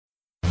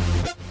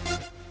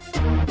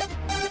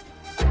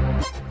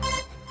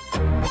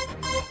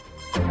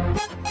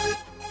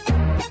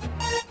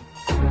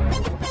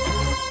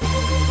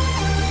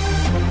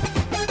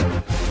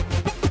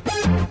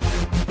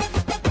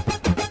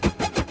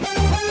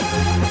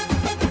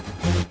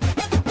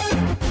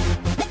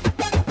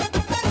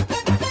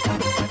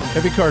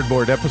Heavy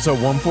Cardboard,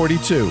 episode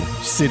 142,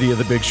 City of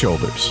the Big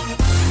Shoulders.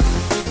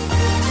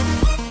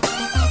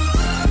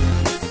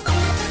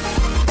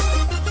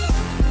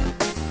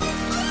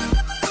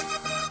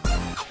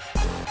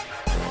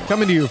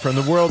 Coming to you from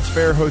the World's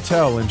Fair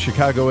Hotel in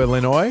Chicago,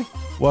 Illinois.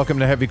 Welcome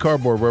to Heavy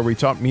Cardboard, where we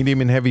talk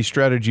medium and heavy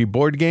strategy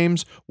board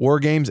games, war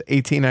games,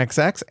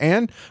 18xx,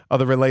 and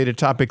other related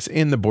topics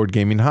in the board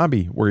gaming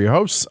hobby. We're your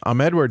hosts.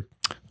 I'm Edward.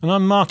 And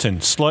I'm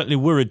Martin, slightly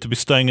worried to be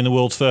staying in the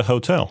World's Fair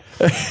Hotel.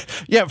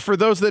 Yeah, for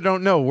those that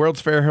don't know,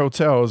 World's Fair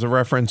Hotel is a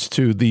reference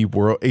to the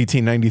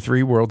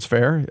 1893 World's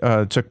Fair.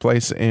 Took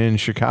place in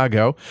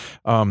Chicago,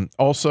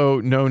 also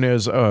known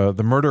as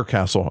the Murder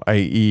Castle,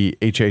 i.e.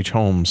 H.H.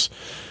 Holmes'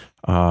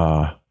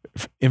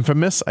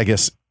 infamous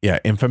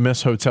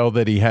hotel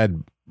that he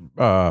had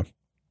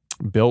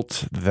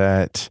built,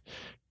 that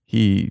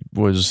he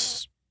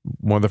was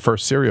one of the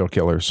first serial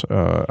killers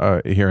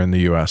here in the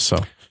U.S., so...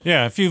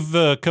 Yeah, if you've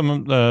the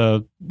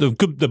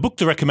book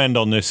to recommend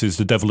on this is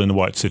The Devil in the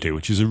White City,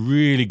 which is a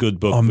really good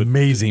book.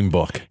 Amazing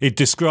book. It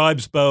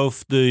describes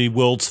both the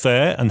World's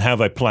Fair and how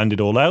they planned it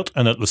all out,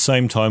 and at the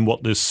same time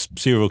what this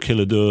serial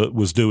killer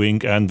was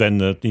doing, and then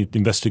the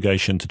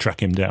investigation to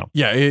track him down.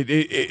 Yeah,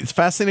 it's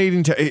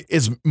fascinating.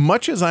 As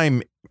much as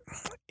I'm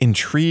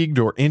intrigued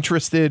or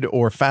interested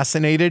or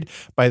fascinated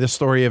by the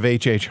story of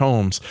H.H.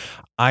 Holmes,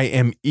 I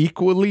am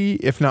equally,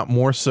 if not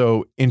more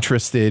so,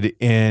 interested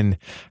in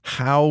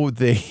how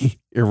they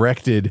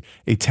erected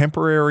a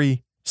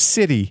temporary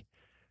city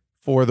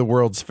for the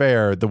World's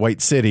Fair, the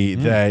White City,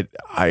 that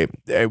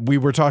we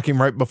were talking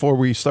right before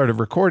we started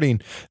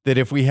recording, that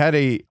if we had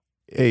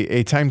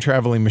a time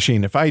traveling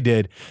machine, if I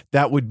did,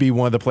 that would be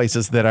one of the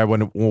places that I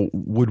would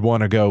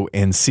want to go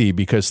and see,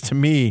 because to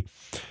me,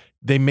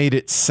 they made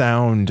it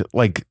sound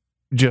like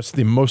just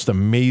the most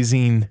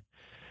amazing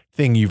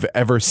thing you've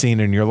ever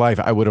seen in your life.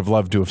 I would have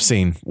loved to have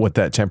seen what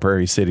that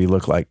temporary city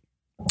looked like.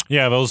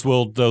 Yeah, those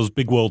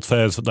big world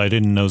fairs that they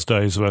did in those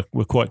days were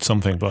quite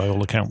something by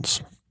all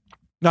accounts.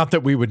 Not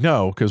that we would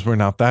know, because we're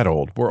not that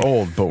old. We're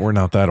old, but we're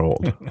not that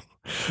old.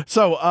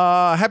 So,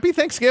 happy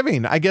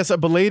Thanksgiving. I guess a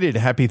belated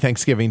happy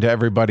Thanksgiving to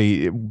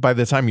everybody by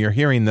the time you're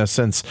hearing this,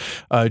 since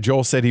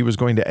Joel said he was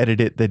going to edit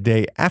it the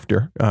day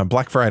after,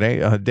 Black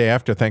Friday, day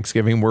after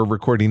Thanksgiving. We're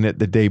recording it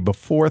the day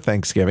before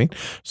Thanksgiving.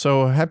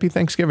 So, happy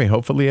Thanksgiving.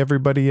 Hopefully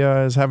everybody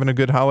is having a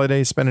good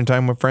holiday, spending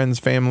time with friends,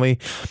 family,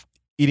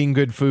 eating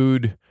good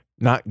food,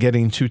 not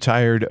getting too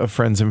tired of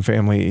friends and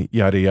family,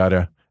 yada,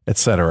 yada,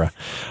 etc.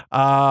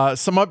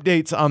 Some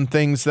updates on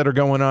things that are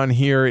going on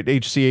here at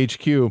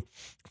HCHQ.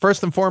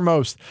 First and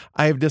foremost,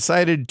 I have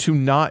decided to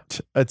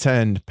not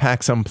attend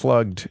PAX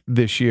Unplugged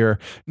this year.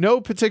 No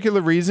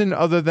particular reason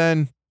other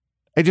than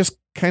I just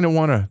kind of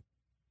want to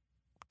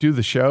do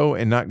the show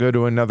and not go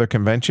to another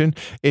convention.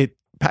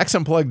 PAX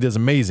Unplugged is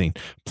amazing.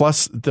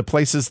 Plus, the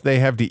places they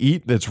have to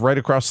eat, that's right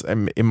across,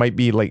 it might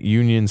be like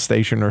Union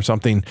Station or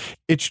something.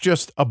 It's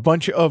just a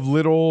bunch of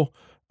little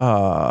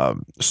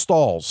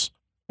stalls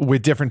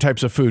with different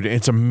types of food.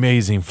 It's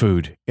amazing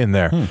food in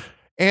there.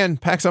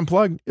 And PAX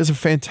Unplugged is a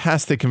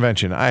fantastic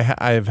convention.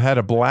 I've had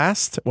a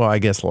blast. Well, I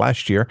guess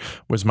last year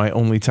was my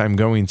only time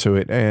going to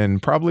it,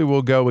 and probably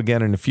will go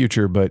again in the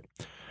future, but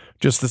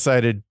just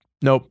decided,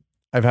 nope,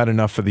 I've had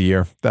enough for the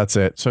year. That's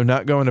it. So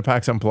not going to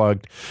PAX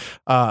Unplugged.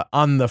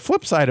 On the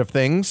flip side of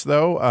things,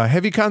 though,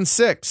 HeavyCon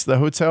 6, the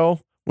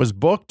hotel was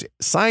booked,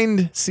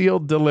 signed,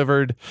 sealed,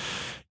 delivered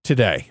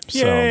today.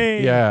 Yay!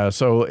 So, yeah,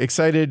 so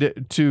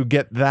excited to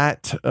get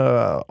that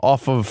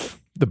off of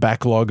the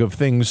backlog of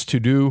things to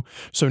do.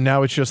 So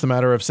now it's just a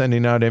matter of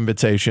sending out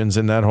invitations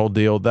and that whole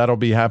deal. That'll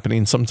be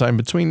happening sometime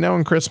between now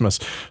and Christmas.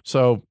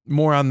 So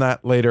more on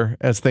that later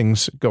as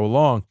things go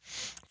along.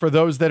 For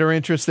those that are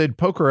interested,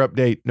 poker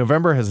update.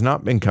 November has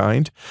not been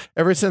kind.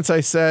 Ever since I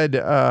said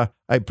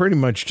I pretty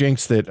much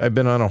jinxed it, I've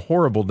been on a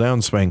horrible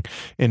downswing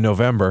in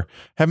November.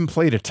 Haven't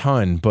played a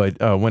ton, but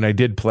when I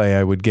did play,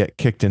 I would get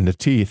kicked in the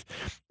teeth.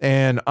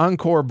 And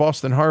Encore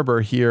Boston Harbor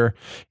here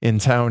in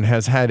town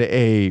has had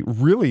a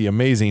really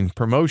amazing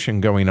promotion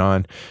going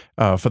on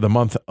for the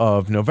month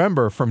of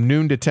November from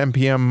noon to 10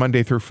 p.m.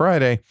 Monday through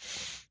Friday.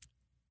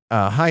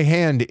 High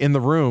hand in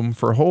the room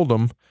for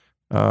Hold'em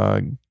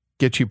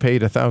get you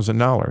paid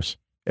 $1,000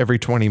 every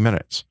 20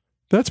 minutes.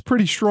 That's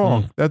pretty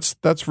strong.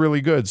 That's really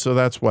good. So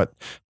that's what,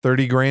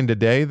 30 grand a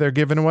day they're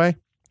giving away.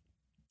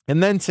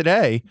 And then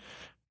today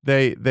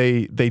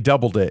they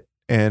doubled it.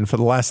 And for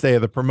the last day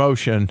of the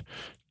promotion,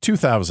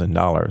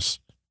 $2,000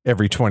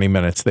 every 20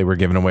 minutes they were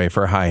giving away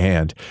for a high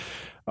hand.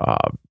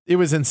 It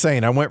was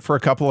insane. I went for a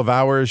couple of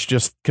hours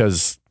just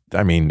because,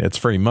 I mean, it's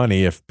free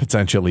money if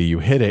potentially you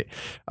hit it.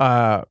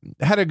 Had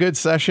a good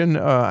session.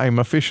 I'm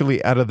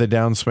officially out of the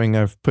downswing.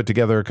 I've put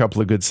together a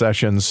couple of good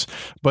sessions.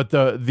 But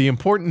the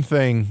important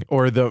thing,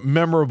 or the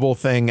memorable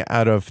thing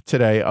out of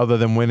today, other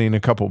than winning a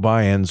couple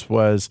buy-ins,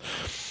 was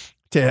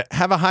to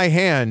have a high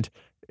hand.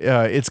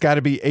 It's got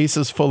to be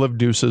aces full of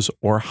deuces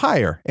or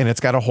higher, and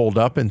it's got to hold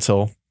up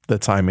until the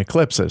time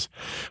eclipses.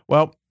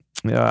 Well,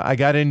 I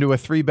got into a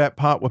 3-bet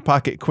pot with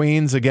pocket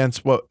queens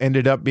against what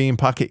ended up being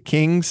pocket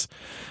kings.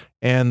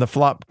 And the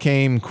flop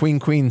came queen,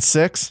 queen,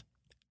 6.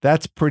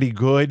 That's pretty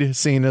good,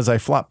 seeing as I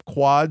flop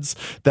quads.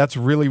 That's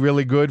really,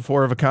 really good,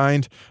 4 of a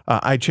kind.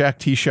 I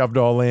checked, he shoved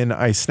all in.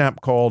 I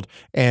snap called,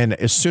 and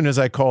as soon as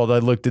I called, I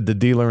looked at the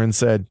dealer and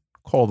said,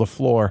 call the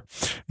floor.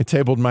 I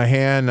tabled my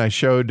hand. I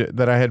showed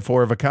that I had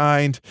 4 of a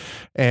kind,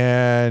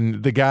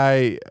 and the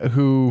guy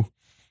who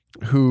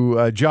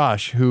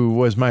Josh, who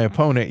was my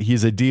opponent,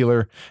 he's a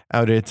dealer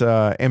out at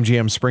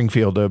MGM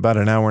Springfield, about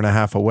an hour and a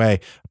half away.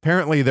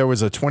 Apparently, there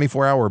was a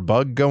 24-hour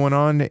bug going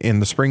on in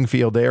the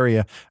Springfield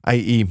area,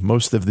 i.e.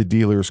 most of the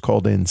dealers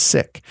called in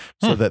sick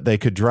so that they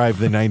could drive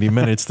the 90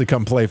 minutes to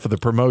come play for the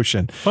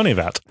promotion. Funny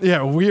that.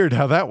 Yeah, weird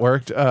how that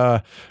worked.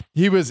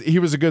 He was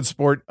a good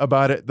sport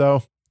about it,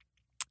 though.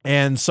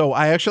 And so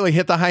I actually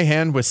hit the high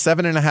hand with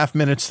 7.5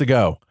 minutes to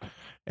go.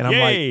 And I'm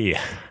Yay.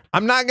 like,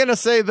 I'm not going to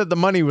say that the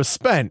money was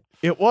spent.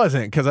 It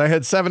wasn't, because I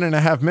had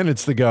 7.5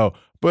 minutes to go,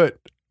 but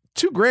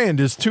 $2,000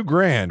 is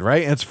 $2,000,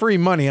 right? And it's free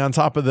money on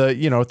top of the,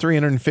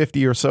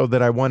 350 or so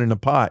that I won in a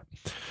pot.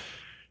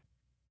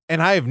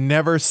 And I have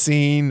never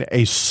seen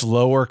a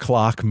slower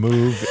clock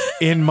move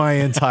in my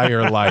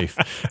entire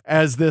life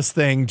as this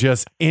thing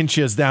just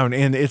inches down,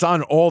 and it's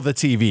on all the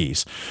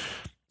TVs.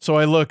 So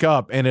I look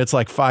up and it's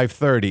like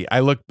 5:30.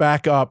 I look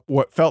back up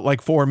what felt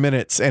like 4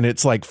 minutes and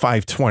it's like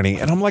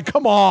 5:20. And I'm like,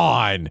 come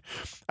on.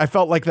 I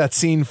felt like that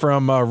scene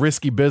from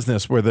Risky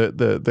Business where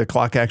the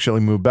clock actually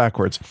moved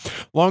backwards.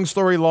 Long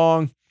story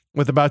long,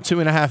 with about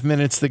 2.5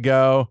 minutes to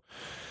go.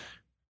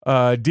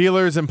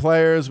 Dealers and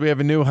players, we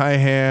have a new high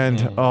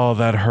hand. Oh,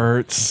 that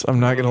hurts.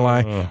 I'm not going to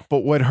lie.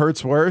 But what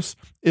hurts worse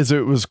is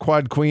it was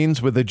quad queens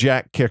with a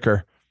jack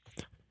kicker.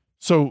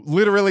 So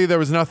literally, there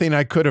was nothing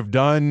I could have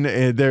done.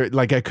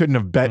 I couldn't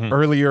have bet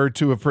earlier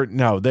to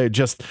have.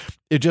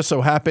 It just so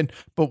happened.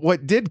 But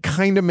what did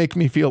kind of make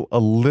me feel a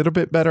little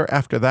bit better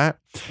after that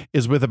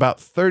is with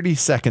about 30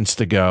 seconds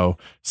to go,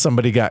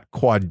 somebody got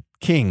quad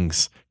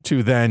kings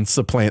to then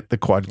supplant the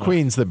quad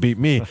queens that beat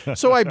me.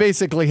 So I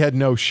basically had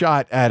no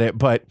shot at it.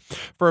 But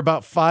for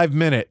about 5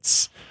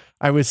 minutes,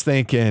 I was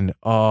thinking,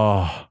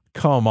 oh,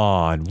 come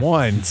on,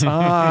 one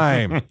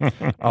time.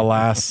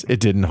 Alas, it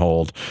didn't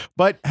hold.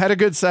 But had a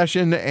good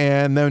session,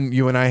 and then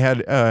you and I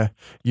had,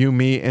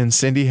 me, and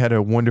Cindy had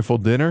a wonderful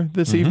dinner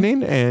this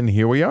evening, and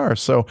here we are.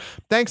 So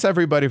thanks,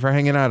 everybody, for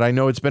hanging out. I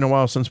know it's been a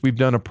while since we've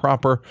done a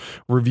proper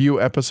review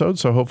episode,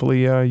 so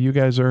hopefully you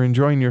guys are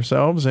enjoying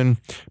yourselves, and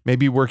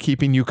maybe we're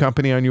keeping you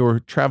company on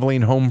your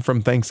traveling home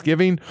from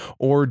Thanksgiving,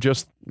 or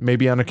just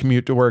maybe on a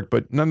commute to work.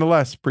 But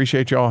nonetheless,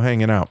 appreciate you all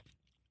hanging out.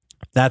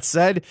 That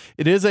said,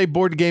 it is a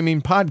board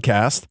gaming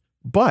podcast,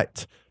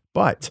 but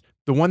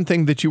the one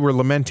thing that you were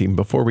lamenting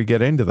before we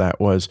get into that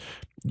was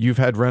you've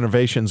had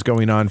renovations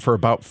going on for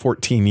about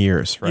 14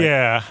 years, right?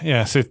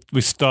 Yeah. So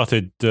we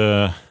started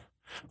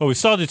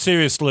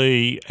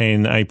seriously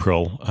in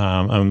April,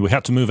 and we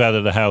had to move out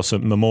of the house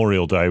at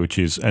Memorial Day, which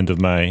is end of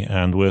May,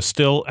 and we're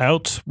still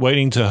out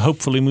waiting to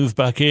hopefully move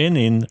back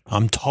in,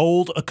 I'm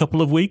told, a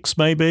couple of weeks,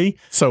 maybe.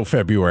 So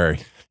February.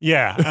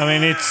 Yeah, I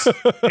mean,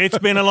 it's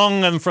been a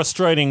long and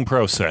frustrating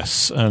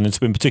process, and it's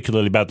been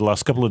particularly bad the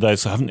last couple of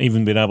days. I haven't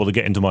even been able to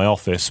get into my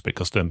office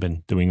because they've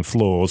been doing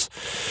floors.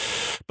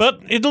 But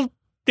it'll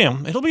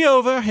be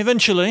over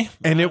eventually.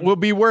 And it will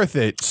be worth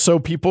it, so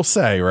people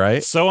say,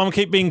 right? So I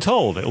keep being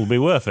told it will be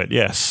worth it,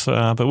 yes,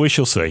 but we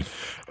shall see.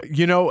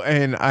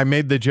 And I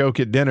made the joke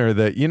at dinner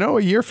that, a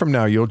year from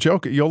now,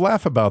 you'll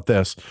laugh about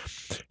this.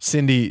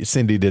 Cindy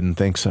didn't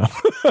think so.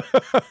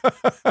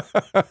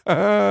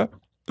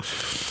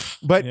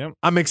 But yep.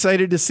 I'm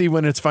excited to see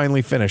when it's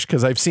finally finished,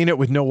 because I've seen it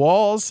with no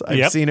walls.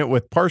 I've seen it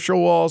with partial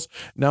walls.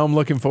 Now I'm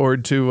looking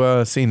forward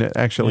to seeing it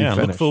actually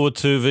finished. Look forward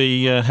to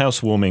the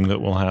housewarming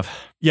that we'll have.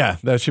 Yeah,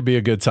 that should be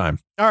a good time.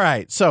 All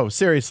right. So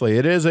seriously,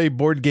 it is a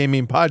board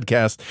gaming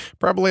podcast.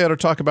 Probably ought to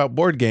talk about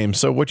board games.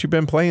 So what you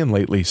been playing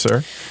lately,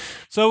 sir?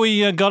 So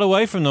we got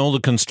away from all the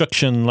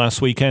construction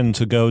last weekend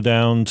to go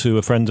down to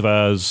a friend of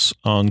ours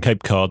on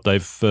Cape Cod.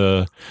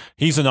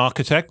 He's an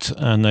architect,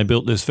 and they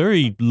built this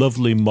very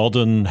lovely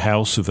modern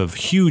house with a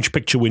huge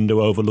picture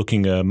window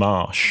overlooking a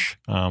marsh.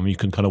 You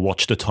can kind of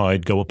watch the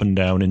tide go up and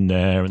down in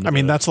there.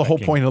 And that's the whole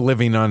point of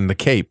living on the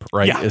Cape,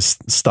 right? Yeah. Is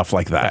stuff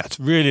like that. It's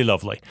really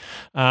lovely.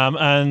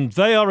 And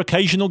they are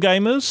occasional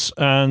gamers,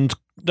 and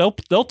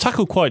they'll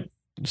tackle quite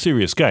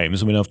serious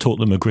games. I've taught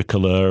them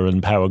Agricola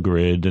and Power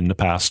Grid in the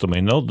past.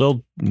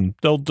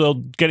 They'll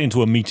get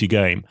into a meaty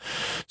game.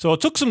 So I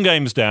took some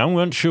games down. We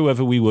weren't sure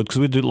whether we would, because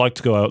we'd like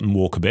to go out and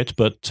walk a bit.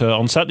 But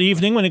on Saturday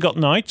evening, when it got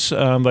night,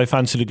 they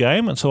fancied a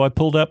game, and so I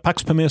pulled out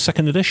Pax Pamir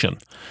 2nd Edition.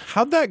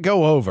 How'd that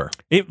go over?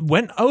 It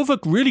went over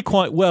really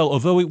quite well,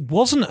 although it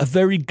wasn't a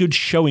very good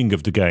showing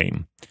of the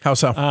game. How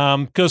so?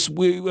 Because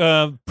we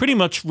pretty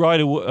much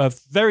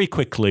very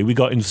quickly we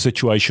got into a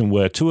situation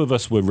where 2 of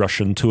us were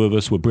Russian, 2 of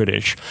us were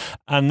British,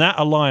 and that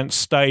alliance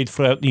stayed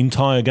throughout the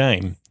entire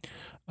game,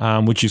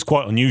 which is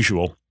quite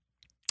unusual.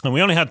 And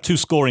we only had 2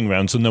 scoring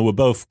rounds, and there were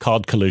both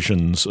card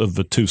collisions of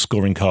the 2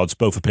 scoring cards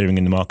both appearing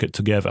in the market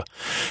together.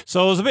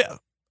 So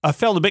I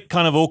felt a bit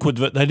kind of awkward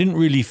that they didn't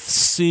really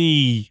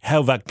see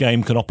how that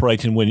game can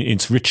operate in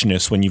its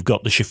richness when you've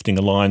got the shifting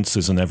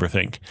alliances and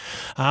everything.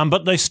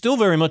 But they still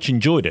very much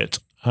enjoyed it.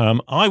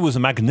 I was a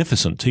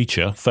magnificent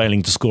teacher,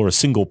 failing to score a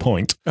single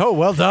point. Oh,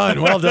 well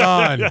done. Well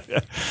done.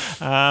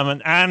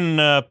 And Anne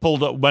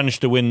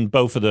managed to win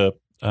both of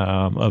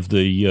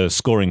the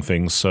scoring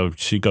things, so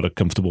she got a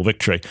comfortable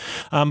victory.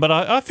 But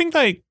I think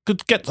they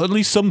could get at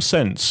least some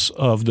sense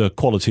of the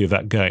quality of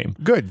that game.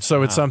 Good.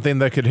 So it's something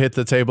that could hit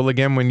the table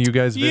again when you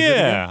guys visit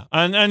Yeah,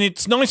 and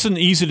it's nice and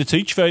easy to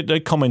teach. They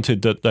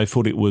commented that they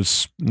thought it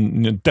was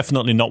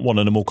definitely not one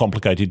of the more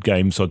complicated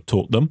games I'd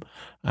taught them.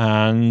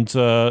 And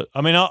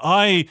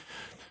I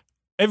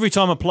every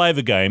time I play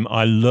the game,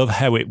 I love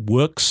how it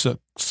works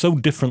so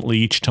differently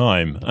each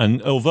time.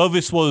 And although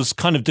this was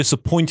kind of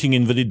disappointing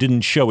in that it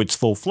didn't show its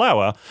full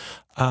flower,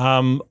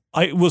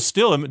 it was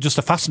still just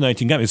a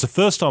fascinating game. It's the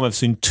first time I've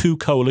seen two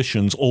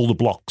coalitions, all the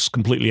blocks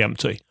completely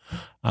empty,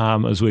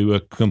 as we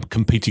were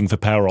competing for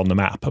power on the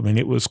map. I mean,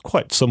 it was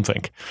quite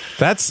something.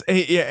 That's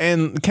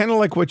and kind of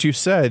like what you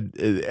said,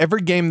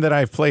 every game that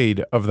I've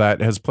played of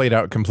that has played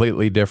out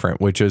completely different,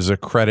 which is a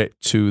credit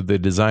to the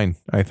design,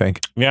 I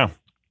think. Yeah.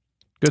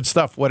 Good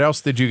stuff. What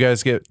else did you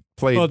guys get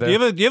played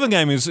there? The other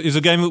game is a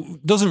game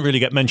that doesn't really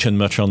get mentioned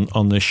much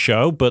on this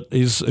show, but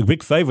is a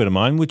big favorite of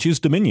mine, which is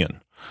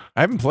Dominion.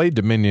 I haven't played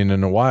Dominion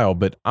in a while,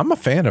 but I'm a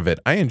fan of it.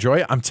 I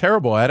enjoy it. I'm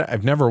terrible at it.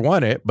 I've never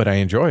won it, but I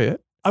enjoy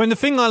it. I mean, the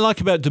thing I like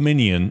about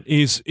Dominion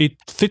is it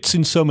fits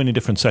in so many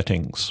different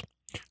settings,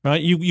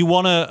 right? You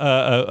want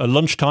a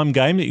lunchtime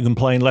game that you can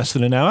play in less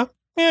than an hour?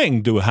 Yeah, you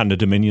can do a hand of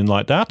Dominion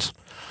like that.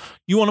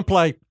 You want to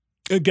play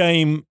a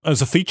game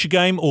as a feature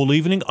game all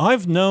evening?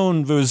 I've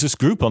known there was this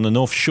group on the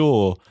North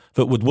Shore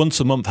that would once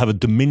a month have a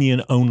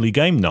Dominion-only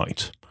game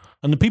night.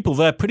 And the people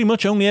there pretty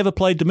much only ever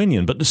played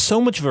Dominion. But there's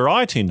so much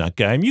variety in that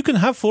game. You can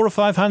have 4 or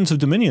 5 hands of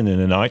Dominion in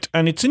a night,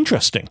 and it's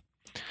interesting.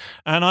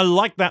 And I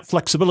like that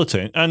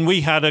flexibility. And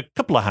we had a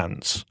couple of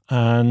hands.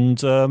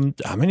 And,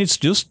 it's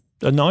just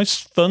a nice,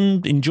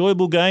 fun,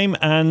 enjoyable game.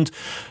 And,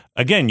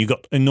 again, you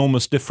got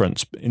enormous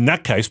difference. In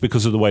that case,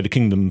 because of the way the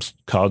Kingdoms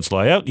cards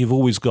lay out, you've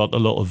always got a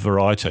lot of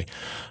variety.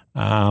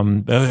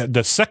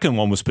 The second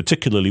one was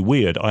particularly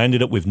weird. I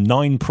ended up with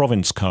 9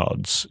 province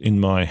cards in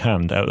my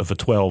hand out of the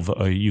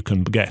 12 you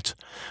can get.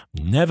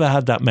 Never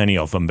had that many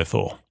of them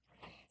before.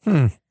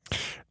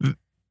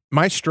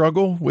 My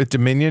struggle with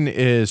Dominion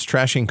is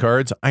trashing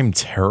cards. I'm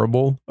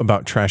terrible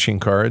about trashing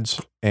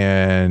cards,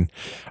 and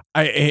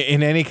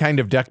in any kind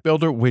of deck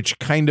builder, which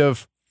kind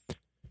of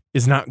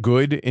is not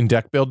good in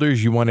deck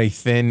builders. You want a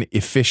thin,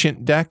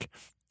 efficient deck.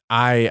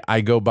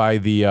 I go by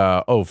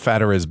the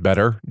fatter is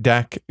better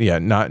deck. Yeah,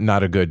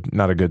 not a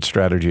good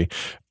strategy.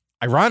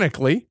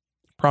 Ironically,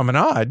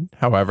 Promenade,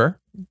 however,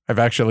 I've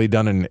actually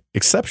done an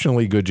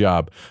exceptionally good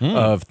job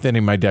of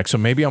thinning my deck. So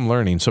maybe I'm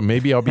learning. So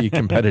maybe I'll be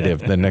competitive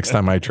the next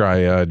time I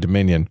try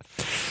Dominion.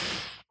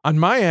 On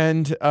my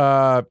end,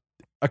 a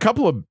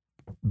couple of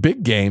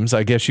big games,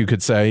 I guess you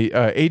could say.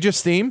 Age of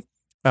Steam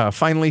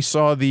finally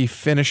saw the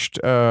finished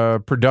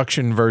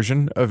production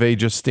version of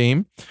Age of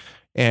Steam,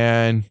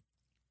 and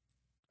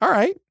all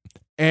right.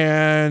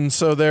 And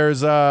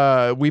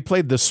so we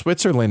played the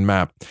Switzerland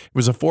map. It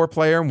was a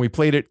 4-player, and we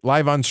played it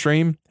live on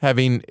stream,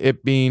 having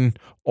it being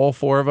all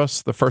 4 of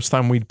us the first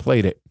time we'd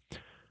played it.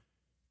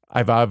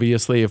 I've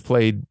obviously have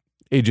played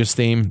Age of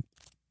Steam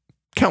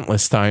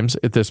countless times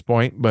at this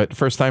point, but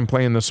first time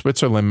playing the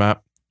Switzerland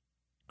map.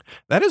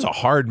 That is a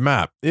hard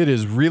map. It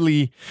is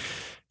really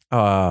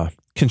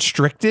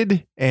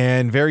constricted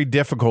and very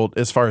difficult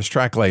as far as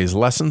track lays.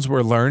 Lessons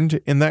were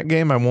learned in that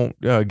game. I won't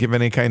give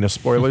any kind of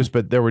spoilers,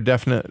 but there were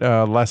definite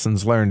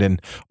lessons learned.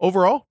 And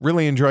overall,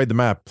 really enjoyed the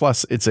map.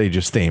 Plus, it's Age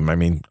of Steam. I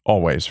mean,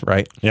 always,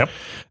 right? Yep.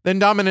 Then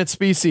Dominant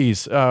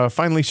Species.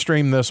 Finally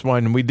streamed this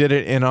one. We did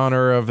it in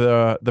honor of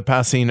the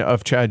passing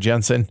of Chad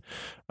Jensen,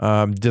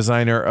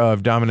 designer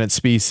of Dominant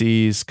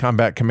Species,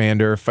 Combat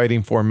Commander,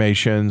 Fighting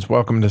Formations,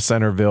 Welcome to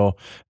Centerville,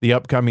 the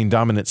upcoming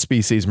Dominant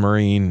Species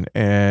Marine,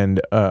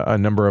 and a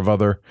number of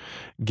other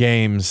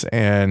games.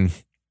 And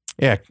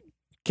yeah,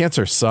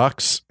 cancer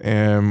sucks,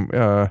 and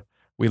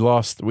we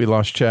lost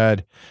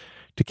Chad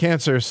to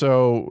cancer.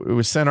 So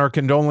we sent our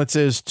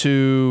condolences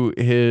to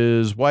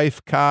his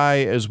wife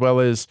Kai, as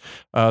well as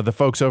the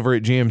folks over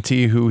at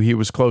GMT who he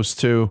was close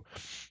to,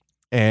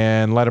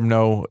 and let him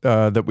know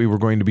that we were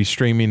going to be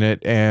streaming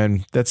it,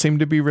 and that seemed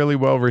to be really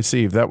well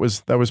received. That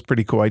was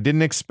pretty cool. I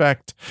didn't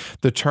expect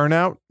the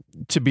turnout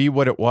to be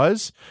what it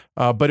was,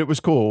 but it was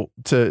cool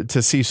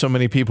to see so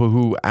many people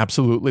who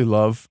absolutely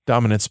love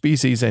Dominant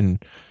Species,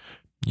 and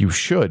you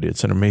should.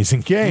 It's an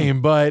amazing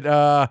game, but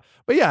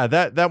yeah,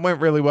 that went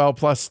really well.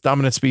 Plus,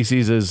 Dominant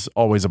Species is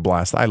always a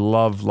blast. I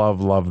love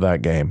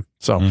that game.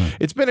 So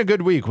it's been a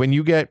good week when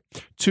you get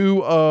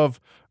 2 of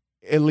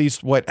at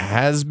least what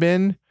has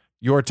been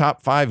your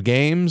top 5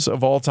 games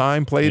of all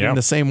time played in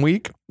the same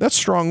week. That's a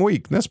strong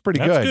week. That's pretty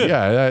good.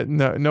 Yeah,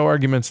 no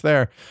arguments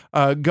there.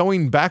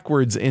 Going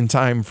backwards in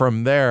time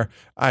from there,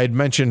 I'd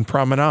mentioned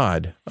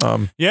Promenade.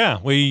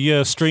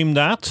 We streamed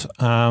that.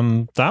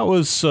 That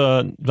was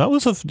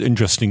an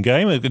interesting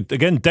game.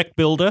 Again, deck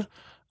builder,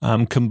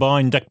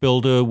 combined deck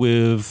builder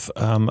with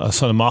a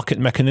sort of market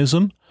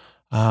mechanism.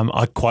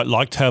 I quite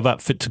liked how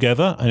that fit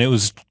together, and it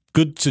was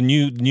good to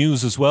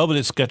news as well, but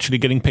it's actually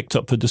getting picked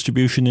up for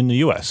distribution in the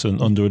US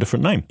and under a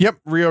different name. Yep,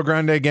 Rio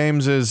Grande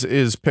Games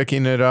is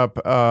picking it up.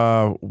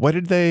 What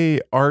did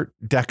they Art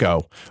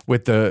Deco,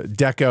 with the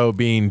Deco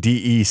being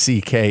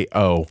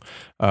DECKO,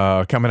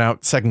 coming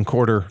out second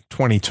quarter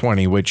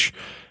 2020, which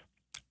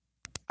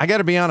I got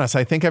to be honest,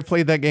 I think I've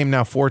played that game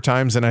now 4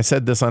 times, and I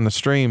said this on the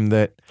stream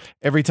that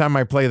every time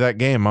I play that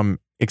game, I'm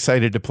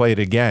excited to play it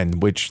again,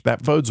 which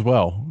that bodes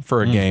well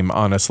for a game,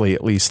 honestly,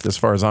 at least as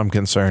far as I'm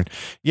concerned.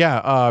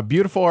 Yeah,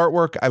 beautiful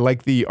artwork. I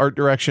like the art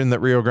direction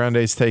that Rio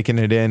Grande's taken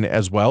it in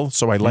as well,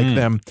 so I like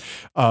them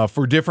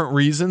for different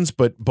reasons,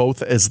 but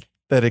both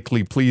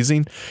aesthetically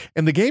pleasing.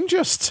 And the game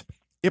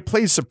it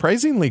plays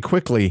surprisingly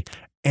quickly,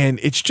 and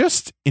it's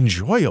just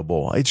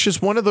enjoyable. It's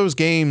just one of those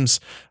games,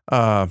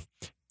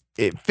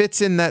 it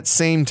fits in that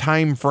same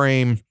time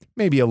frame,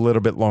 maybe a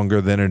little bit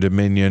longer than a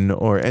Dominion,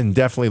 and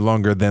definitely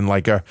longer than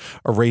like a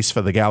Race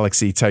for the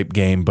Galaxy type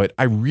game. But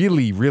I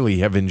really, really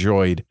have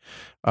enjoyed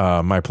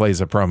my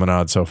plays of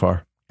Promenade so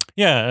far.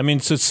 Yeah, I mean,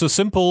 it's a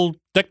simple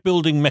deck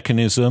building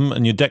mechanism,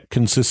 and your deck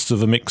consists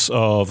of a mix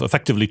of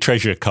effectively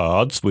treasure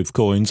cards with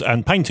coins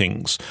and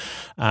paintings.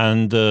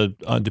 And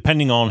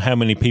depending on how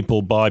many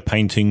people buy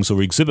paintings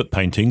or exhibit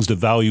paintings, the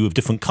value of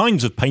different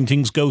kinds of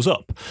paintings goes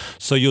up.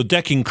 So your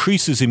deck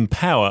increases in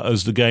power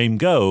as the game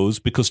goes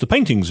because the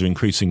paintings are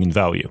increasing in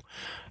value.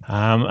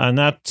 And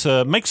that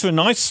makes for a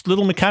nice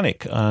little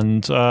mechanic.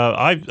 And as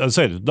I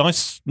said,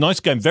 nice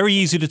game, very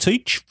easy to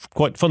teach,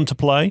 quite fun to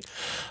play.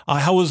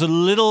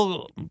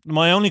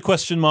 My only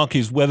question mark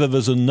is whether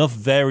there's enough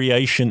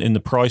variation in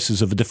the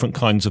prices of the different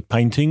kinds of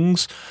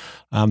paintings.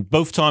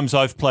 Both times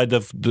I've played,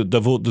 there's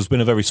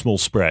been a very small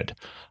spread.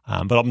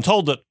 But I'm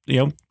told that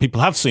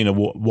people have seen a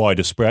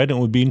wider spread, and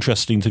it would be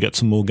interesting to get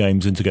some more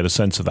games in to get a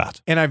sense of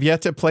that. And I've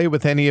yet to play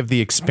with any of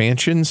the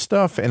expansion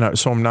stuff, and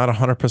so I'm not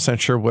 100%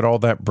 sure what all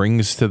that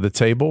brings to the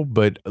table,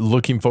 but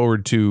looking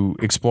forward to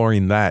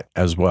exploring that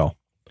as well.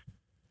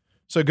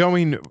 So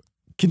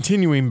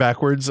continuing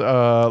backwards,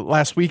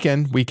 last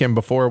weekend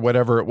before,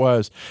 whatever it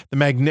was,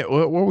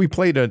 we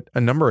played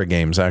a number of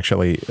games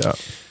actually.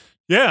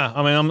 Yeah,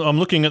 I mean, I'm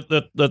looking at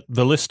the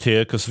list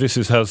here because this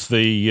has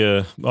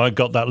the I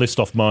got that list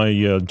off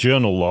my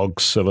journal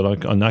logs so that I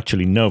can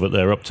actually know that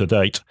they're up to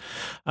date.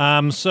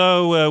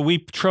 So we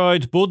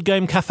tried Board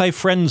Game Cafe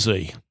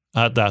Frenzy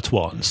at that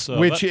one,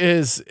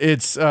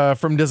 it's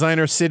from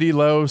designer City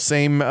Low,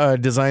 same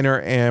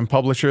designer and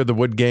publisher, the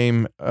Wood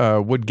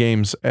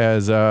Games,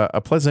 as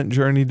A Pleasant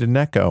Journey to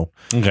Neko.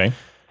 Okay,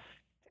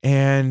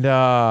 and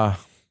I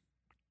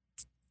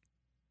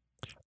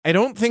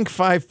don't think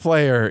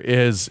 5-player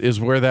is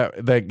where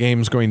that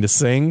game's going to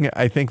sing.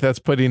 I think that's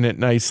putting it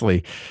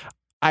nicely.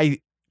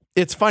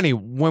 It's funny,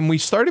 when we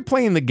started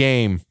playing the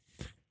game,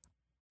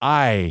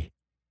 I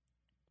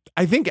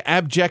think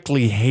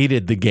abjectly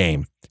hated the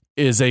game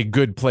is a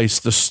good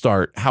place to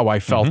start, how I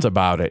felt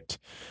about it.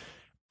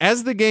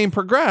 As the game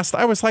progressed,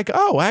 I was like,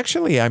 oh,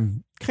 actually,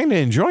 I'm kind of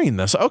enjoying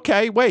this.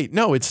 Okay, wait,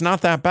 no, it's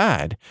not that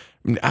bad.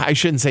 I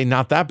shouldn't say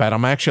not that bad.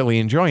 I'm actually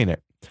enjoying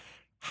it.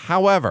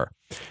 However,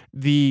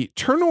 the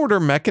turn order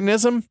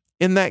mechanism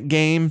in that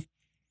game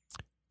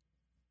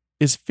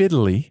is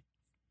fiddly.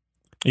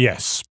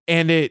 Yes.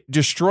 And it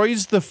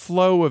destroys the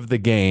flow of the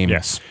game.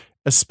 Yes.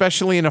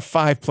 Especially in a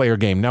 5-player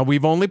game. Now,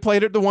 we've only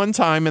played it the one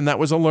time, and that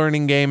was a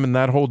learning game and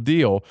that whole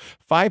deal.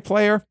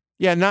 5-player,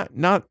 yeah, not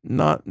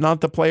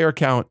the player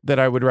count that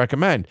I would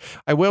recommend.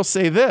 I will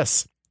say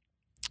this.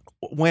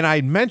 When I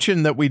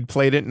mentioned that we'd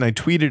played it and I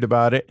tweeted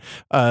about it,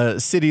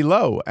 City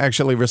Low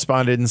actually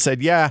responded and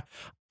said, yeah,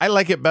 I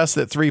like it best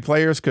at 3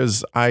 players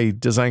because I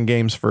design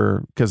games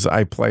because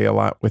I play a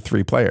lot with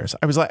 3 players.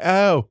 I was like,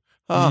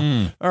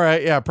 all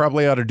right, yeah,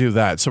 probably ought to do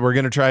that. So we're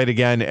going to try it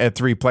again at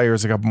 3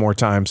 players a couple more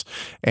times.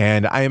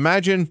 And I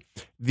imagine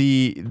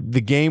the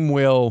game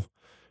will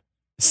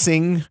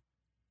sing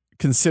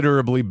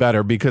considerably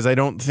better because I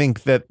don't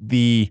think that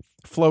the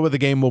flow of the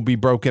game will be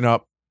broken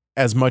up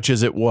as much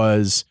as it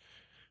was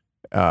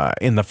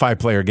in the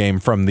 5-player game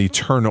from the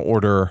turn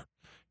order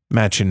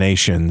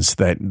machinations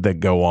that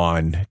go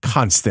on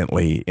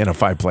constantly in a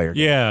 5-player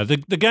game. Yeah,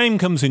 the game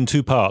comes in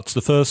 2 parts. The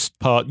first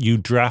part, you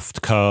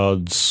draft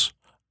cards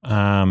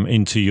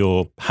into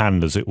your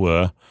hand, as it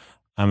were.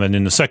 And then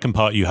in the second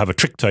part, you have a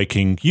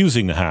trick-taking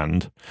using the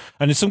hand.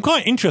 And there's some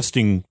quite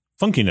interesting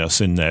funkiness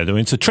in there. I mean,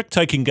 it's a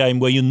trick-taking game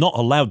where you're not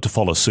allowed to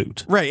follow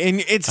suit. Right,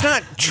 and it's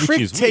not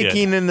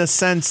trick-taking in the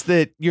sense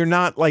that you're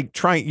not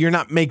you're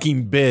not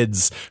making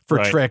bids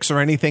for tricks or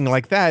anything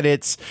like that.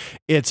 It's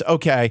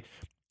okay.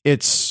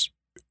 It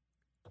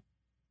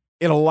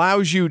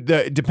allows you,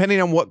 depending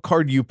on what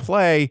card you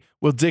play,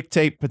 will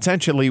dictate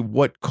potentially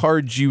what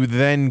cards you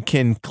then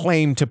can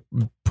claim to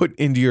put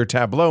into your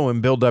tableau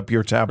and build up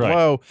your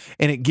tableau. Right.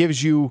 And it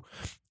gives you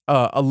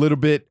a little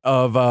bit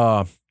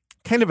of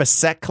kind of a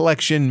set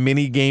collection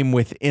mini game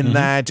within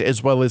that,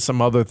 as well as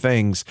some other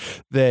things.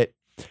 That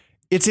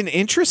it's an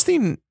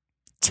interesting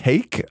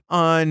take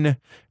on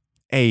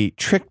a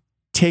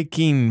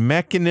trick-taking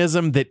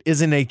mechanism that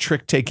isn't a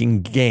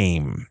trick-taking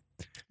game.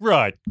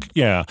 Right,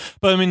 yeah.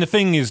 But I mean, the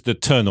thing is the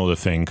turn order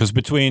thing, because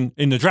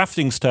in the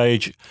drafting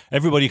stage,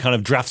 everybody kind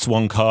of drafts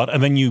one card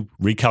and then you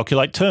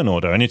recalculate turn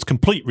order, and it's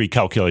complete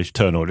recalculated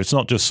turn order. It's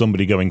not just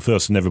somebody going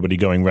first and everybody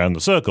going round the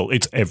circle.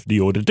 It's the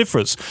order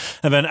differs.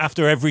 And then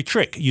after every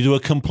trick, you do a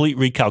complete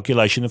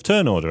recalculation of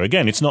turn order.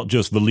 Again, it's not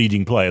just the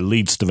leading player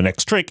leads to the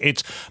next trick,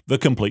 it's the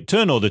complete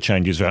turn order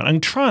changes around.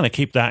 And trying to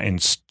keep that in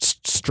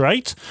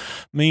straight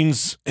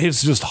means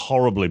it's just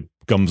horribly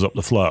gums up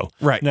the flow.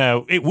 Right.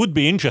 Now, it would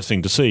be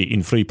interesting to see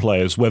in 3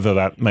 players whether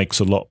that makes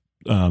a lot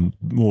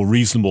more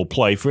reasonable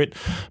play for it.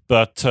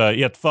 But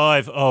yet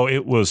 5, I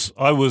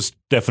was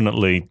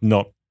definitely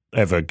not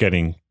ever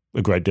getting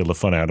a great deal of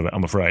fun out of it,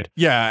 I'm afraid.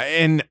 Yeah,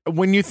 and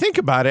when you think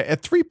about it,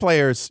 at 3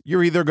 players,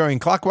 you're either going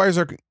clockwise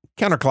or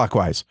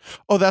counterclockwise.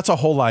 Oh, that's a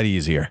whole lot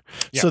easier.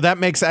 Yeah. So that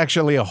makes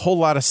actually a whole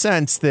lot of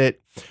sense that,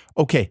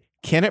 okay,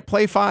 can it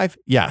play 5?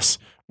 Yes.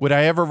 Would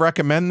I ever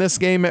recommend this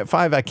game at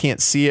 5? I can't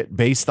see it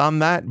based on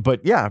that. But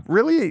yeah,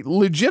 really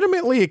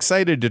legitimately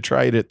excited to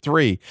try it at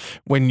 3.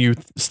 When you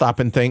stop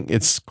and think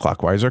it's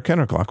clockwise or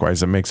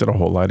counterclockwise, it makes it a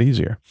whole lot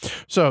easier.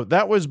 So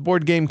that was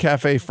Board Game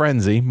Cafe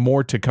Frenzy.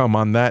 More to come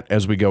on that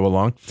as we go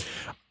along.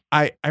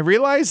 I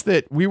realized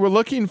that we were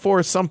looking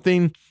for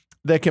something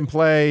that can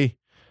play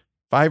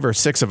 5 or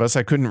 6 of us,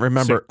 I couldn't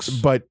remember,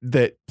 6. but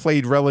that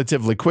played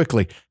relatively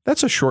quickly.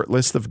 That's a short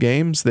list of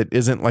games that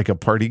isn't like a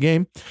party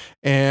game.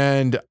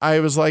 And I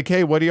was like,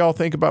 hey, what do y'all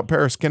think about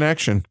Paris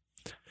Connection?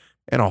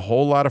 And a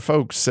whole lot of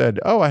folks said,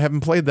 oh, I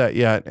haven't played that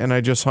yet. And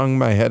I just hung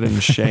my head in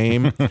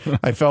shame.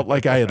 I felt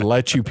like I had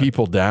let you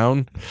people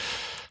down.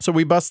 So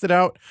we busted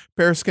out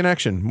Paris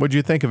Connection. What'd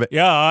you think of it?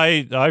 Yeah,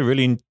 I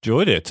really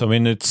enjoyed it. I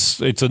mean,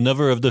 it's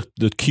another of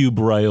the cube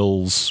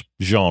rails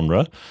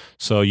genre.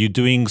 So you're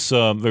doing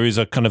there is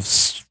a kind of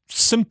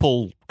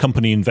simple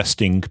company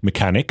investing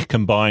mechanic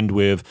combined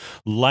with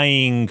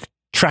laying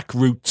track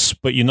routes,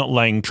 but you're not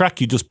laying track,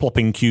 you're just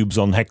plopping cubes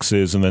on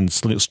hexes and then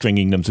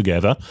stringing them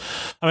together.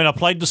 I mean, I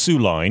played the Soo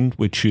Line,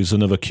 which is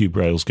another cube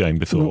rails game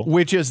before.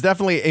 Which is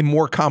definitely a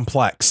more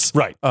complex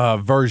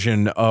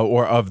version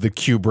of the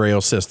cube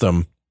rail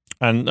system.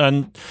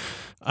 And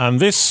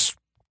this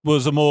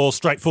was a more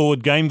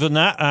straightforward game than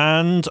that,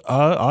 and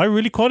I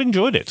really quite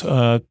enjoyed it.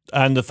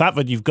 And the fact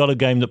that you've got a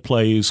game that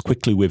plays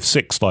quickly with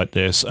 6 like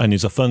this and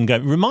is a fun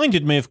game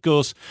reminded me, of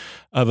course,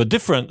 of a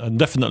different, and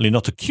definitely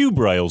not a cube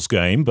rails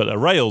game, but a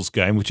rails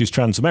game, which is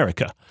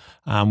Transamerica,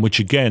 which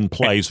again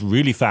plays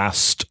really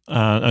fast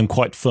and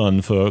quite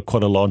fun for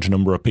quite a large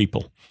number of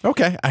people.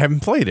 Okay, I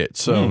haven't played it,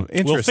 so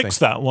interesting. We'll fix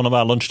that on one of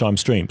our lunchtime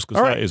streams,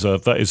 because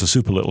that is a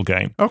super little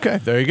game. Okay,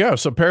 there you go.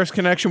 So Paris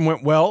Connection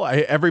went well.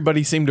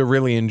 Everybody seemed to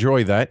really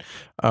enjoy that,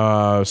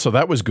 so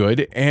that was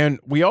good. And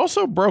we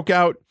also broke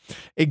out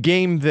a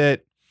game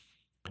that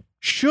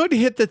should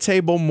hit the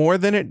table more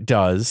than it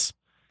does,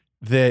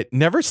 that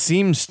never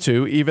seems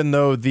to, even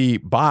though the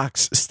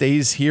box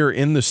stays here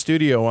in the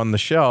studio on the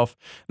shelf,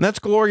 and that's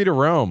Glory to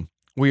Rome.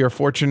 We are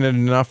fortunate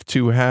enough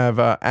to have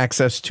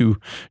access to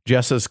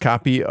Jessa's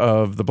copy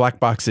of the Black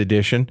Box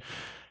Edition.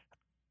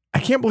 I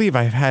can't believe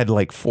I've had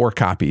like 4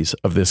 copies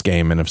of this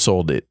game and have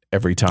sold it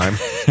every time.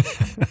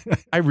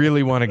 I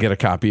really want to get a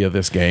copy of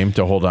this game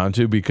to hold on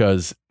to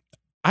because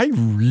I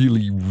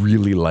really,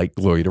 really like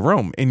Glory to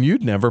Rome, and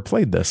you'd never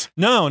played this.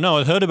 No,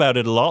 I'd heard about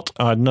it a lot.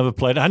 I'd never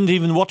played it. I hadn't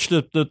even watched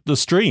the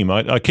stream.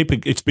 I keep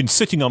it. It's been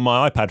sitting on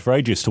my iPad for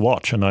ages to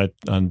watch, and I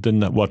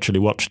didn't actually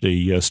watch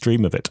the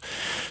stream of it.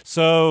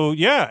 So,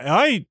 yeah,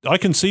 I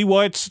can see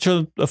why it's such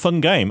a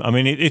fun game. I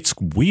mean, it's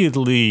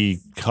weirdly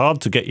hard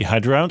to get your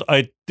head around.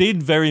 I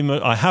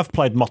have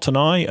played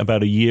Motonai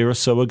about a year or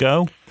so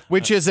ago.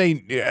 Which is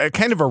a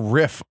kind of a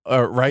riff,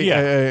 right?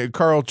 Yeah.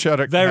 Carl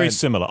Chudik. Very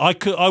similar.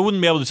 I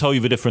wouldn't be able to tell you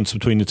the difference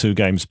between the 2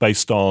 games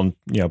based on,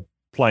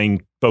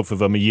 playing both of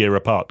them a year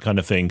apart kind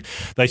of thing.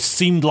 They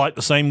seemed like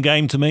the same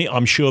game to me.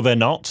 I'm sure they're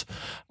not,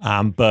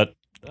 but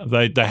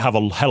they have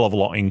a hell of a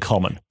lot in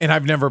common. And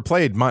I've never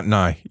played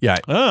Motonai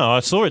yet. Oh,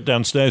 I saw it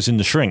downstairs in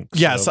the shrink.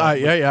 Yes, so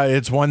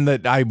it's one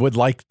that I would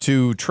like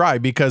to try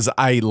because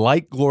I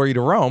like Glory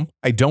to Rome.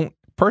 I don't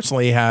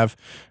personally have,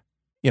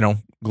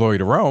 Glory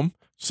to Rome.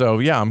 So,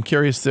 yeah, I'm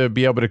curious to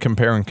be able to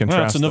compare and contrast.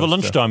 Well, it's another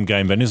lunchtime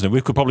game then, isn't it?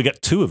 We could probably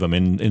get 2 of them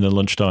in the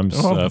lunchtime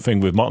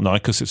thing with Motonai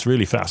because it's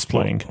really fast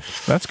playing.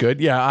 That's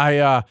good.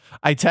 Yeah,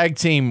 I tag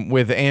team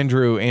with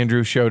Andrew.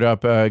 Andrew showed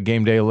up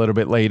game day a little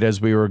bit late as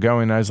we were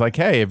going. I was like,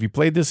 hey, have you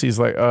played this? He's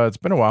like, it's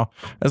been a while.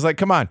 I was like,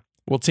 come on,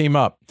 we'll team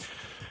up.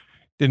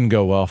 Didn't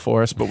go well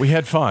for us, but we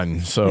had fun.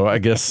 So I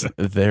guess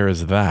there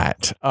is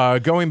that.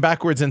 Going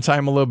backwards in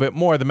time a little bit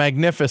more, The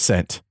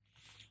Magnificent.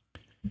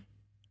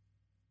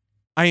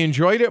 I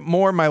enjoyed it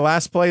more my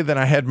last play than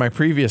I had my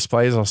previous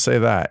plays. I'll say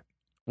that.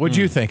 What'd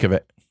you think of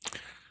it?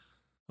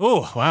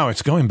 Oh, wow.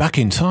 It's going back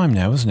in time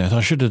now, isn't it?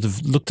 I should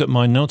have looked at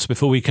my notes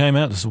before we came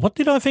out. What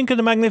did I think of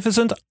The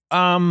Magnificent?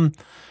 There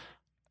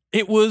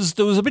was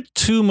a bit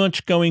too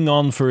much going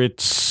on for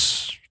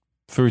its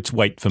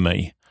weight for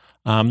me.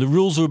 The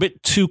rules were a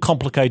bit too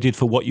complicated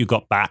for what you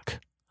got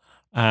back.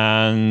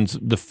 And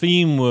the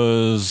theme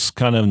was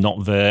kind of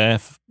not there,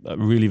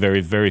 really very,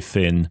 very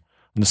thin.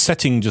 And the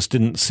setting just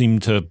didn't seem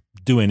to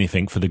do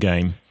anything for the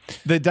game.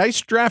 The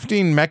dice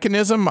drafting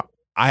mechanism,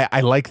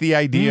 I like the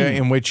idea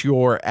in which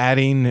you're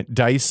adding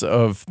dice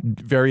of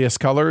various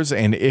colors,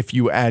 and if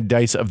you add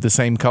dice of the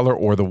same color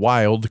or the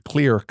wild,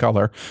 clear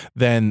color,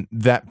 then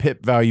that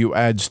pip value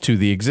adds to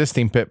the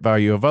existing pip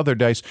value of other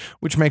dice,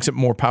 which makes it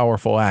more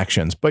powerful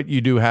actions. But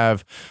you do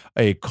have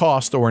a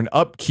cost or an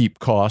upkeep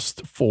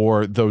cost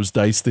for those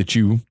dice that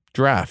you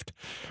draft.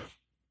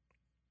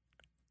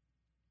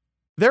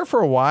 There for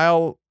a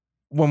while,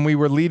 when we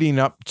were leading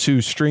up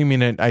to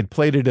streaming it, I'd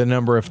played it a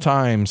number of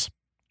times.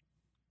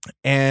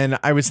 And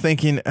I was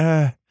thinking,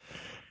 kind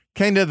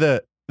of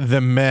the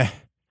meh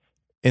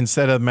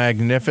instead of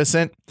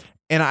magnificent.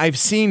 And I've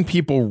seen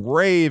people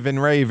rave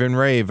and rave and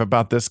rave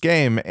about this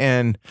game.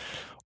 And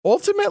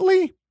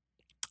ultimately,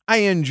 I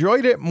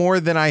enjoyed it more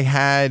than I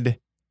had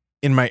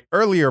in my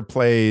earlier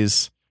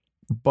plays.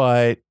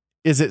 But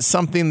is it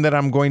something that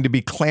I'm going to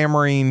be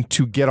clamoring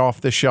to get off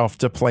the shelf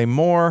to play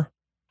more?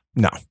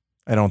 No,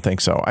 I don't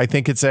think so. I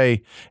think it's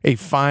a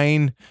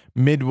fine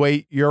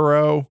midweight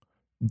Euro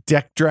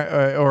die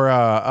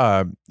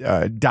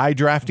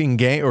drafting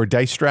game or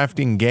dice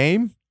drafting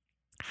game.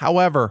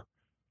 However,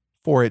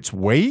 for its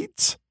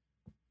weight,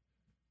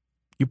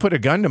 you put a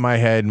gun to my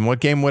head, and what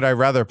game would I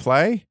rather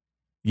play?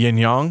 Yin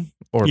Yang,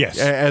 or yes,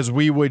 as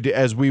we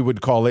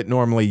would call it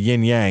normally,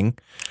 Yin Yang.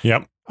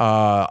 Yep.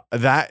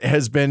 That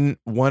has been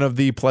one of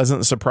the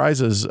pleasant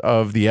surprises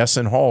of the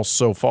Essen Hall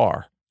so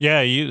far.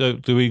 Yeah,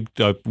 we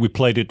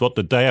played it,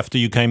 the day after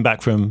you came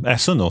back from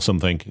Essen or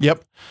something?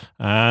 Yep.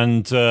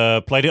 And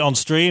played it on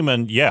stream,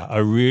 and yeah,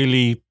 a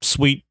really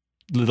sweet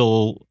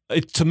little...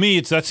 to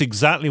me, that's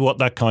exactly what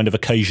that kind of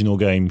occasional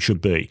game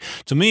should be.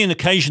 To me, an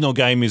occasional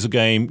game is a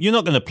game you're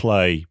not going to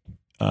play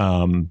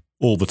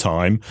all the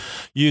time.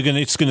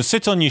 It's going to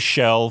sit on your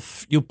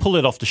shelf. You'll pull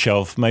it off the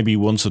shelf maybe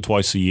once or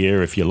twice a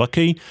year if you're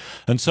lucky.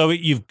 And so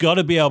you've got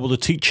to be able to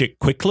teach it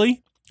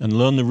quickly and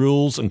learn the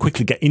rules and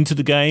quickly get into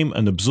the game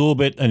and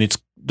absorb it. And it's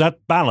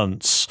that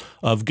balance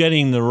of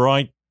getting the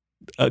right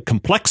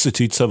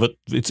complexity so that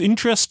it's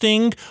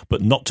interesting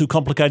but not too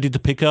complicated to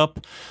pick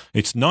up.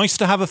 It's nice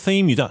to have a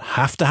theme. You don't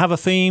have to have a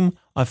theme,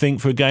 I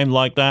think, for a game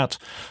like that.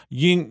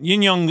 Yin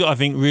Yang, I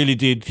think, really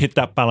did hit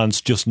that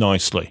balance just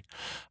nicely.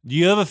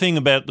 The other thing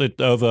about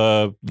it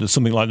over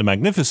something like The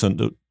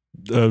Magnificent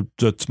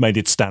that's made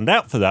it stand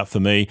out for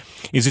me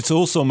is it's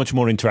also a much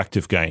more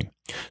interactive game.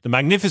 The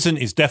Magnificent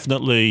is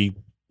definitely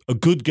a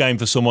good game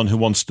for someone who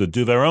wants to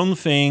do their own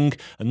thing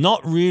and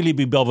not really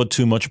be bothered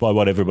too much by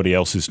what everybody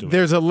else is doing.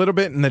 There's a little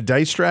bit in the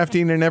dice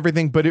drafting and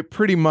everything, but it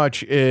pretty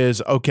much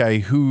is, okay,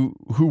 who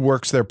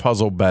works their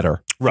puzzle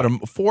better, right,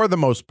 for the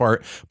most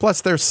part.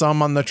 Plus, there's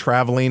some on the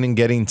traveling and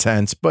getting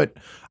tense, but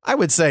I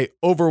would say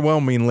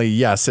overwhelmingly,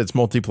 yes, it's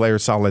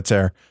multiplayer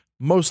solitaire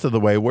most of the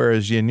way,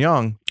 whereas Yin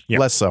Yang,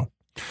 less so.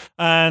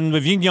 And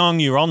with Yin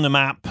Yang, you're on the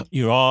map.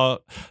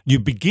 You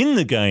begin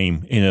the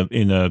game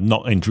in a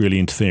not really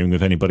interfering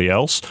with anybody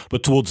else,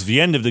 but towards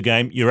the end of the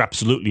game, you're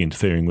absolutely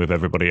interfering with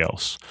everybody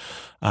else.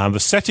 The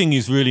setting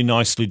is really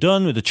nicely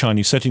done with the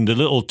Chinese setting. The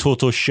little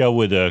tortoise shell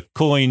with the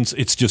coins,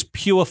 it's just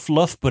pure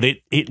fluff, but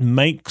it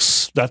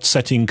makes that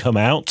setting come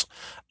out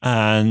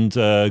and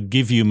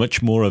give you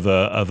much more of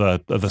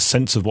a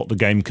sense of what the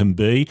game can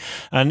be,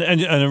 and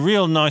a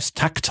real nice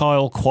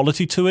tactile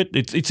quality to it.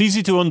 It's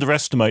easy to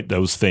underestimate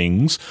those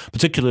things,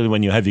 particularly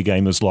when you're heavy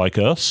gamers like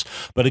us.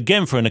 But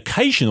again, for an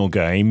occasional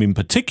game in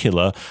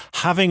particular,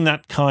 having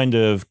that kind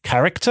of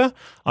character,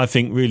 I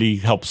think, really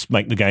helps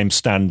make the game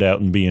stand out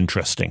and be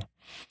interesting.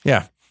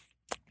 Yeah.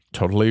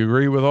 Totally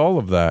agree with all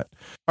of that.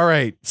 All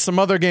right, some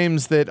other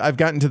games that I've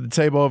gotten to the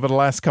table over the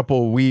last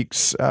couple of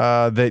weeks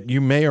that you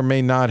may or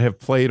may not have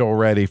played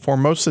already.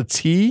 Formosa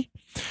Tea,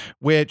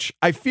 which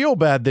I feel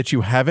bad that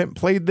you haven't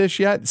played this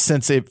yet,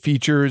 since it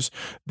features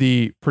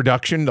the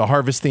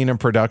harvesting and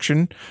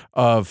production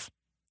of,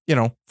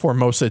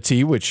 Formosa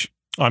Tea, which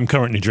I'm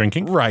currently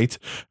drinking. Right.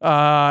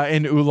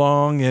 And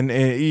oolong and,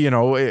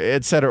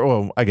 et cetera.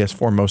 Well, I guess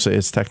Formosa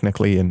is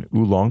technically an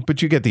oolong,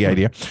 but you get the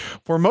idea.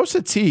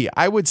 Formosa Tea,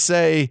 I would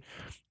say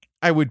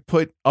I would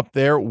put up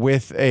there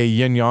with a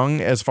Yin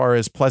Yang as far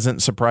as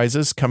pleasant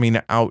surprises coming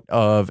out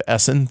of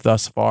Essen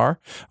thus far.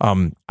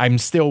 I'm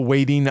still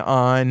waiting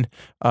on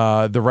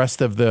the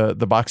rest of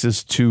the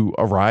boxes to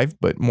arrive,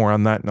 but more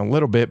on that in a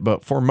little bit.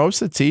 But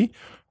Formosa Tea,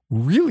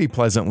 really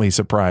pleasantly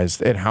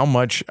surprised at how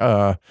much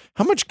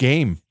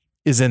game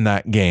is in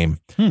that game.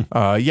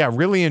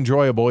 Really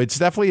enjoyable. It's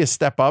definitely a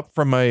step up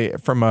from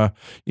a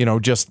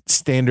just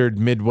standard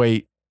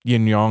midweight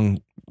Yin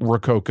Yang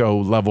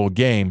Rococo level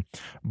game,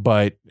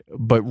 but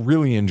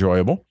really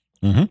enjoyable.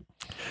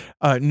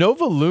 Mm-hmm.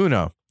 Nova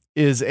Luna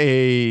is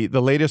the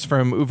latest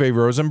from Uwe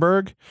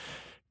Rosenberg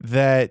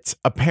that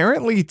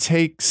apparently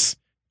takes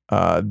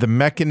the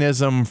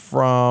mechanism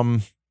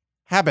from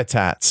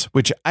Habitats,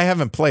 which I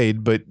haven't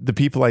played, but the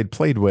people I'd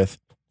played with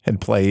had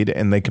played,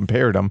 and they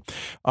compared them.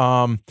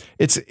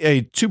 It's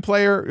a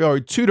 2-player or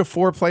 2 to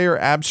 4 player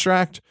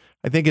abstract.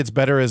 I think it's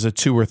better as a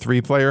 2 or 3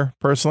 player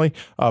personally,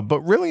 but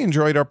really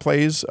enjoyed our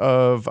plays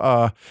of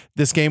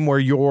this game where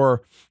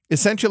you're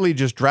essentially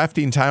just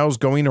drafting tiles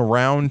going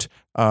around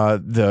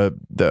the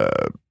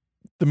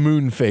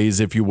moon phase,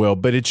 if you will,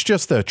 but it's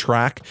just a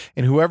track,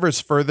 and whoever's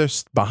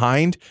furthest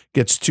behind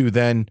gets to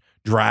then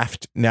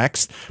draft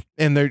next.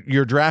 And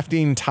you're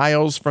drafting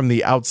tiles from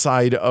the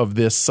outside of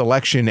this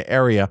selection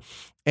area,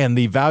 and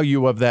the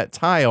value of that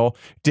tile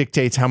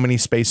dictates how many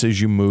spaces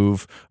you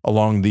move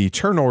along the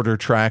turn order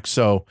track.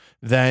 So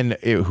then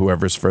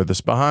whoever's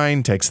furthest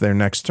behind takes their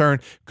next turn.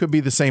 Could be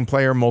the same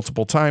player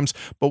multiple times.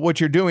 But what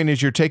you're doing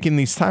is you're taking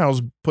these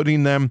tiles,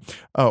 putting them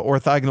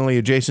orthogonally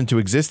adjacent to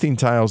existing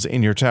tiles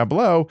in your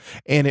tableau.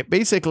 And it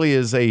basically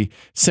is a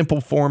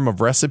simple form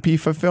of recipe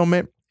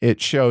fulfillment. It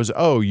shows,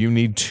 oh, you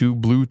need 2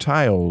 blue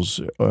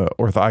tiles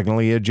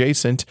orthogonally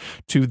adjacent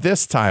to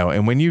this tile.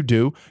 And when you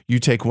do, you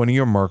take one of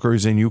your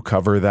markers and you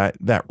cover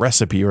that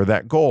recipe or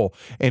that goal.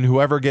 And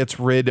whoever gets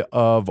rid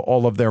of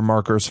all of their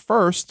markers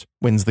first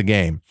wins the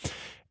game.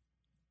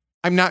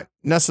 I'm not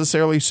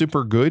necessarily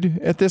super good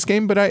at this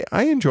game, but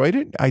I enjoyed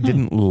it. I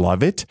didn't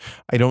love it.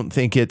 I don't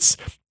think it's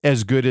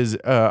as good as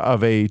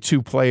of a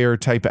 2-player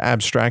type of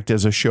abstract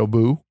as a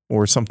Shobu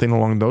or something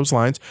along those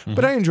lines.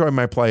 But I enjoyed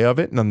my play of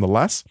it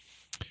nonetheless.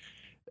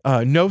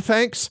 No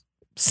thanks.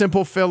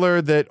 Simple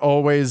filler that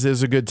always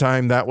is a good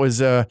time. That was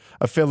a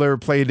filler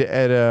played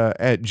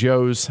at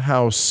Joe's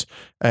house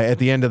at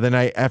the end of the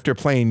night after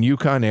playing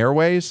Yukon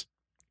Airways.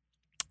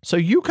 So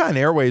Yukon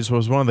Airways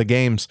was one of the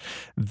games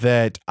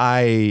that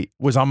I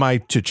was on my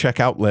to check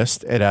out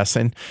list at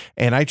Essen,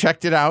 and I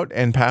checked it out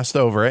and passed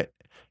over it.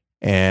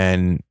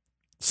 And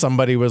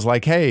somebody was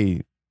like,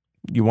 "Hey,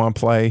 you want to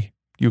play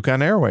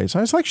Yukon Airways?"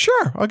 I was like,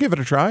 "Sure, I'll give it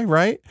a try."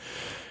 Right.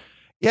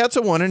 Yeah, it's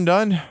a one and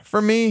done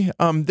for me.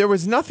 There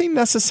was nothing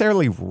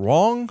necessarily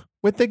wrong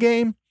with the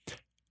game.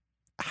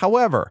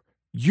 However,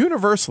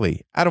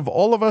 universally, out of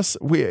all of us,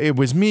 it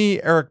was me,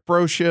 Eric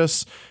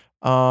Brocious,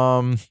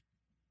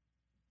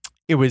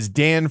 it was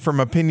Dan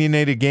from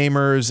Opinionated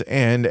Gamers,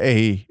 and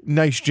a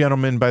nice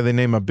gentleman by the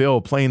name of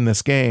Bill playing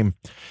this game.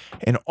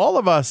 And all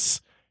of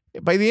us,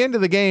 by the end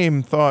of the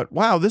game, thought,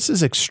 wow, this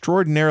is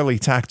extraordinarily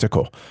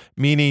tactical,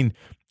 meaning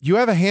you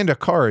have a hand of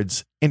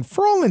cards, and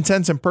for all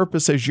intents and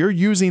purposes, you're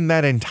using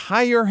that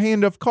entire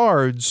hand of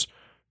cards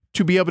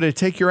to be able to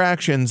take your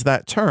actions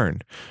that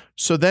turn.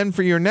 So then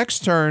for your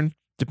next turn,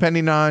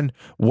 depending on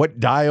what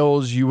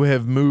dials you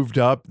have moved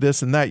up,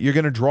 this and that, you're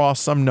going to draw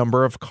some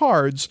number of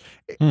cards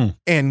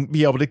and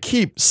be able to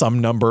keep some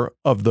number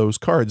of those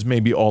cards,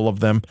 maybe all of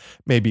them,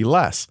 maybe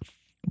less.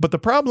 But the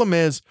problem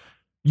is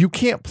you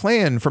can't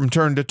plan from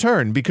turn to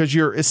turn because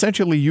you're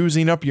essentially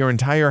using up your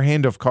entire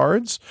hand of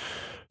cards.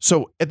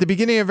 So at the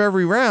beginning of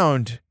every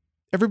round,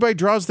 everybody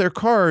draws their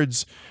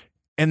cards,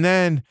 and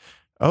then,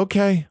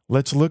 okay,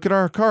 let's look at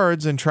our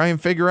cards and try and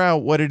figure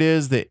out what it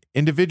is that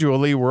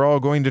individually we're all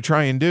going to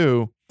try and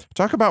do.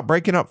 Talk about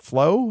breaking up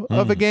flow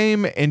of a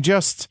game, and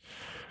just,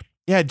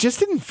 it just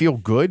didn't feel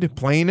good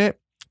playing it.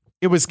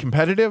 It was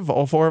competitive.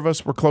 All 4 of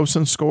us were close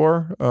in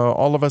score.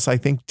 All of us, I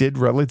think, did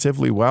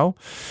relatively well.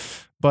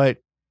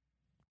 But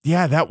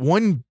yeah, that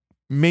one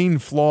main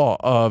flaw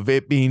of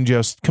it being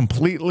just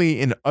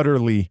completely and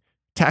utterly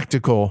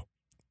tactical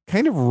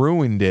kind of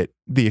ruined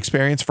the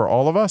experience for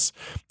all of us.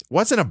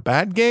 Wasn't a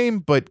bad game,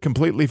 but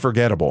completely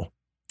forgettable.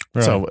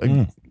 Right. So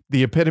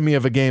the epitome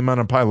of a game on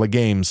a pile of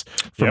games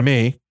for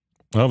me.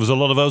 Well, there's a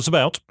lot of those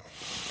about.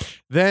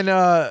 Then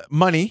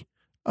Money,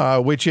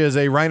 which is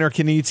a Reiner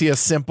Knizia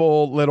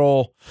simple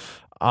little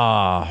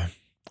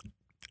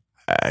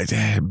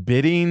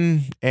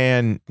bidding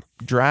and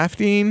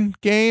drafting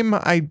game,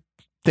 I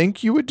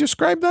think you would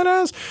describe that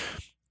as.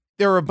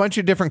 There are a bunch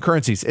of different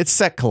currencies. It's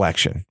set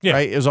collection,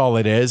 right? Is all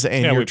it is.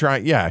 And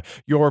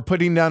you're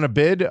putting down a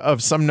bid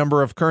of some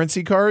number of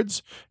currency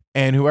cards,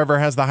 and whoever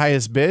has the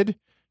highest bid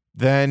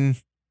then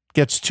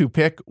gets to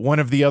pick one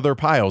of the other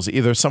piles,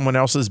 either someone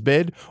else's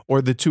bid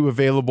or the 2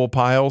 available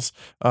piles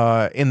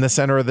in the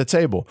center of the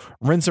table.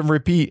 Rinse and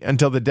repeat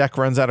until the deck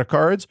runs out of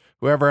cards.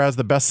 Whoever has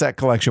the best set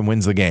collection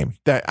wins the game.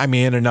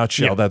 In a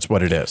nutshell, that's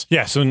what it is.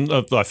 Yes, and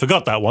I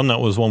forgot that one.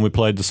 That was one we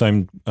played the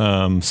same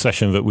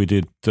session that we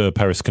did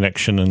Paris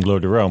Connection and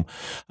Gloire de Rome.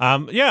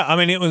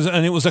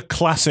 It was a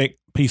classic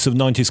piece of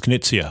 90s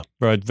Knizia,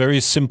 right? Very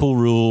simple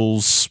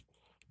rules,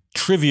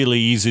 trivially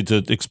easy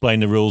to explain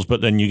the rules, but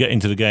then you get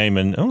into the game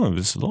and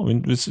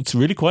it's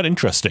really quite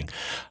interesting.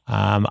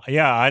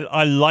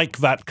 I like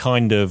that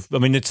kind of.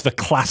 It's the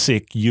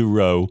classic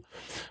Euro,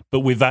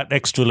 but with that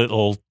extra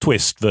little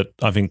twist that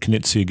I think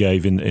Knizia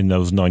gave in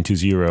those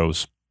 90s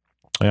Euros.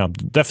 Yeah, I'm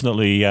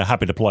definitely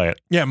happy to play it.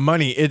 Yeah,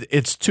 Money.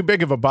 It's too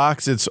big of a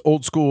box. It's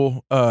old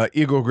school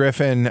Eagle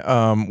Griffin,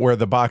 where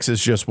the box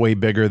is just way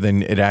bigger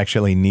than it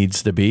actually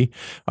needs to be.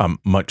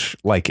 Much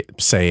like,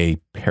 say,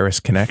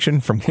 Paris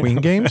Connection from Queen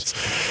Games,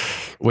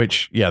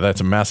 which, that's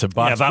a massive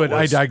box. Yeah, but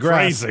I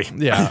digress. Crazy.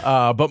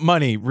 Yeah, but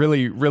Money,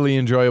 really, really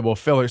enjoyable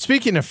filler.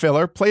 Speaking of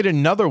filler, played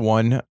another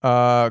one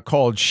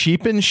called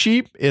Sheep and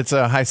Sheep. It's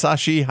a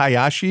Hisashi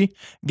Hayashi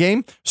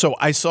game. So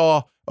I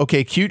saw,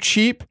 cute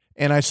sheep.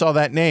 And I saw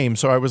that name,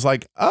 so I was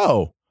like,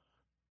 "Oh,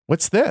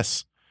 what's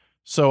this?"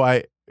 So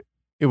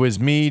it was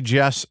me,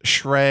 Jess,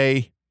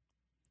 Shrey,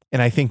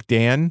 and I think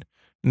Dan.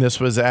 And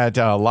this was at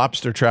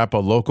Lobster Trap, a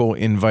local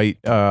invite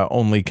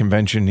only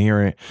convention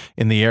here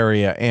in the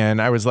area. And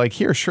I was like,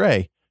 here,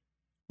 Shrey,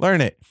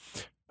 learn it.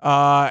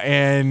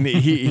 And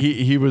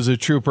he was a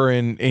trooper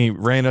and he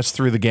ran us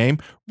through the game.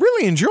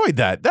 Really enjoyed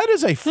that. That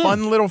is a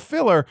fun little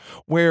filler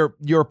where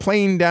you're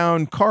playing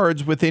down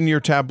cards within your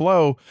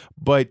tableau,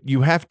 but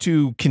you have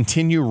to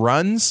continue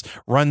runs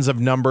of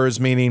numbers,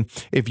 meaning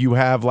if you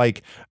have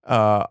like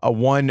a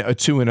 1, a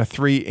 2, and a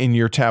 3 in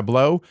your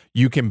tableau,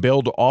 you can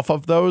build off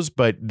of those,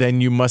 but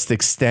then you must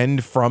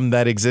extend from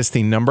that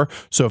existing number.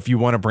 So if you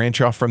want to branch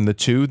off from the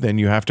 2, then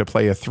you have to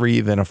play a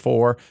 3, then a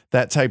 4,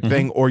 that type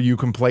thing, or you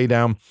can play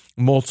down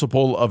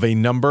multiple of a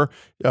number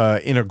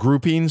in a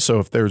grouping. So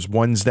if there's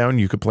ones down,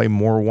 you could play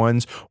more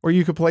ones, or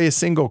you could play a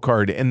single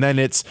card, and then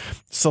it's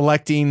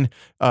selecting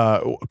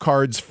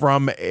cards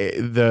from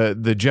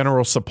the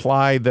general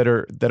supply that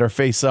are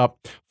face up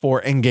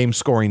for endgame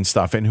scoring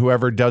stuff, and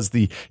whoever does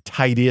the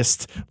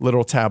tightest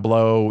little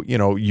tableau,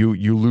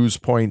 you lose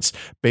points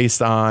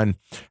based on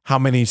how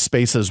many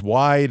spaces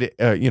wide,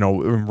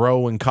 in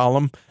row and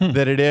column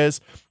that it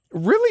is.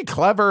 Really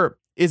clever.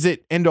 Is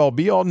it end all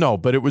be all? No,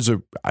 but it was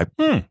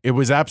it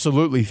was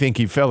absolutely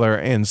thinky filler,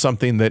 and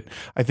something that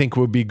I think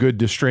would be good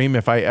to stream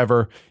if I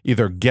ever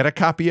either get a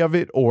copy of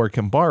it or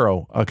can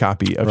borrow a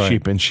copy of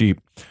Sheep and Sheep.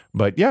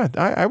 But yeah,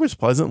 I was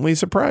pleasantly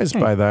surprised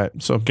by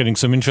that. So getting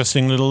some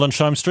interesting little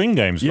lunchtime stream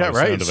games. Yeah,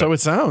 right. So it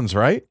sounds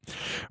right.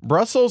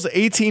 Brussels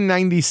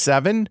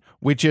 1897,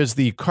 which is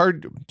the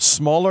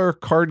smaller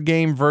card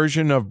game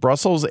version of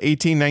Brussels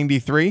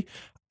 1893.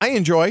 I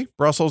enjoy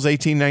Brussels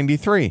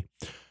 1893.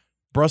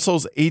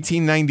 Brussels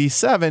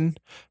 1897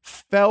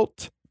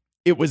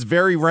 it was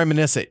very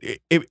reminiscent.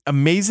 It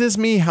amazes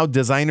me how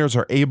designers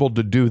are able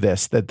to do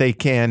this, that they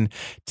can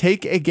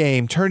take a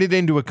game, turn it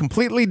into a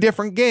completely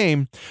different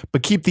game,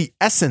 but keep the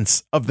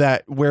essence of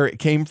that where it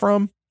came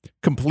from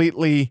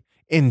completely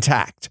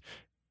intact.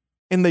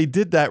 And they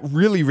did that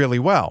really, really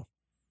well.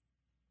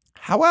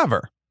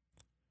 However,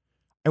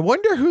 I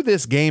wonder who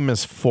this game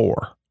is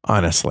for,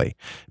 honestly,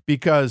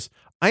 because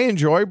I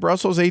enjoy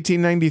Brussels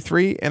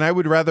 1893, and I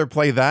would rather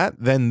play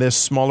that than this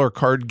smaller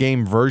card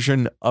game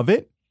version of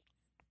it.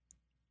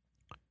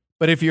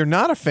 But if you're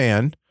not a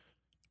fan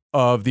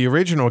of the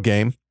original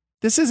game,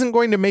 this isn't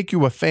going to make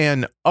you a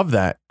fan of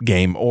that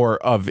game or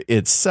of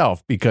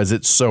itself because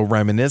it's so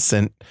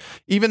reminiscent,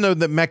 even though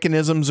the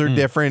mechanisms are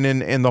different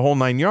and the whole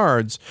 9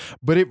 yards.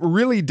 But it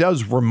really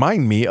does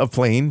remind me of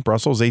playing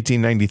Brussels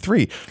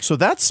 1893. So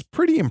that's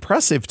pretty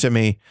impressive to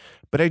me.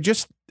 But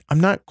I'm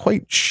not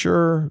quite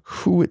sure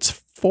who it's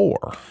for.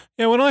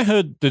 Yeah, when I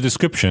heard the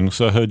description,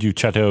 so I heard you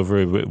chat over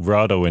it with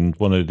Rado in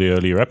one of the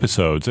earlier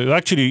episodes, it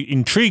actually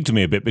intrigued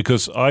me a bit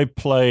because I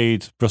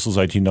played Brussels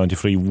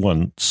 1893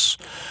 once,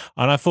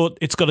 and I thought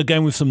it's got a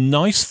game with some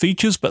nice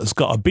features, but it's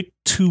got a bit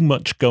too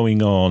much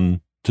going on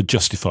to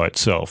justify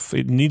itself.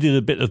 It needed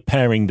a bit of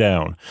paring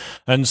down.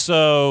 And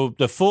so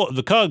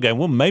the card game,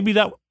 well, maybe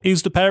that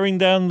is the paring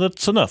down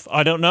that's enough.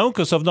 I don't know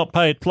because I've not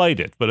played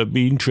it, but it'd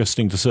be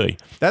interesting to see.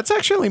 That's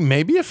actually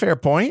maybe a fair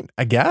point,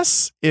 I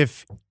guess.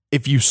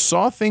 If you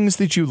saw things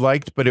that you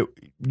liked, but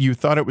you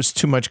thought it was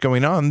too much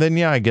going on, then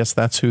yeah, I guess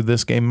that's who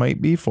this game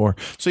might be for.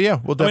 So yeah,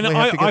 we'll definitely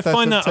have to get that to the table.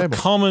 I find that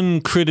a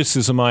common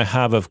criticism I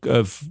have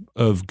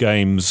of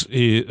games,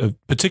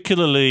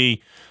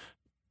 particularly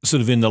sort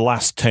of in the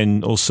last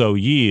 10 or so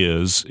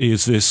years,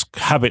 is this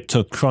habit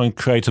to try and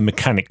create a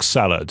mechanic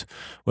salad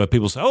where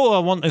people say, oh, I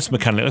want this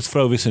mechanic, let's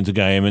throw this into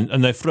game.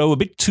 And they throw a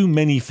bit too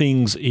many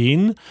things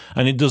in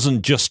and it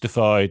doesn't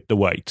justify the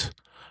weight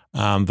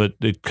that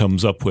it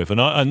comes up with.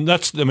 And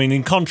that's,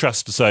 in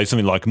contrast to, say,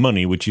 something like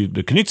Money, which is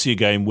the Knizia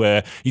game,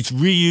 where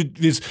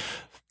there's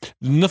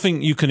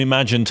nothing you can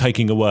imagine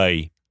taking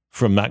away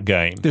from that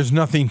game. There's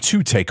nothing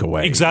to take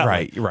away.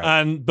 Exactly.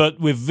 Right. But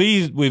with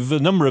a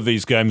number of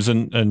these games,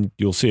 and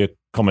you'll see a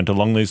comment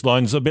along these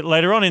lines a bit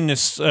later on in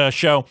this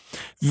show,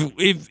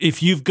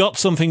 if you've got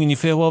something and you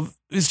feel, well,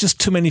 there's just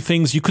too many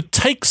things, you could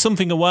take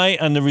something away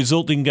and the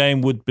resulting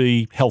game would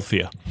be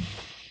healthier.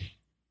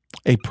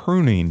 A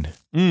pruning,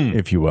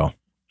 if you will.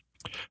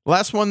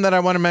 Last one that I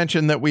want to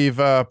mention that we've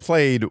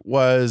played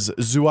was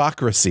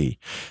Zoocracy.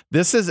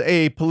 This is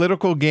a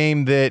political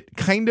game that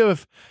kind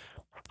of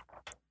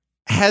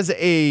has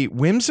a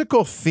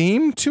whimsical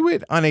theme to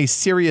it on a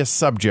serious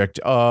subject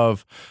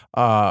of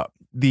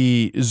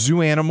the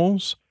zoo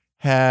animals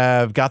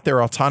have got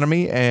their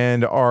autonomy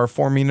and are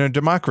forming a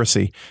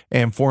democracy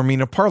and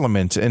forming a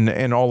parliament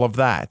and all of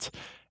that.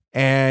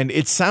 And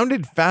it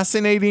sounded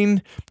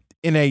fascinating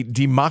in a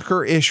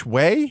Democker-ish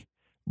way,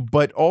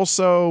 but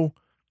also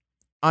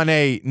on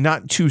a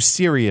not too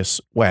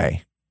serious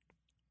way.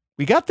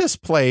 We got this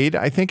played,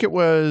 I think it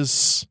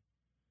was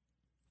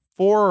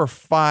 4 or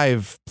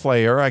 5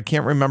 player. I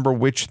can't remember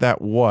which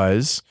that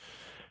was.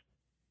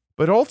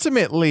 But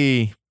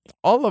ultimately,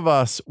 all of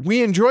us,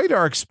 we enjoyed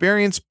our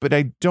experience, but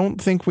I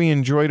don't think we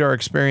enjoyed our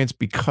experience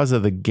because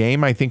of the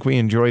game. I think we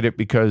enjoyed it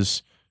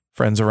because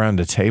friends around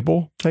a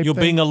table type You're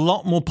thing. being a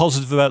lot more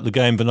positive about the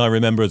game than I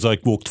remember as I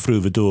walked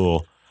through the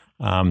door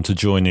to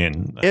join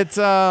in. It's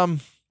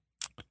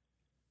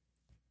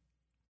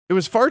it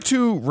was far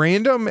too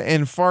random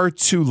and far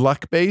too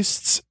luck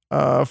based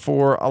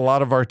for a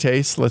lot of our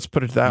tastes. Let's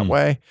put it that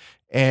way.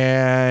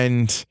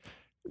 And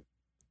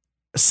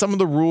some of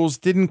the rules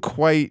didn't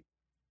quite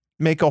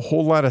make a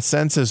whole lot of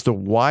sense as to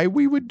why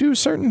we would do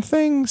certain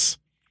things.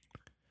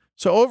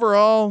 So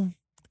overall,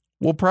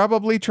 we'll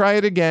probably try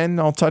it again.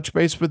 I'll touch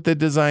base with the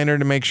designer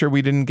to make sure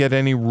we didn't get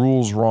any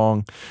rules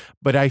wrong.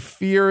 But I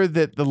fear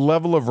that the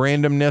level of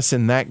randomness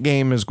in that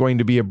game is going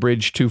to be a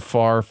bridge too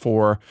far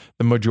for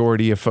the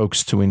majority of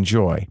folks to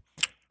enjoy.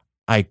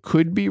 I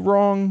could be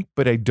wrong,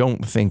 but I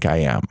don't think I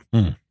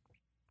am.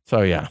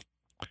 So, yeah.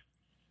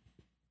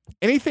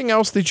 Anything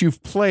else that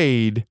you've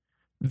played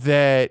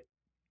that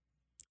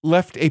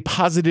left a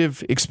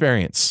positive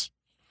experience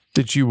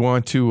that you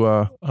want to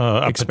a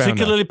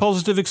particularly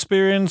positive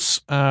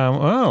experience?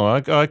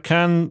 I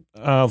can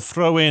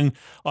throw in.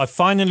 I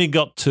finally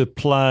got to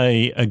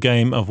play a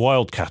game of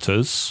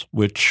Wildcatters,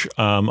 which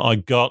I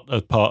got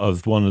as part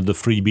of one of the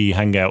freebie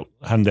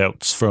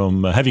handouts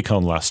from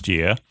HeavyCon last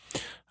year,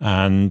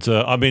 and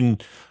I've been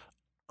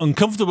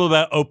uncomfortable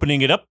about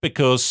opening it up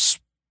because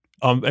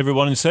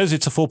everyone says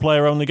it's a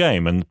 4-player only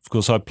game, and of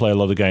course I play a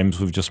lot of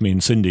games with just me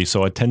and Cindy,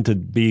 so I tend to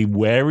be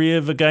wary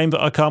of a game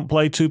that I can't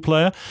play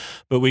 2-player.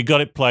 But we got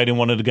it played in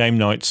one of the game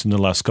nights in the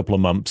last couple of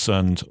months,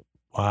 and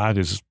wow,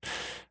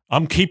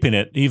 I'm keeping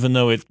it, even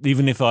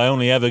if I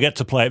only ever get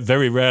to play it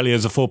very rarely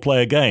as a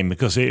 4-player game,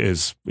 because it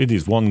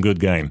is one good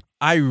game.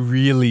 I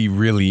really,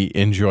 really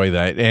enjoy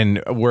that,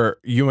 and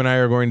you and I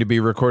are going to be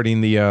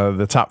recording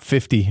the top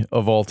 50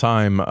 of all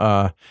time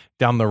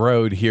down the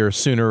road here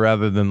sooner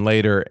rather than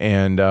later.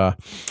 And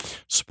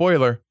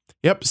spoiler,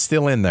 yep,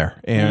 still in there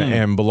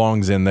and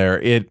belongs in there.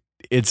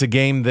 It's a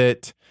game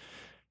that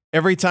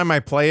every time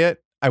I play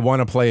it, I want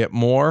to play it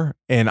more,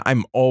 and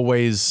I'm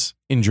always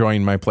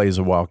enjoying my plays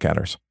of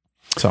Wildcatters.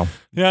 So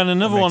yeah, and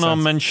another one I'll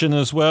mention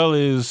as well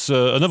is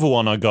another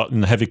one I got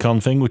in the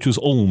HeavyCon thing, which was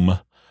Ulm.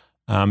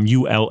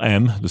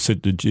 ULM, the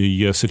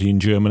city in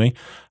Germany.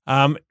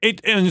 And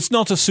it's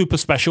not a super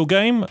special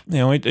game.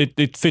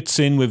 It fits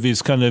in with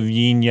his kind of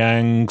yin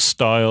yang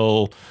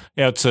style.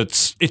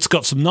 It's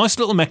got some nice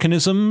little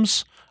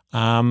mechanisms,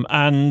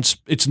 and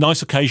it's a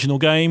nice occasional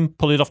game.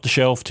 Pull it off the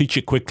shelf, teach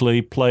it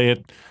quickly, play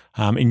it.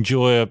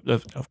 Enjoy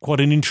quite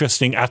an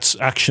interesting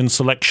action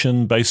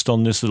selection based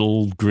on this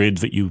little grid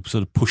that you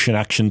sort of push an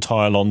action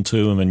tile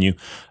onto, and then you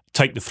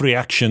take the 3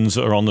 actions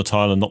that are on the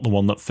tile and not the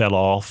one that fell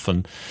off.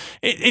 And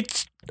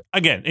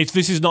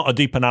this is not a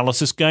deep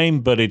analysis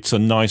game, but it's a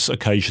nice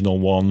occasional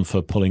one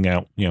for pulling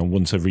out,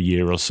 once every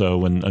year or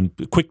so, and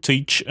quick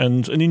teach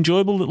and an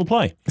enjoyable little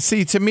play.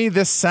 See, to me,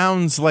 this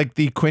sounds like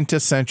the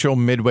quintessential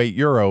midweight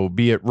Euro,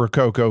 be it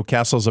Rococo,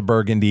 Castles of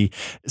Burgundy,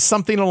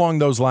 something along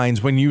those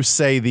lines. When you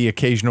say the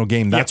occasional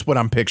game, that's what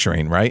I'm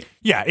picturing, right?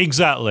 Yeah,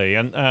 exactly.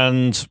 And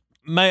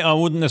I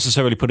wouldn't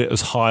necessarily put it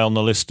as high on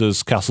the list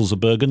as Castles of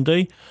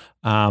Burgundy,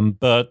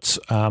 but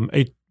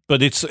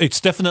it's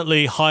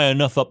definitely high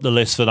enough up the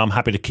list that I'm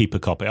happy to keep a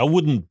copy. I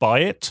wouldn't buy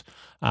it,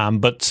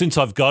 but since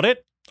I've got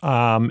it,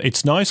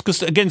 it's nice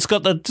because again, it's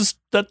got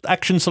that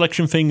action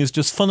selection thing is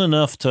just fun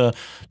enough to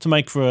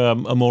make for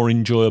a more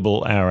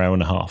enjoyable hour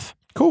and a half.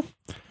 Cool.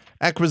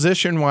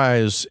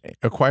 Acquisition-wise,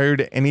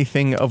 acquired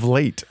anything of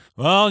late?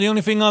 Well, the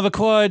only thing I've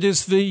acquired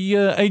is the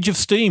Age of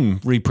Steam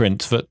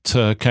reprint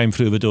that came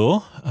through the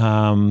door,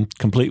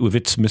 complete with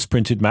its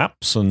misprinted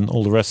maps and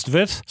all the rest of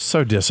it.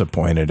 So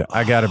disappointed.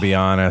 I got to be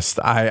honest.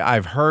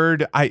 I've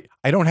heard... I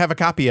don't have a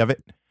copy of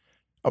it.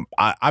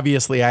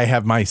 Obviously, I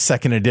have my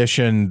 2nd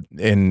edition,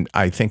 and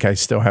I think I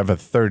still have a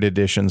 3rd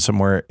edition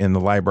somewhere in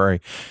the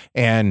library,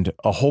 and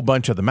a whole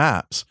bunch of the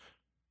maps.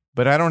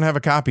 But I don't have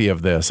a copy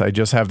of this. I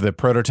just have the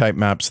prototype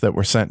maps that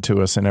were sent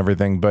to us and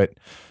everything. But,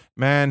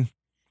 man,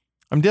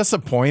 I'm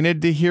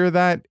disappointed to hear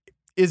that.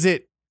 Is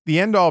it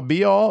the end-all,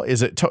 be-all?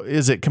 Is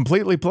it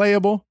completely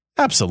playable?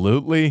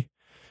 Absolutely.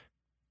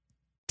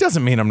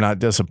 Doesn't mean I'm not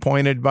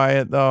disappointed by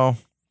it, though.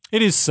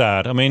 It is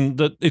sad. I mean,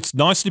 it's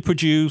nicely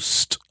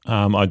produced.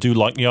 I do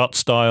like the art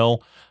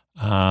style.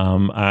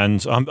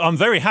 And I'm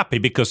very happy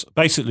because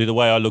basically the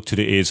way I looked at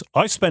it is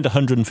I spent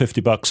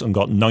 $150 and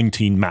got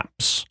 19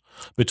 maps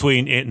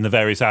between it and the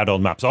various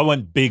add-on maps. I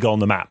went big on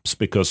the maps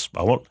because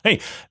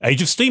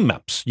Age of Steam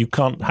maps. You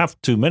can't have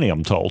too many,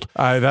 I'm told.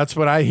 That's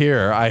what I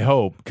hear, I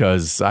hope,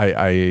 because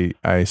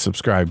I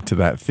subscribe to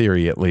that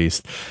theory at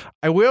least.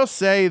 I will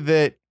say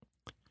that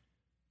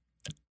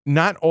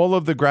not all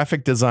of the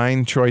graphic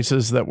design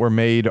choices that were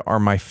made are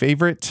my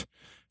favorite.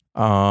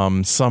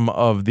 Some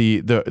of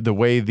the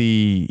way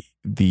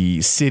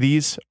the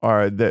cities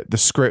are, the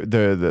script,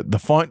 the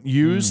font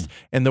used,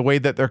 and the way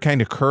that they're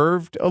kind of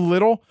curved a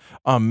little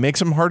makes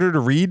them harder to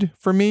read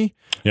for me.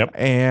 Yep.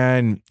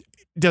 And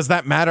does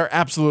that matter?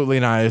 Absolutely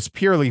not. It's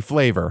purely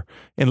flavor,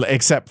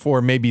 except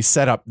for maybe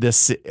set up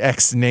this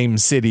X name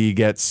city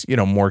gets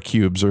more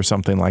cubes or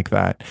something like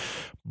that.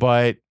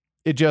 But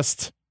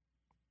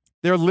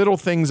there are little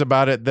things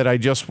about it that I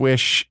just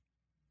wish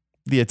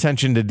the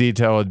attention to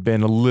detail had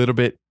been a little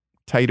bit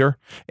tighter.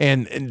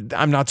 And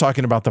I'm not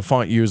talking about the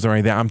font used or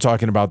anything. I'm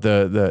talking about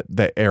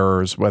the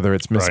errors, whether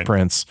it's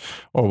misprints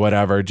or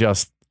whatever.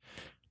 Just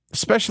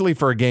especially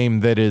for a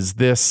game that is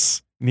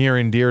this near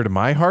and dear to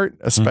my heart,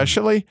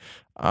 especially.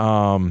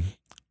 Yeah,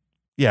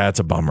 it's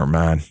a bummer,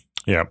 man.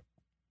 Yeah.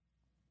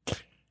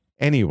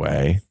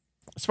 Anyway,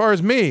 as far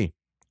as me,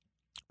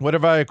 what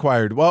have I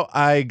acquired? Well,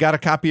 I got a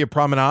copy of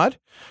Promenade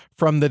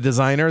from the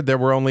designer. There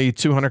were only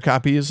 200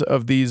 copies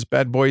of these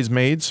bad boys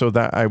made, so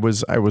that I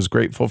was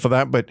grateful for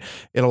that. But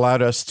it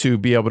allowed us to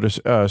be able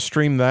to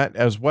stream that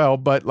as well.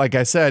 But like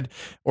I said,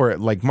 or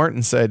like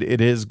Martin said,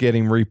 it is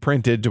getting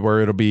reprinted to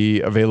where it'll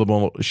be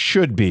available.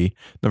 Should be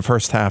the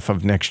first half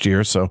of next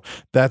year. So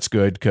that's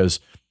good because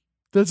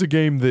that's a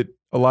game that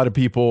a lot of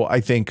people, I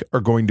think, are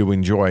going to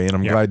enjoy, and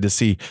I'm glad to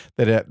see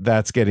that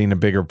that's getting a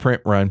bigger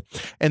print run.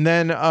 And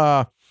then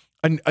a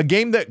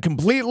game that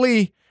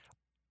completely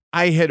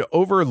I had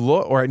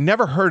overlooked or I'd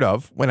never heard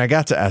of when I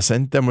got to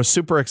Essen, then was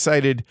super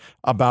excited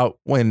about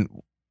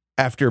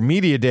after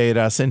Media Day at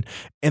Essen,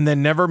 and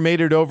then never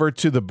made it over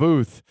to the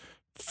booth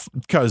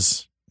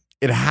because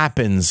it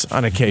happens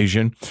on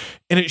occasion,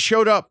 and it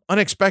showed up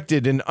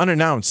unexpected and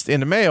unannounced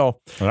in the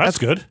mail. Well, that's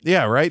good.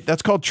 Yeah, right.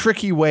 That's called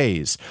Tricky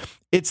Ways.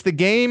 It's the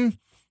game.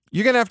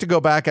 You're going to have to go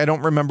back. I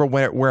don't remember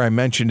where I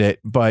mentioned it,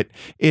 but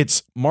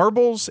it's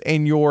marbles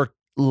and you're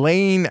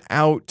laying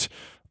out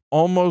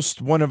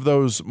almost one of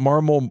those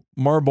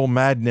marble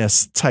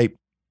madness type,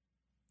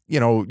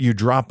 you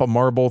drop a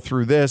marble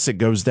through this, it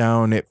goes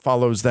down, it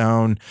follows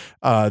down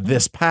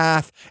this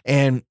path.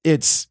 And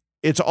it's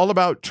all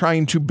about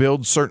trying to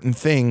build certain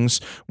things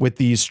with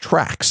these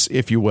tracks,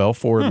 if you will,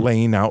 for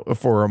laying out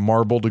for a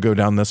marble to go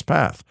down this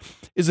path.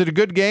 Is it a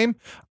good game?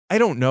 I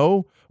don't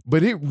know.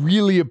 But it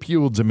really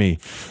appealed to me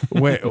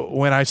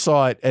when I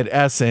saw it at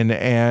Essen,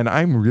 and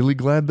I'm really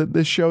glad that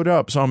this showed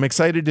up. So I'm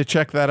excited to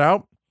check that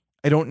out.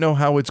 I don't know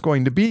how it's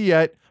going to be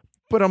yet,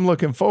 but I'm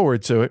looking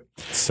forward to it.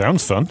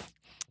 Sounds fun.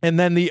 And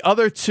then the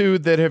other two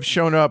that have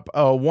shown up,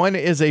 one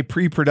is a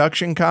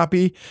pre-production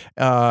copy,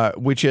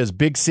 which is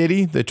Big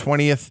City, the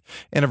 20th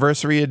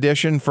anniversary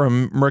edition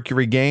from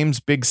Mercury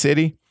Games, Big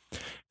City.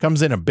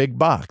 Comes in a big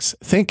box.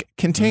 Think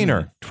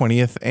Container,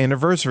 20th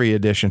anniversary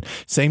edition.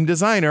 Same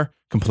designer,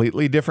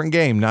 completely different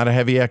game. Not a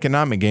heavy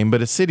economic game,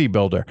 but a city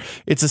builder.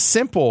 It's a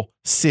simple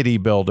city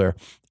builder.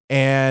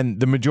 And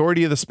the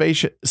majority of the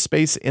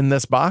space in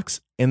this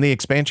box, in the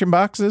expansion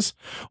boxes,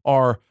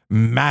 are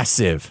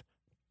massive,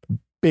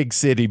 big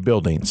city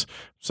buildings.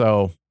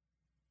 So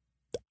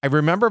I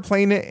remember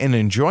playing it and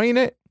enjoying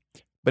it,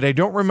 but I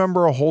don't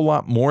remember a whole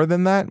lot more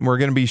than that. We're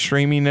going to be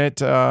streaming it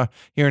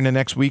here in the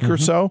next week or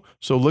so.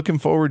 So looking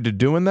forward to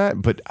doing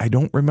that, but I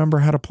don't remember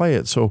how to play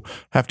it. So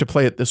have to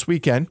play it this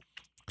weekend.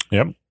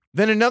 Yep.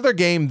 Then another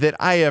game that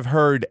I have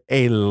heard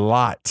a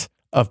lot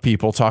of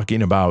people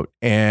talking about,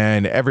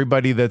 and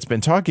everybody that's been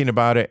talking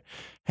about it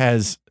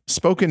has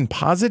spoken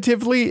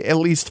positively, at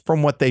least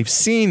from what they've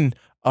seen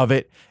of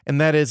it, and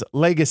that is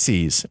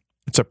Legacies.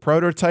 It's a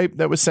prototype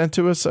that was sent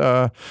to us.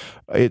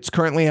 It's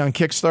currently on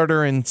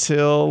Kickstarter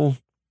until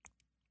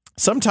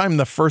sometime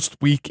the first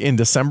week in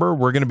December.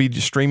 We're going to be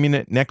streaming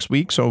it next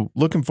week, so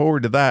looking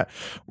forward to that.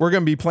 We're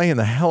going to be playing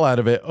the hell out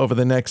of it over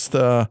the next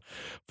 4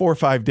 or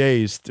 5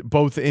 days,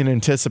 both in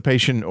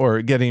anticipation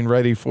or getting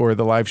ready for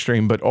the live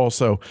stream, but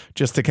also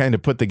just to kind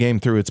of put the game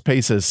through its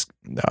paces.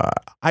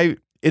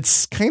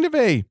 It's kind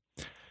of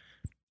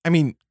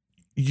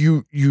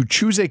you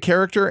choose a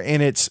character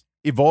and it's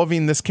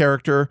evolving this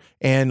character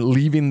and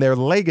leaving their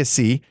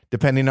legacy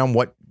depending on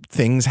what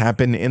things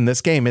happen in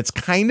this game. It's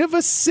kind of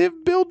a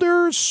civ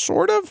builder,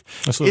 sort of.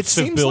 A sort of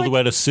civ builder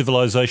where the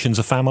civilizations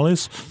are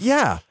families.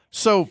 Yeah.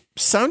 So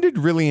sounded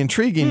really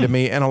intriguing to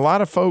me. And a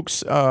lot of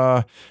folks,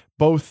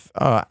 both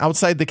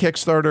outside the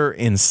Kickstarter,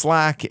 in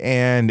Slack,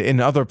 and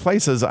in other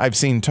places I've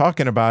seen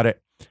talking about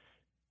it,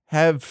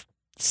 have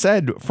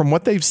said from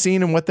what they've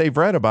seen and what they've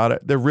read about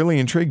it, they're really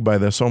intrigued by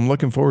this. So I'm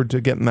looking forward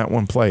to getting that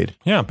one played.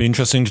 Yeah, it'd be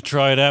interesting to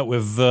try it out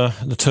with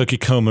the turkey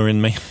coma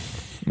in me.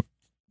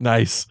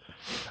 Nice.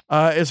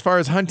 As far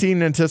as hunting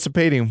and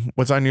anticipating,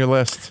 what's on your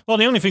list? Well,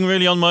 the only thing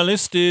really on my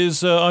list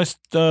is I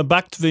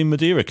backed the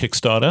Madeira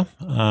Kickstarter.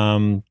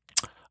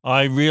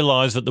 I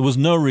realized that there was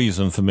no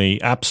reason for me,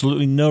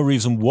 absolutely no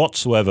reason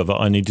whatsoever, that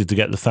I needed to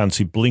get the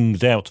fancy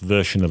blinged out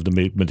version of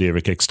the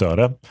Madeira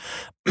Kickstarter.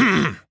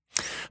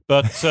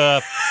 But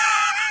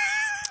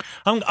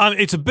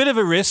it's a bit of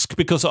a risk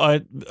because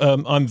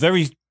I'm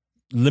very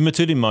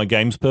limited in my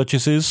games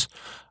purchases.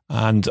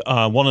 And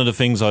one of the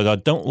things I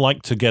don't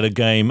like to get a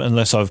game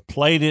unless I've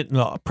played it,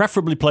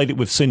 preferably played it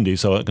with Cindy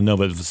so I can know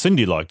whether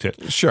Cindy liked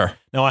it. Sure.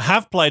 Now, I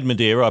have played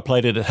Madeira. I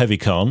played it at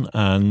HeavyCon,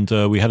 and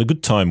we had a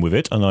good time with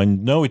it. And I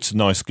know it's a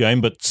nice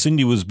game, but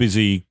Cindy was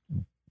busy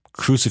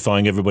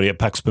crucifying everybody at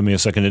PAX Premier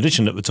 2nd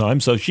Edition at the time,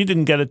 so she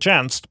didn't get a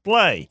chance to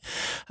play.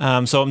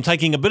 So I'm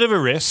taking a bit of a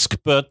risk,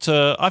 but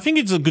I think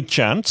it's a good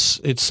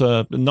chance. It's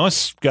a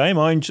nice game.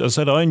 I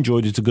said I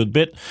enjoyed it a good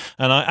bit,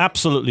 and I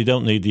absolutely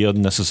don't need the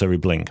unnecessary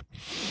bling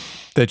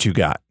that you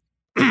got.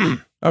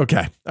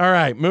 Okay. All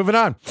right. Moving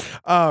on.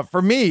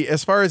 For me,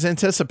 as far as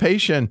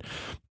anticipation,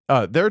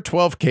 there are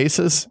 12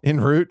 cases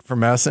en route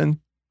from Essen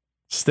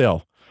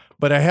still,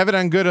 but I have it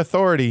on good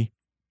authority,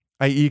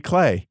 i.e.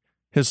 Clay,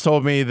 has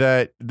told me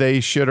that they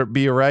should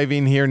be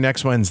arriving here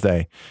next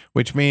Wednesday,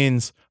 which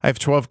means I have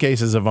 12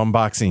 cases of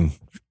unboxing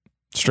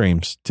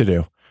streams to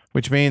do,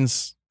 which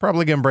means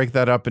probably going to break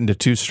that up into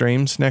 2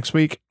 streams next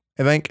week,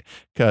 I think,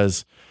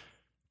 because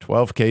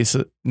 12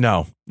 cases.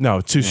 No,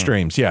 2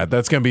 streams. Yeah,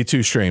 that's going to be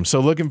 2 streams. So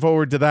looking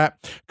forward to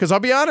that, because I'll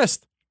be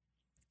honest,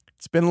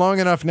 it's been long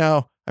enough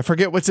now. I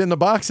forget what's in the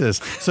boxes.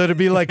 So to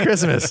be like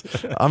Christmas,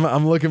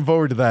 I'm looking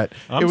forward to that.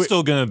 I'm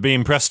still going to be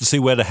impressed to see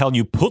where the hell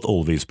you put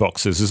all these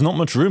boxes. There's not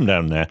much room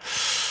down there.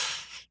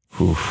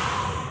 Whew.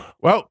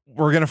 Well,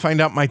 we're going to find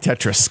out my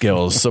Tetris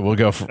skills, so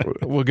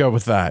we'll go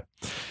with that.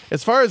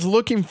 As far as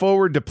looking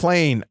forward to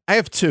playing, I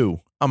have 2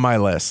 on my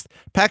list.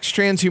 PAX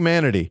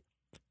Transhumanity.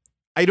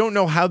 I don't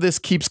know how this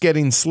keeps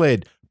getting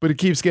slid, but it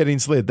keeps getting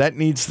slid. That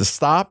needs to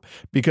stop,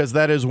 because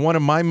that is one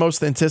of my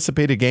most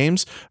anticipated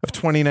games of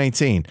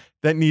 2019.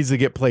 That needs to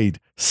get played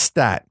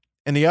stat.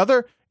 And the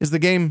other is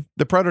the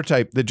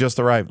prototype that just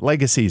arrived,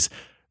 Legacies.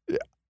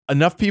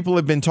 Enough people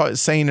have been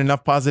saying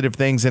enough positive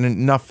things and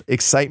enough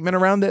excitement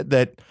around it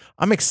that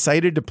I'm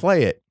excited to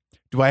play it.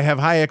 Do I have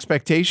high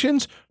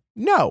expectations?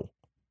 No,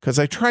 because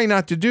I try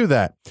not to do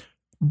that.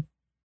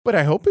 But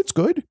I hope it's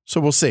good. So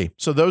we'll see.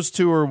 So those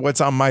 2 are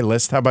what's on my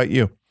list. How about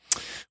you?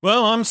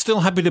 Well, I'm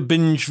still happy to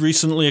binge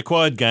recently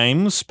acquired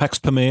games, PAX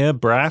Pamir,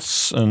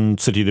 Brass, and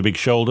City of the Big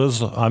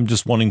Shoulders. I'm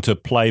just wanting to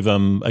play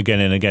them again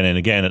and again and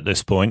again at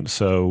this point.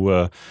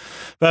 So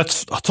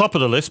that's top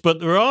of the list. But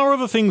there are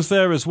other things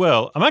there as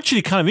well. I'm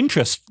actually kind of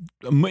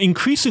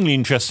increasingly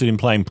interested in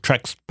playing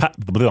PAX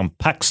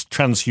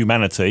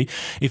Transhumanity,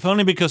 if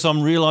only because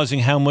I'm realizing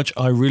how much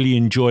I really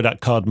enjoy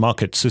that card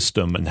market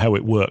system and how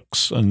it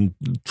works, and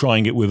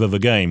trying it with other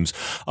games.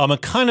 I'm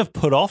kind of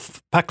put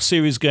off PAX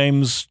series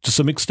games to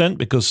some extent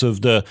because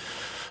of the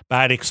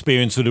bad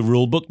experience with the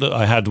rulebook that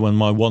I had when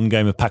my one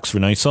game of PAX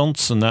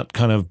Renaissance, and that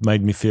kind of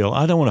made me feel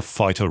I don't want to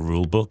fight a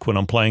rulebook when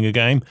I'm playing a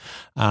game.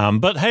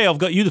 But hey, I've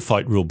got you to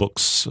fight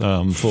rulebooks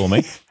for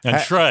me,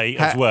 and Trey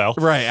as well.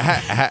 Right,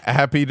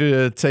 happy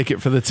to take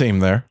it for the team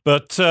there.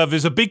 But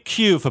there's a big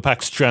queue for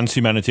PAX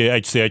Transhumanity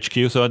at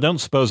HCHQ, so I don't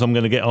suppose I'm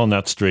going to get on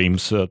that stream.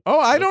 So. Oh,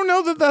 I don't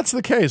know that that's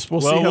the case. We'll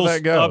see how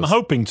that goes. I'm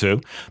hoping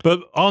to.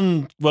 But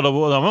on what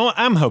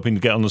I'm hoping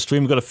to get on the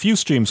stream, we've got a few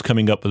streams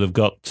coming up that have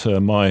got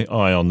my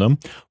eye on them.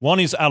 One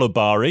is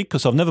Alubari,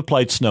 because I've never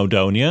played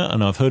Snowdonia,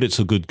 and I've heard it's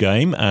a good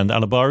game, and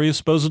Alubari is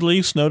supposedly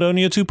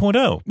Snowdonia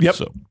 2.0. Yep.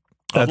 So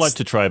I'd like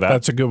to try that.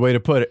 That's a good way to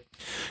put it.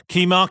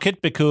 Key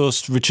Market,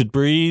 because Richard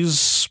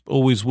Breeze,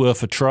 always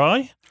worth a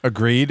try.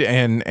 Agreed,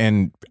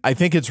 and I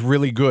think it's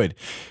really good.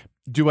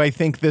 Do I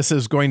think this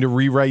is going to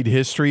rewrite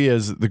history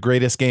as the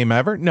greatest game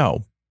ever?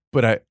 No,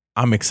 but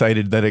I'm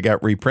excited that it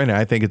got reprinted.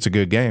 I think it's a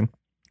good game.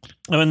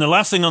 I mean, the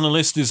last thing on the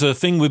list is a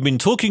thing we've been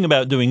talking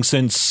about doing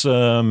since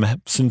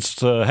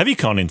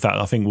HeavyCon, in fact,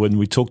 I think, when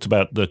we talked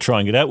about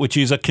trying it out, which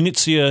is a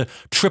Knizia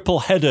triple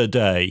header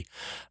day,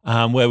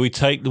 where we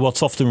take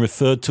what's often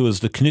referred to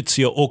as the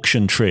Knizia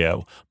auction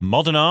trio: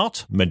 Modern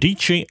Art,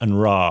 Medici, and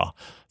Ra.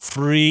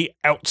 3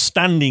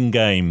 outstanding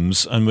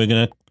games, and we're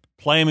going to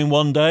play them in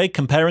one day,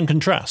 compare and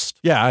contrast.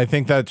 Yeah, I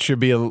think that should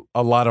be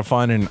a lot of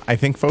fun, and I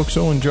think folks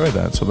will enjoy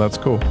that, so that's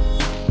cool.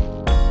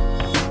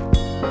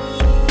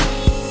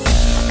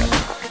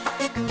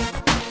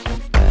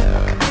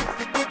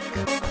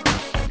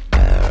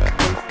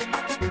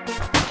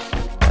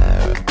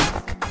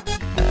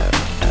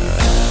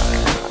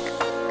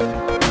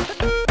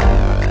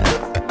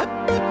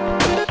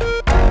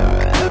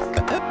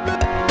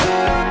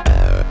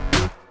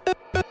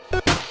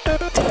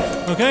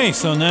 Okay,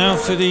 so now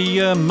for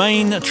the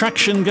main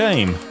attraction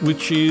game,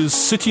 which is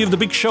City of the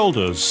Big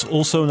Shoulders,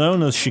 also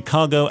known as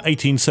Chicago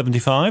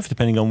 1875,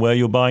 depending on where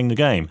you're buying the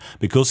game,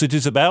 because it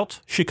is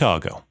about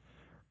Chicago.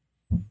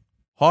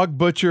 Hog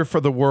butcher for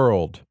the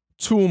world,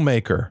 tool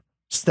maker,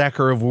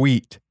 stacker of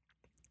wheat,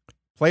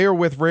 player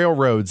with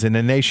railroads and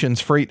a nation's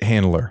freight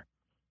handler,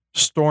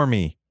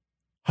 stormy,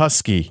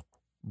 husky,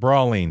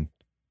 brawling,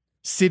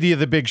 City of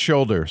the Big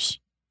Shoulders.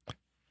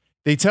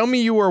 They tell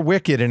me you are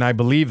wicked, and I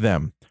believe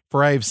them.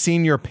 For I have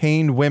seen your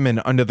pained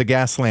women under the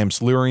gas lamps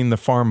luring the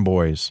farm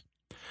boys.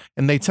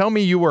 And they tell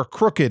me you are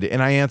crooked,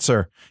 and I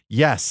answer,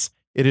 yes,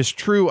 it is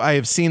true I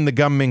have seen the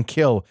gunmen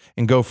kill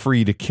and go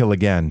free to kill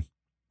again.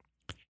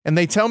 And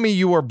they tell me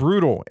you are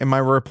brutal, and my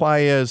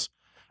reply is,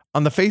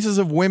 on the faces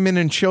of women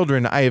and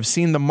children I have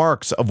seen the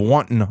marks of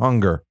wanton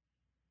hunger.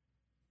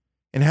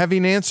 And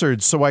having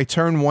answered, so I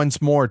turn once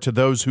more to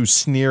those who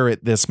sneer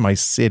at this my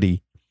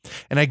city.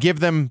 And I give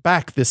them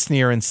back the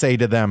sneer and say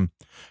to them,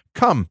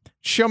 come,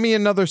 show me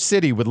another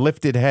city with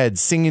lifted heads,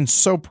 singing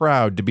so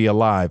proud to be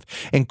alive,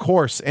 and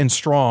coarse and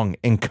strong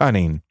and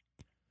cunning.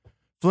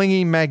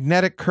 Flinging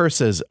magnetic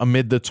curses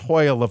amid the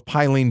toil of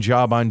piling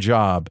job on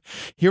job.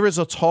 Here is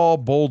a tall,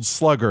 bold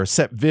slugger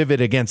set vivid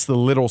against the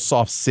little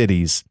soft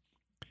cities.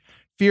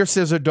 Fierce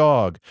as a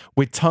dog,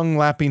 with tongue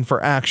lapping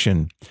for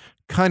action.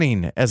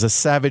 Cunning as a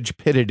savage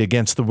pitted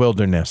against the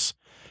wilderness.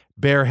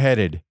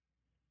 Bareheaded,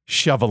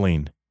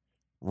 shoveling,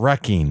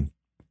 wrecking,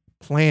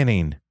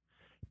 planning,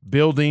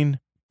 building,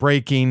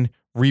 breaking,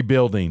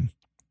 rebuilding.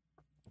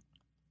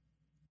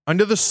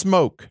 Under the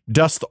smoke,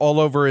 dust all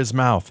over his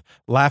mouth,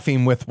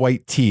 laughing with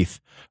white teeth.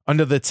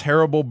 Under the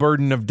terrible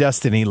burden of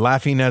destiny,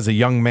 laughing as a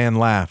young man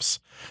laughs.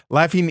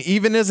 Laughing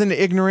even as an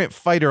ignorant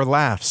fighter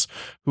laughs,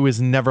 who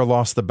has never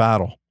lost a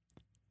battle.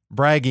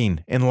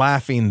 Bragging and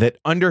laughing that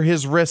under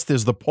his wrist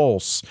is the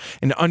pulse,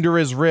 and under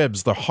his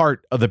ribs the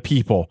heart of the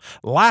people.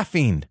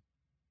 Laughing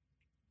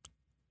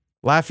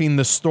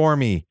the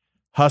stormy,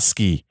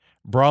 husky,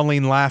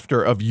 brawling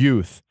laughter of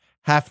youth,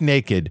 half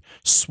naked,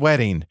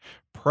 sweating,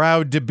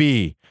 proud to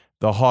be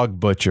the hog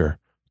butcher,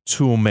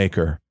 tool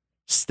maker,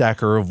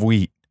 stacker of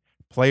wheat,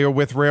 player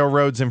with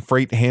railroads and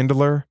freight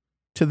handler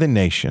to the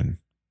nation.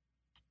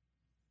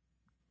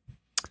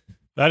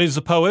 That is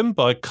a poem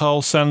by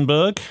Carl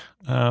Sandburg,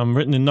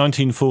 written in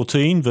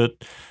 1914,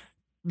 that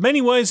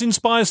many ways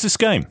inspires this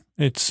game.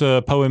 It's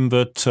a poem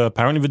that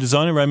apparently the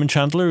designer Raymond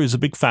Chandler is a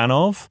big fan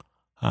of,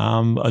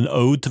 an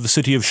ode to the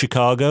city of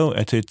Chicago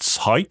at its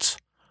height,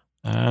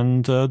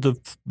 and the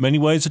many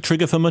ways a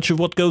trigger for much of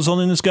what goes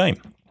on in this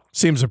game.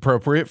 Seems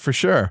appropriate for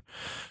sure.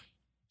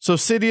 So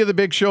City of the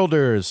Big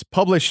Shoulders,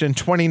 published in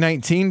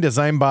 2019,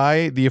 designed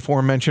by the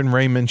aforementioned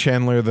Raymond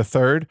Chandler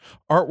III,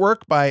 artwork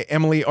by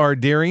Emily R.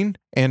 Deering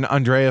and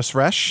Andreas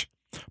Resch,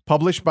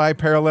 published by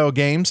Parallel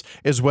Games,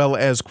 as well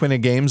as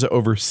Quina Games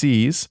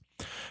overseas.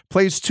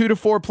 Plays 2 to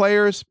 4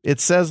 players. It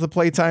says the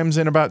playtime's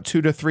in about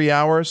 2 to 3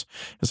 hours.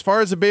 As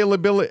far as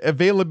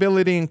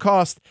availability and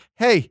cost,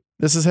 hey,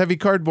 this is heavy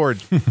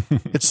cardboard.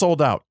 It's sold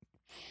out.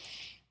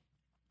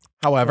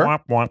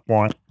 However,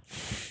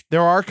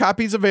 there are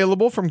copies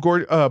available from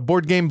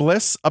Board Game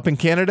Bliss up in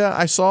Canada,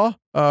 I saw,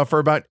 for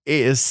about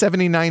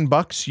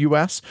 $79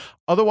 US.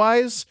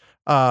 Otherwise,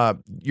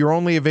 your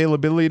only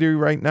availability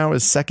right now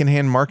is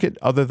secondhand market.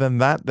 Other than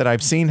that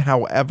I've seen.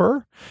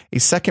 However, a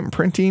second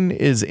printing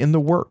is in the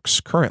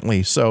works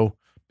currently, so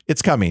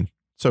it's coming.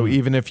 So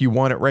even if you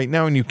want it right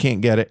now and you can't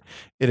get it,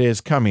 it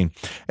is coming.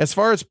 As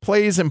far as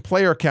plays and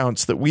player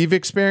counts that we've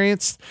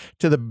experienced,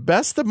 to the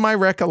best of my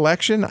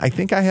recollection, I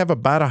think I have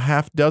about a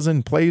half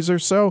dozen plays or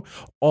so,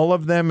 all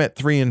of them at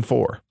 3 and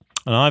 4.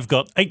 And I've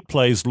got 8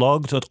 plays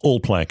logged at all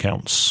player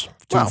counts,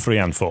 2, Wow. 3,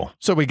 and 4.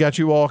 So we got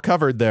you all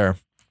covered there.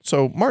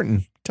 So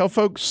Martin, tell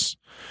folks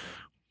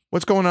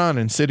what's going on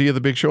in City of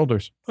the Big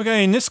Shoulders.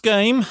 Okay, in this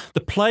game,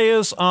 the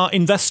players are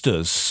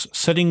investors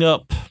setting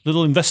up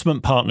little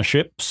investment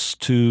partnerships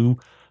to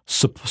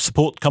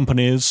support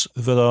companies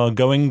that are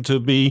going to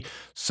be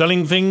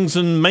selling things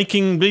and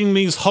being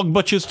these hog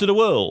butchers to the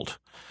world.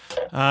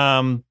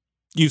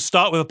 You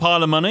start with a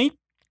pile of money,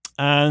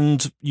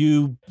 and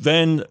you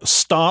then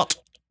start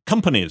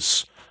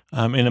companies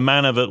in a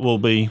manner that will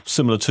be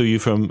similar to you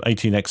from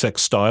 18XX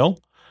style.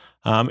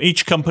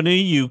 Each company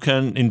you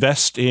can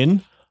invest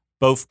in,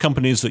 both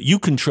companies that you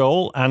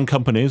control and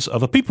companies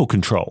other people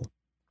control.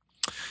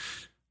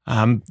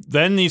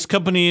 Then these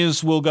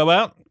companies will go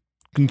out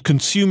and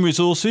consume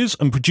resources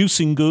and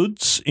producing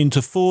goods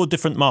into 4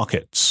 different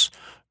markets.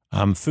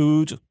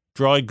 Food,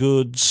 dry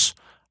goods,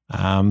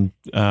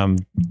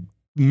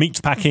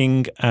 meat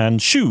packing,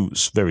 and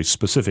shoes. Very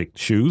specific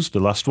shoes, the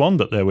last one,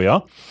 but there we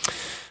are.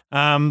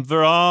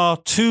 There are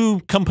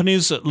 2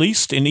 companies at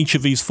least in each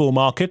of these 4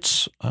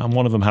 markets.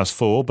 One of them has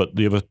 4, but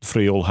the other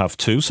 3 all have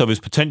 2. So there's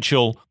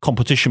potential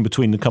competition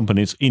between the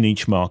companies in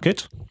each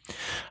market.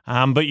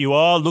 But you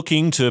are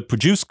looking to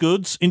produce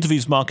goods into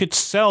these markets,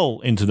 sell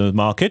into the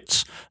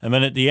markets, and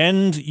then at the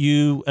end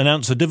you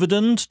announce a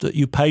dividend that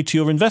you pay to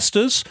your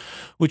investors,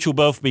 which will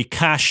both be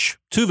cash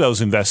to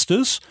those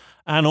investors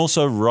and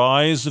also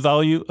rise the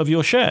value of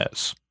your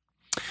shares.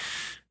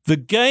 The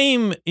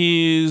game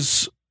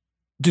is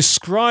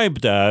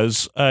described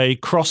as a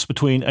cross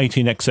between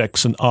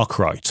 18XX and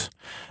Arkwright.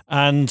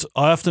 And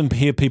I often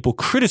hear people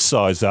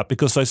criticize that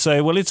because they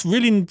say, well, it's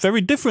really very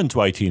different to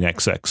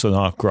 18XX and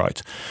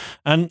Arkwright.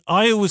 And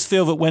I always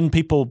feel that when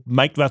people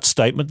make that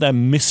statement, they're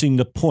missing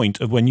the point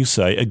of when you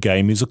say a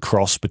game is a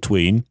cross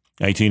between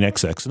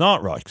 18XX and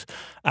Arkwright.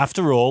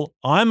 After all,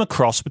 I'm a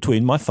cross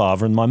between my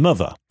father and my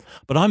mother.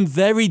 But I'm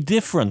very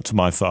different to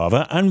my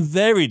father and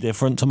very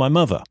different to my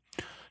mother.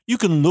 You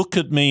can look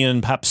at me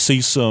and perhaps see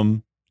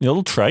some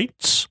little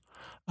traits,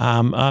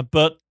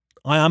 but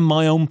I am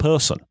my own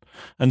person.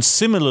 And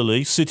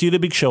similarly, City of the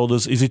Big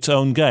Shoulders is its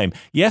own game.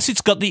 Yes,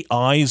 it's got the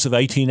eyes of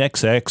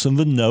 18XX and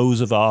the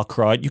nose of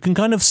Arkwright. You can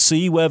kind of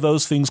see where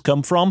those things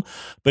come from,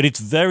 but it's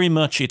very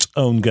much its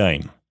own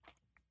game.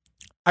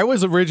 I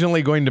was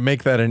originally going to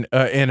make that an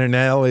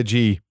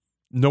analogy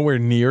nowhere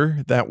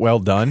near that well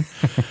done.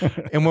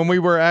 And when we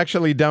were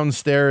actually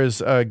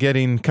downstairs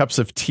getting cups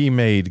of tea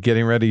made,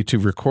 getting ready to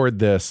record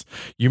this,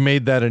 you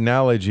made that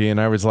analogy,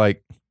 and I was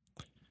like,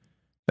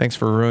 thanks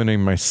for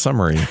ruining my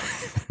summary,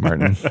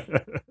 Martin.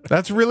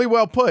 That's really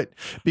well put,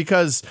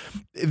 because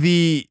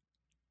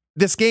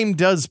this game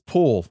does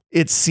pull,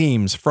 it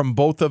seems, from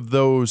both of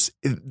those.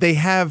 They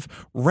have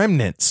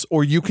remnants,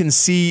 or you can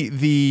see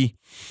the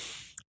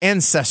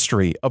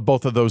ancestry of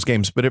both of those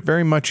games, but it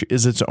very much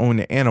is its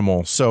own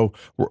animal. So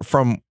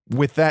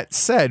with that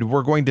said,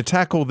 we're going to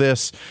tackle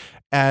this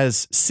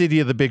as City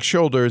of the Big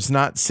Shoulders,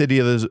 not City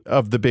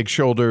of the Big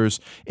Shoulders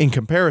in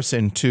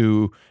comparison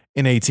to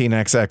in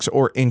 18XX,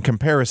 or in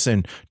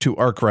comparison to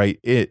Arkwright?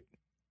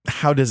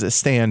 How does it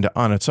stand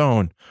on its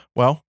own?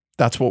 Well,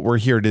 that's what we're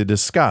here to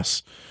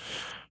discuss.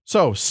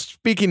 So,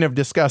 speaking of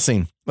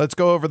discussing, let's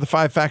go over the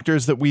 5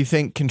 factors that we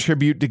think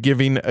contribute to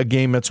giving a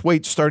game its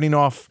weight, starting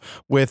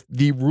off with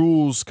the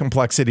rules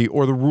complexity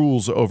or the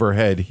rules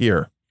overhead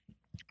here.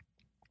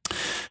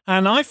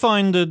 And I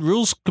find that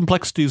rules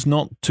complexity is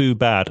not too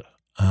bad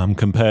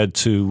compared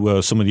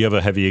to some of the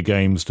other heavier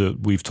games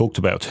that we've talked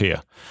about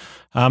here.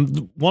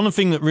 One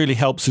thing that really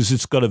helps is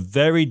it's got a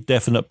very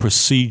definite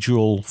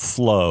procedural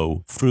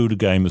flow through the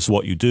game as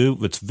what you do.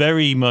 It's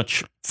very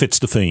much fits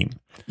the theme.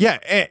 Yeah,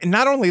 and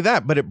not only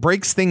that, but it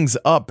breaks things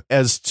up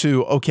as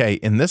to, okay,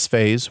 in this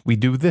phase, we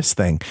do this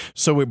thing.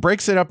 So it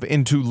breaks it up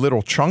into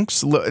little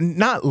chunks,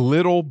 not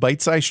little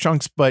bite-sized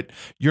chunks, but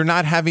you're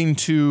not having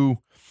to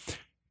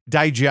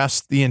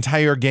digest the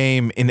entire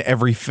game in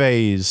every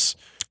phase.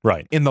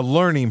 Right. In the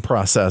learning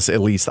process, at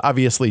least.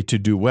 Obviously, to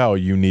do well,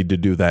 you need to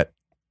do that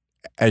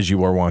as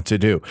you are wont to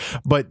do.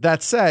 But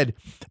that said,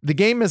 the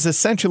game is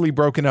essentially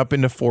broken up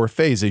into 4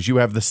 phases. You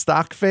have the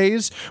stock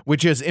phase,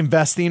 which is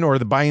investing or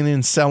the buying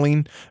and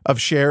selling of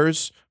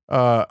shares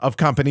of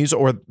companies,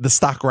 or the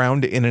stock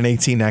round in an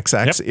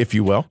 18XX, Yep. if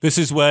you will. This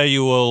is where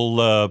you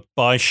will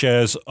buy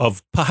shares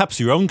of perhaps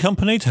your own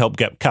company to help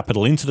get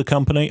capital into the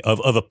company,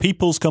 of other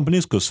people's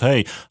companies, because,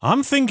 hey,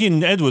 I'm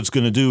thinking Edward's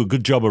going to do a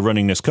good job of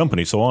running this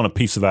company, so I want a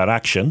piece of that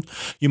action.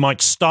 You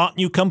might start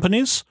new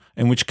companies,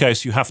 in which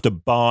case you have to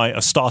buy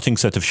a starting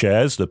set of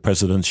shares, the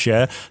president's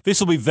share. This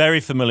will be very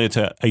familiar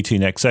to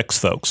 18XX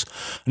folks.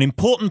 An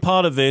important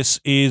part of this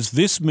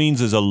means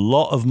there's a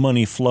lot of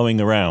money flowing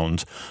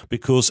around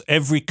because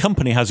every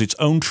company has its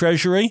own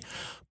treasury.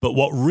 But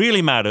what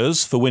really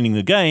matters for winning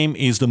the game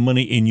is the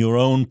money in your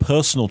own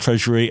personal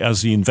treasury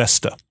as the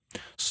investor.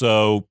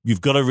 So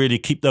you've got to really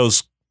keep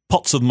those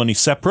pots of money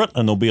separate,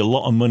 and there'll be a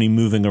lot of money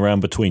moving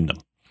around between them.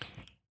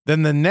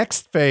 Then the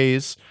next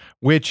phase,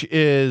 which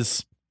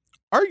is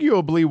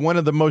arguably one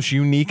of the most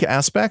unique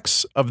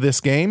aspects of this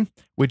game,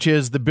 which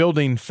is the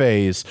building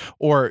phase,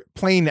 or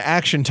playing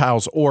action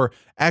tiles, or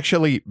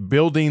actually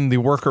building the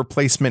worker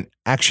placement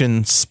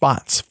action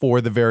spots for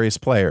the various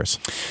players.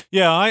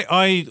 Yeah,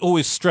 I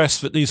always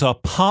stress that these are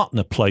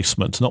partner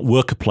placement, not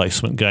worker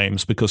placement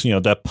games, because, you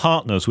know, they're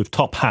partners with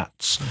top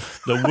hats.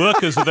 The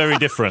workers are very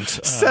different.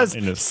 Says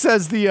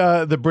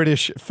the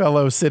British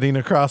fellow sitting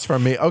across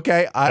from me.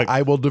 Okay,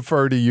 I will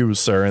defer to you,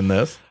 sir, in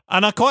this.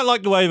 And I quite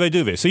like the way they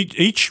do this.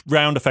 Each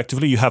round,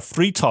 effectively, you have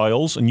 3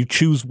 tiles and you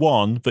choose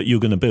one that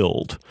you're going to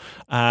build.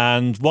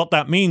 And what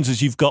that means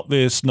is you've got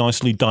this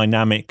nicely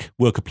dynamic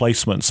worker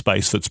placement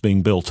space that's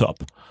being built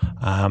up.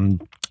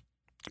 And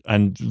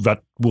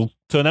that will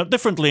turn out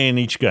differently in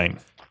each game.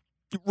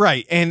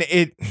 Right. And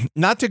it,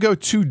 not to go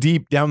too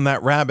deep down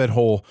that rabbit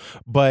hole,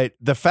 but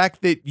the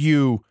fact that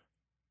you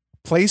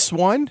place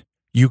one,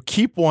 you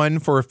keep one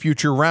for a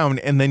future round,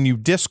 and then you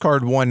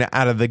discard one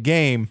out of the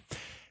game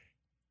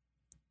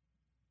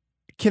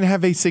can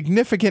have a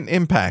significant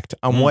impact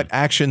on what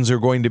actions are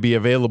going to be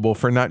available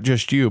for not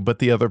just you, but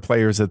the other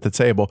players at the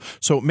table.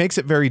 So it makes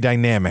it very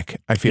dynamic,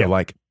 I feel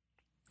like.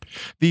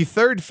 The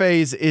third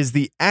phase is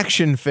the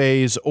action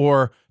phase,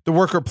 or the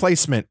worker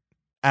placement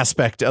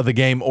aspect of the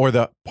game, or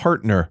the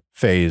partner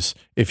phase,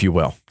 if you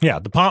will. Yeah,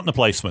 the partner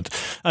placement.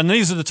 And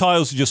these are the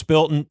tiles you just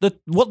built. And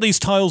what these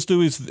tiles do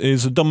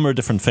is a number of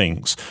different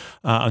things.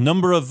 A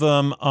number of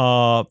them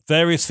are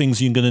various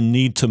things you're going to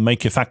need to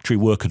make your factory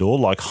work at all,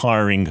 like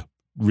hiring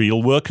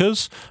real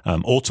workers,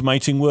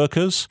 automating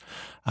workers.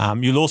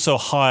 You'll also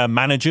hire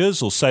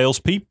managers or sales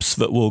peeps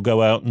that will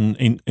go out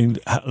and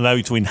allow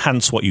you to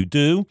enhance what you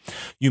do.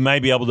 You may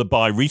be able to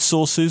buy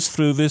resources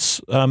through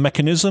this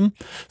mechanism.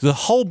 There's a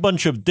whole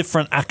bunch of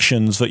different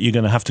actions that you're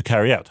going to have to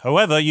carry out.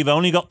 However, you've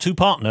only got 2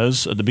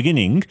 partners at the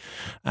beginning,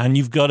 and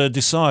you've got to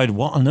decide,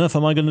 what on earth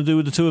am I going to do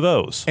with the 2 of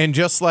those? And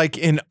just like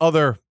in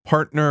other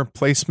partner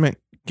placement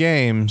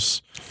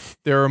games,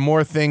 there are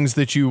more things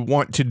that you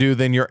want to do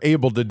than you're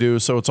able to do,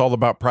 so it's all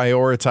about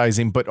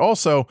prioritizing. But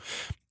also,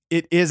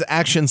 it is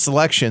action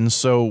selection,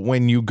 so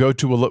when you go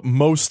to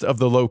most of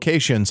the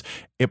locations,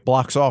 it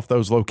blocks off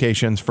those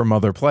locations from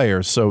other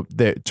players, so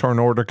the turn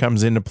order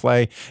comes into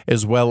play,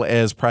 as well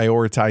as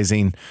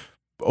prioritizing,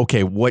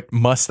 okay, what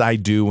must I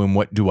do and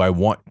what do I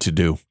want to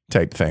do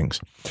type things.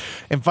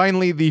 And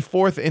finally, the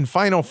fourth and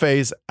final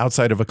phase,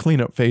 outside of a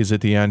cleanup phase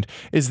at the end,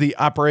 is the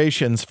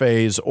operations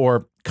phase,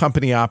 or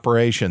company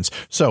operations.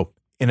 So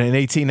in an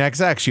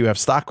 18XX, you have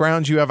stock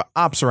rounds, you have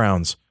ops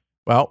rounds.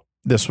 Well,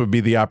 this would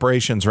be the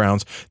operations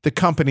rounds. The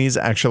companies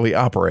actually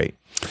operate.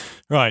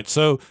 Right.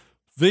 So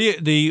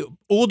the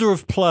order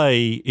of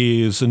play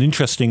is an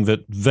interesting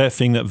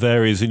thing that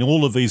varies in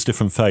all of these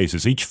different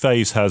phases. Each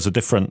phase has a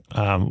different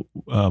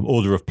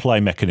order of play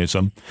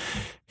mechanism.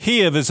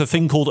 Here, there's a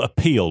thing called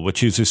appeal,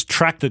 which is this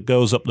track that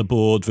goes up the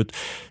board that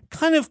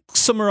kind of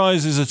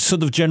summarizes a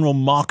sort of general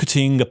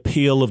marketing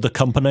appeal of the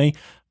company.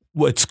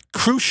 its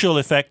crucial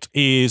effect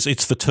is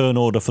it's the turn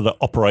order for the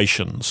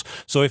operations.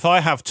 So if I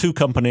have two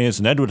companies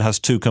and Edward has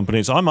two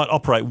companies, I might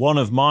operate one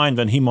of mine,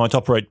 then he might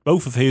operate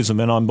both of his, and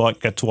then I might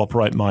get to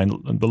operate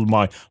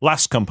my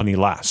last company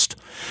last.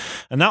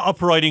 And that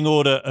operating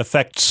order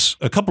affects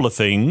a couple of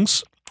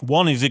things.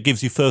 One is it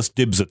gives you first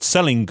dibs at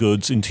selling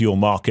goods into your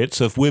market.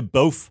 So if we're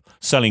both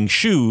selling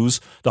shoes,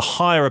 the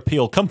higher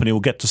appeal company will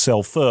get to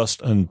sell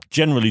first and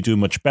generally do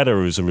much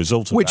better as a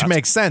result of Which that.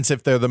 makes sense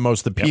if they're the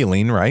most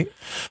appealing, right?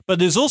 But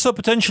there's also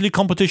potentially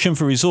competition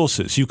for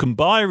resources. You can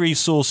buy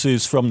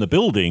resources from the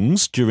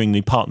buildings during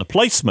the partner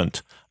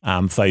placement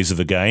phase of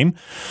a game.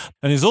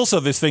 And there's also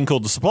this thing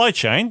called the supply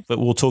chain that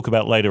we'll talk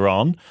about later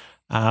on.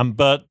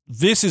 But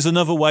this is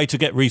another way to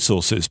get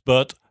resources.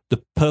 But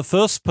the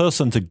first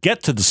person to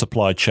get to the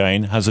supply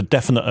chain has a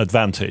definite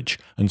advantage.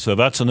 And so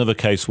that's another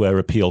case where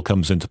appeal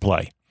comes into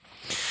play.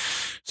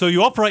 So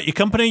you operate your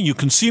company, you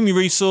consume your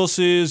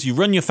resources, you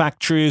run your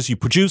factories, you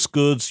produce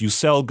goods, you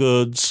sell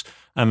goods,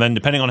 and then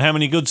depending on how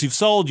many goods you've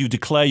sold, you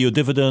declare your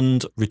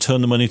dividend,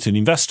 return the money to the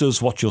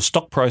investors, watch your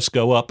stock price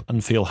go up,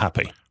 and feel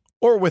happy.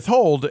 Or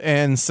withhold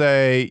and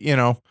say,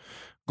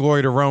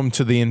 glory to Rome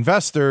to the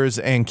investors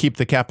and keep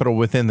the capital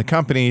within the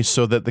company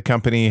so that the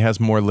company has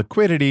more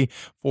liquidity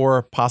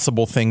for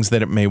possible things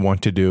that it may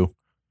want to do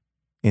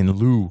in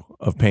lieu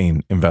of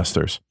paying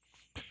investors.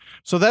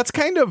 So that's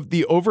kind of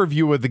the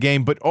overview of the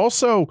game. But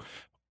also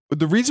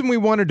the reason we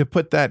wanted to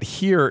put that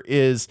here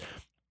is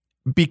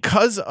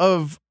because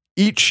of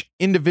each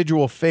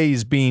individual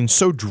phase being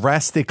so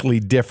drastically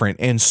different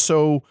and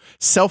so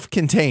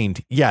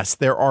self-contained. Yes,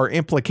 there are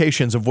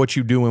implications of what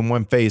you do in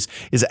one phase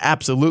is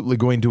absolutely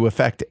going to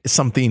affect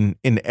something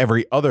in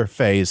every other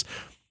phase.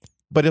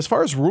 But as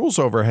far as rules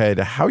overhead,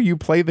 how you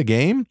play the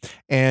game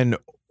and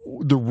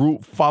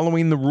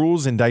following the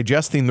rules and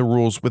digesting the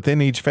rules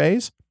within each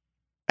phase,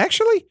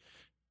 actually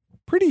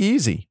pretty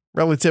easy,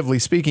 relatively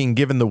speaking,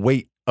 given the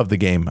weight of the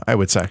game, I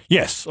would say.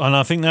 Yes, and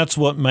I think that's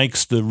what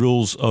makes the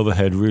rules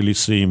overhead really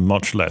seem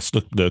much less.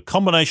 The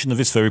combination of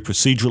this very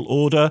procedural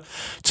order,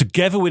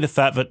 together with the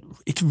fact that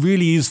it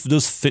really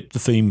does fit the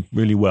theme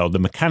really well. The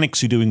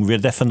mechanics you're doing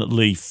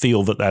definitely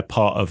feel that they're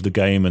part of the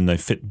game and they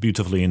fit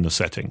beautifully in the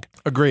setting.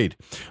 Agreed.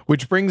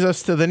 Which brings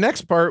us to the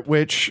next part,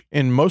 which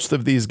in most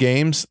of these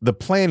games, the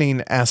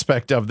planning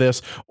aspect of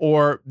this,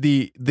 or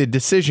the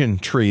decision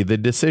tree, the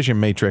decision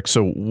matrix.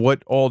 So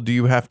what all do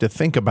you have to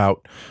think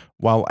about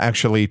while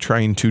actually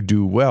trying to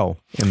do well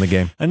in the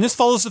game? And this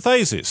follows the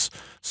phases.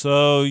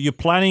 So you're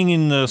planning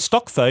in the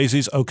stock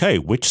phases, okay,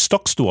 which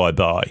stocks do I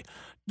buy?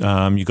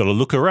 You've got to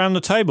look around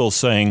the table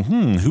saying,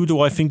 who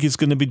do I think is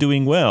going to be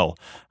doing well?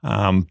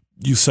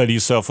 You say to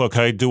yourself,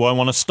 okay, do I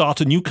want to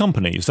start a new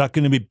company? Is that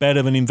going to be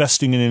better than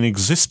investing in an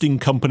existing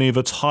company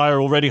that's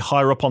already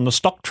higher up on the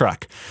stock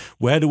track?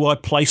 Where do I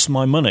place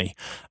my money?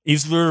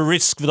 Is there a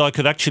risk that I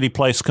could actually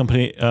place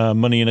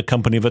money in a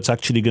company that's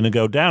actually going to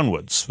go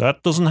downwards?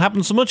 That doesn't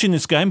happen so much in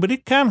this game, but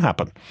it can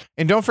happen.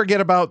 And don't forget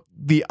about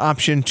the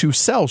option to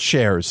sell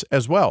shares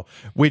as well,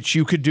 which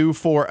you could do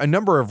for a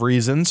number of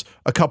reasons,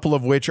 a couple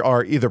of which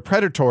are either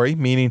predatory,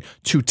 meaning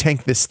to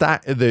tank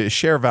the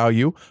share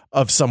value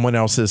of someone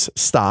else's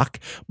stock,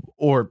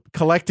 or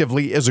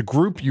collectively as a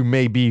group, you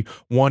may be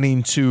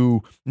wanting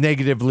to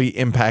negatively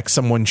impact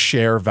someone's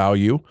share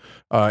value.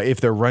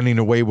 If they're running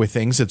away with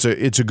things, it's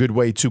a good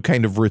way to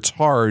kind of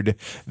retard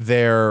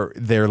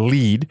their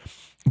lead.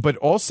 But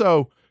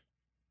also,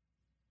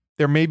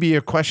 there may be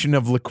a question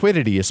of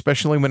liquidity,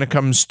 especially when it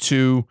comes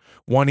to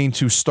wanting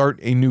to start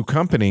a new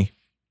company.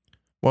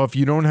 Well, if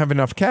you don't have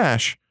enough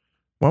cash,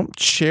 well,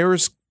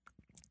 shares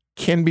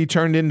can be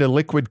turned into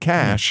liquid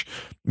cash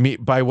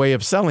by way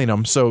of selling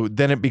them. So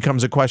then it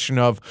becomes a question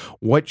of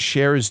what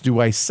shares do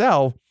I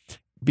sell?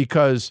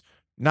 Because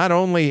not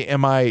only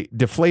am I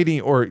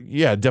deflating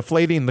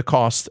the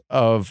cost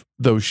of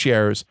those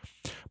shares,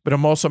 but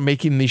I'm also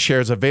making these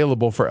shares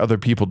available for other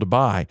people to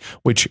buy,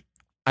 which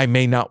I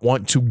may not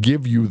want to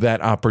give you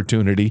that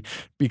opportunity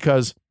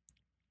because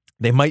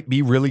they might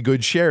be really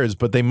good shares,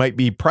 but they might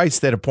be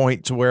priced at a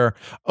point to where,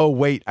 oh,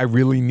 wait, I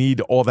really need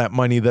all that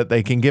money that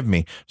they can give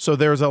me. So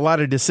there's a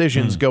lot of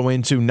decisions go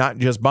into not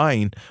just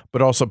buying,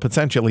 but also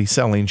potentially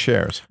selling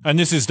shares. And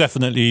this is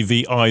definitely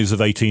the eyes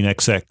of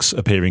 18XX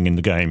appearing in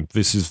the game.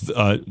 This is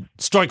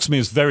strikes me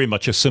as very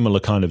much a similar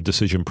kind of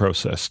decision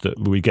process that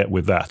we get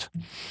with that.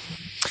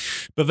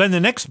 But then the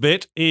next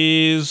bit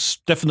is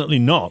definitely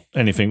not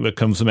anything that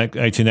comes from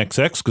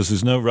 18XX because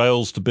there's no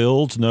rails to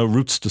build, no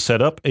routes to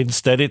set up.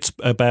 Instead, it's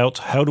about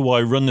how do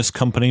I run this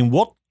company and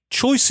what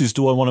choices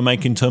do I want to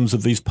make in terms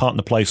of these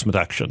partner placement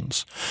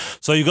actions.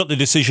 So you've got the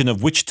decision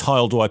of which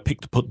tile do I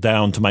pick to put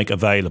down to make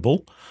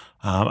available.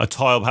 A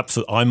tile perhaps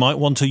that I might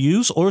want to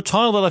use or a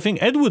tile that I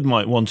think Edward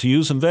might want to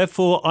use, and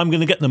therefore I'm going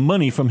to get the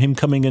money from him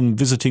coming and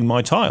visiting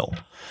my tile.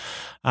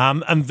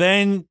 And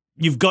then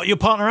you've got your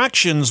partner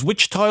actions.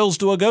 Which tiles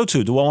do I go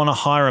to? Do I want to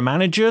hire a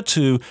manager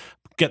to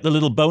get the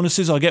little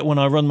bonuses I get when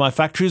I run my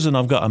factories and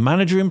I've got a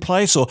manager in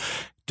place? Or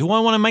do I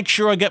want to make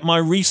sure I get my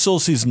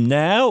resources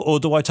now, or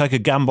do I take a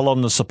gamble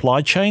on the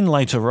supply chain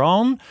later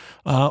on?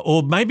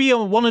 Or maybe I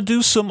want to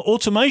do some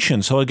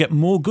automation so I get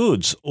more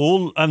goods.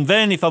 And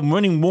then if I'm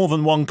running more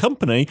than one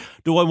company,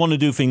 do I want to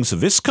do things for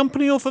this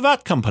company or for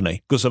that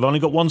company? Because I've only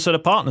got one set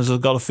of partners,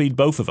 I've got to feed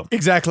both of them.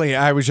 Exactly.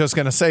 I was just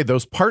going to say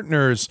those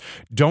partners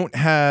don't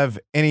have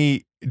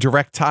any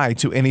direct tie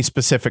to any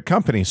specific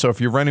company. So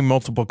if you're running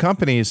multiple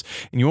companies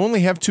and you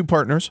only have two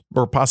partners,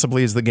 or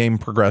possibly as the game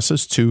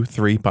progresses, 2,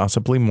 3,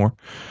 possibly more,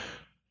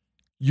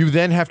 you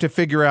then have to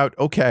figure out,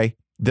 okay,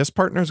 this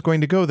partner is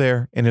going to go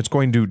there and it's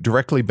going to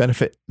directly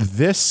benefit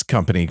this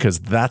company because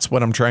that's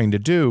what I'm trying to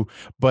do.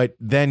 But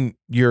then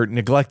you're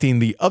neglecting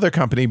the other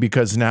company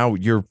because now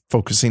you're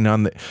focusing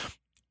on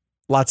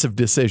lots of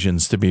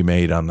decisions to be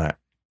made on that.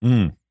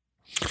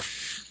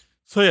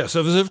 So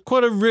there's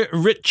quite a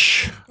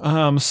rich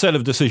set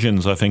of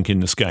decisions, I think,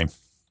 in this game.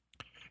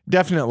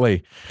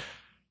 Definitely.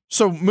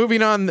 So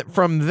moving on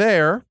from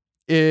there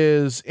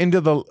is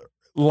into the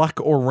luck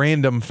or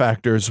random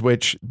factors,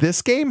 which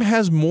this game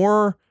has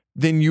more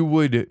than you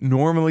would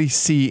normally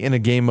see in a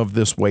game of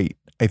this weight,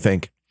 I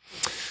think.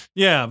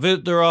 Yeah,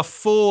 there are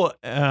 4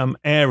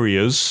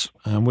 areas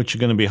which are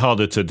going to be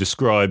harder to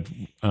describe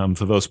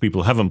for those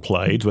people who haven't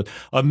played. But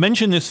I've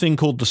mentioned this thing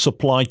called the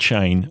supply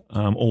chain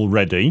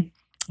already.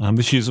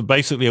 Which is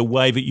basically a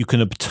way that you can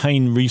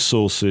obtain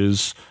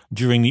resources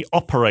during the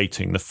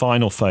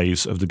final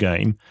phase of the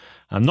game.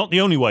 Not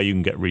the only way you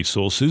can get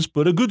resources,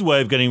 but a good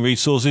way of getting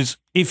resources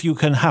if you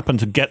can happen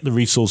to get the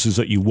resources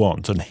that you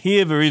want. And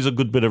here there is a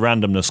good bit of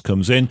randomness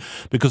comes in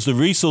because the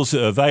resources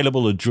that are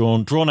available are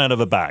drawn out of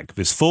a bag.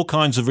 There's 4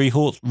 kinds of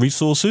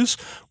resources: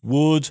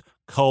 wood,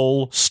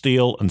 coal,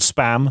 steel, and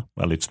spam.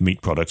 Well, it's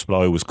meat products, but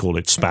I always call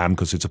it spam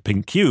because it's a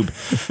pink cube.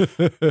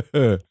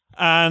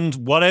 And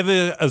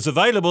whatever is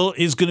available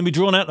is going to be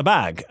drawn out the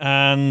bag.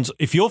 And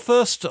if you're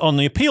first on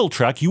the appeal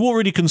track, you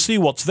already can see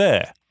what's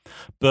there.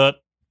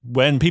 But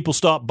when people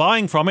start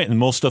buying from it and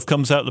more stuff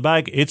comes out of the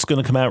bag, it's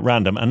going to come out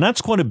random. And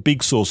that's quite a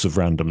big source of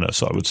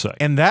randomness, I would say.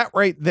 And that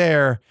right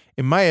there,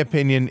 in my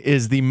opinion,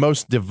 is the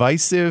most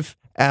divisive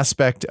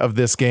aspect of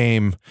this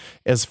game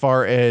as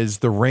far as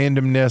the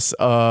randomness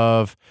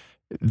of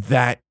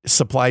that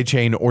supply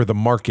chain or the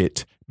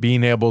market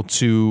being able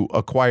to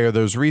acquire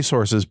those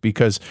resources.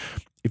 Because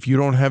if you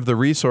don't have the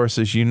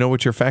resources, you know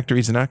what your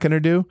factory's not going to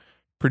do?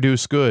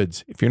 Produce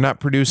goods. If you're not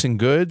producing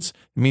goods,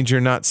 it means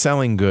you're not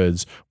selling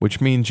goods, which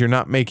means you're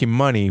not making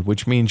money,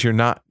 which means you're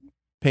not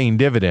paying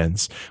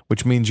dividends,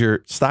 which means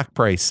your stock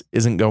price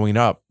isn't going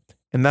up.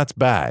 And that's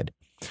bad.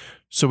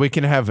 So it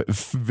can have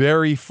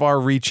very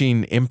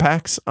far-reaching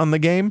impacts on the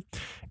game.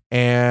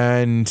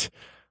 And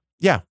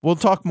yeah, we'll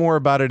talk more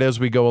about it as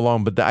we go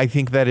along. But I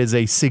think that is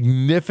a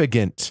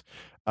significant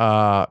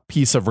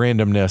piece of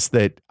randomness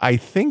that I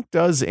think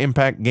does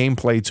impact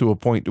gameplay to a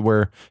point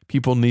where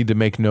people need to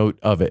make note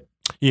of it.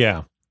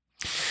 Yeah.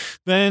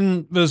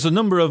 Then there's a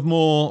number of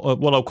more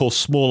what I'll call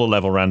smaller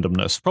level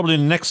randomness. Probably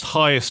the next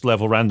highest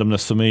level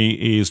randomness for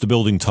me is the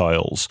building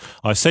tiles.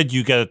 I said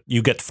you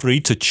get 3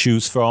 to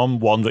choose from,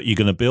 one that you're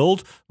going to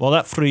build. Well,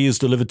 that 3 is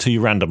delivered to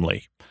you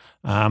randomly.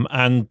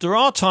 And there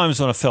are times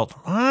when I felt,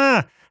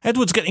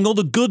 Edward's getting all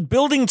the good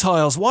building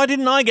tiles. Why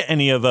didn't I get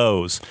any of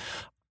those?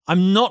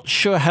 I'm not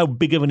sure how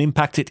big of an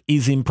impact it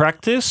is in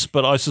practice,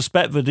 but I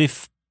suspect that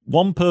if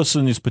one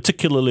person is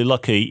particularly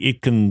lucky,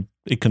 it can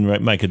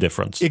make a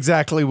difference.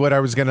 Exactly what I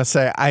was going to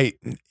say.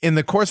 In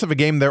the course of a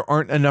game, there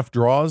aren't enough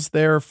draws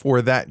there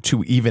for that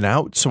to even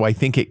out, so I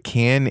think it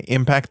can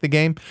impact the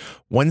game.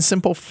 One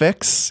simple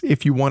fix,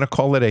 if you want to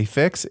call it a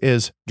fix,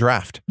 is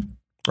draft.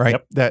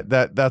 Right.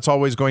 Yep. That's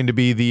always going to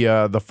be the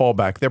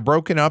fallback. They're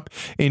broken up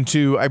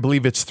into, I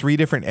believe it's 3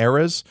 different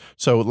eras.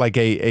 So like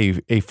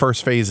a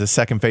first phase, a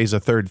second phase, a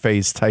third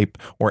phase type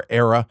or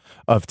era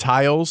of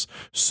tiles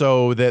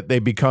so that they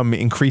become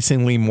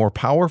increasingly more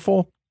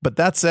powerful. But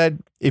that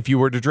said, if you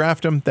were to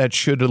draft them, that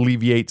should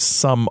alleviate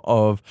some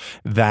of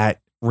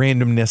that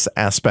randomness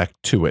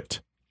aspect to it.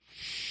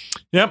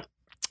 Yep.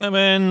 And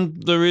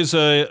then there is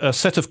a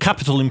set of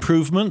capital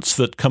improvements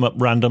that come up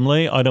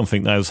randomly. I don't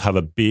think those have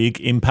a big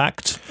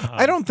impact.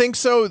 I don't think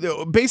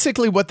so.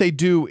 Basically, what they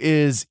do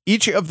is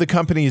each of the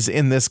companies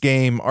in this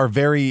game are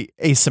very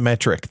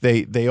asymmetric.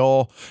 They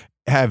all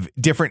have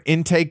different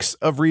intakes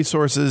of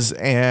resources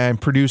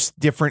and produce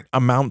different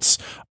amounts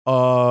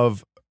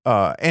of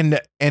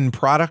end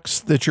products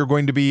that you're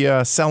going to be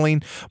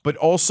selling, but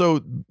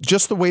also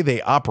just the way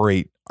they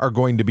operate are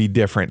going to be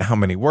different. How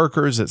many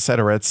workers, et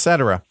cetera, et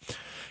cetera.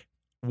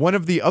 One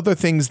of the other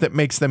things that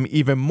makes them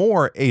even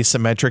more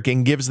asymmetric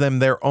and gives them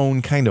their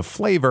own kind of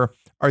flavor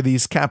are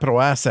these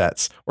capital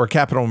assets or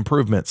capital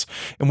improvements.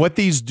 And what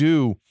these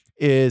do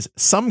is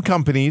some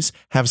companies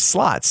have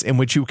slots in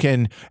which you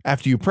can,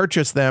 after you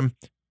purchase them,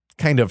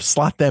 kind of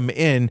slot them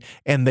in,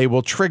 and they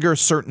will trigger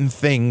certain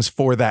things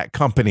for that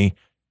company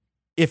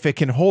if it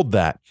can hold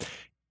that.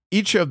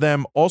 Each of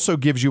them also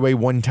gives you a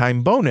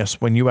one-time bonus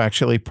when you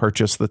actually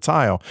purchase the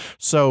tile.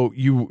 So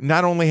you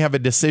not only have a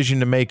decision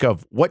to make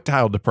of what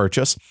tile to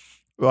purchase,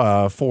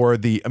 for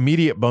the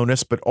immediate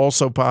bonus, but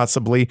also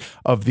possibly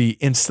of the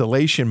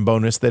installation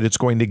bonus that it's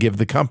going to give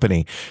the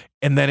company.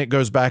 And then it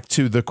goes back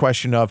to the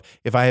question of,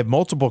 if I have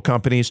multiple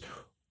companies,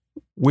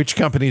 which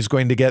company is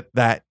going to get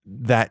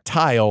that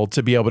tile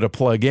to be able to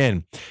plug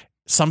in?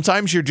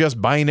 Sometimes you're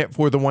just buying it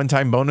for the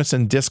one-time bonus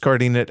and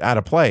discarding it out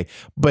of play.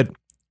 But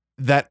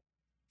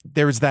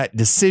there's that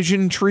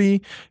decision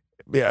tree,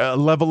 a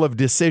level of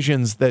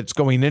decisions that's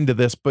going into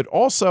this, but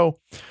also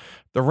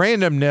the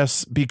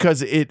randomness,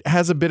 because it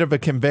has a bit of a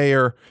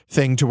conveyor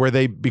thing to where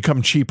they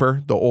become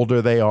cheaper the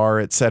older they are,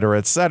 et cetera,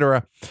 et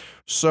cetera.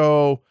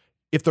 So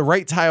if the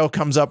right tile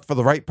comes up for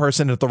the right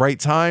person at the right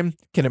time,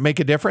 can it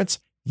make a difference?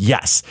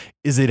 Yes.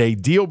 Is it a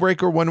deal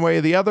breaker one way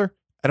or the other?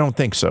 I don't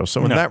think so.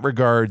 So in that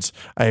regards,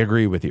 I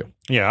agree with you.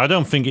 Yeah, I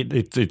don't think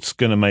it's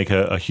going to make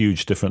a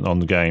huge difference on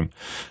the game.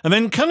 And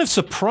then kind of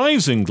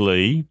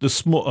surprisingly, the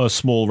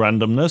small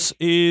randomness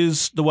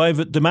is the way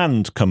that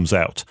demand comes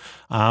out.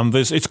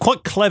 It's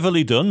quite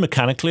cleverly done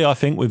mechanically, I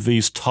think, with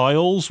these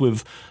tiles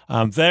with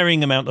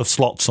varying amount of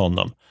slots on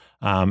them.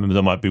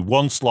 There might be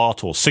 1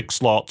 slot or 6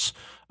 slots.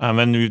 And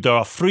then there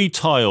are 3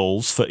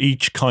 tiles for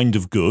each kind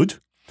of good.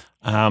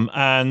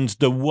 And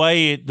the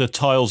way the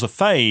tiles are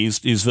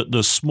phased is that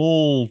the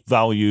small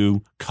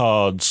value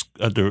cards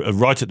are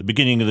right at the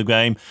beginning of the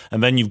game,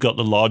 and then you've got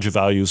the larger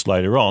values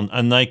later on,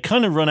 and they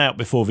kind of run out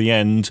before the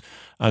end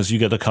as you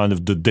get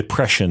the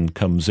depression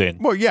comes in.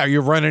 Well, yeah,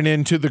 you're running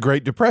into the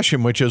Great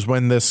Depression, which is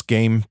when this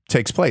game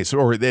takes place,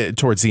 or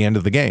towards the end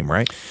of the game,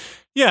 right?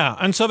 Yeah,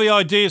 and so the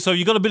idea, so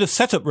you've got a bit of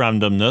setup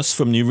randomness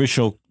from the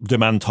original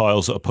demand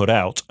tiles that are put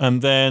out,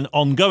 and then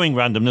ongoing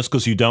randomness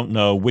because you don't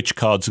know which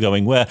cards are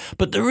going where,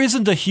 but there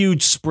isn't a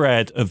huge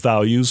spread of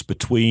values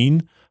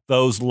between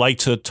those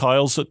later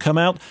tiles that come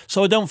out,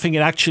 so I don't think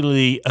it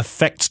actually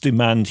affects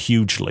demand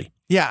hugely.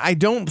 Yeah, I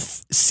don't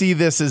see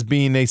this as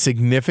being a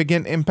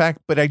significant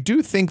impact, but I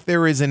do think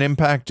there is an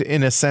impact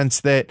in a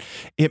sense that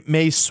it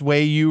may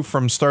sway you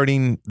from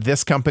starting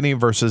this company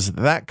versus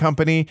that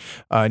company.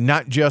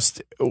 Not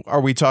just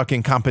are we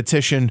talking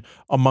competition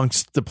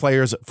amongst the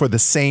players for the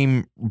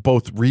same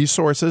both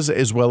resources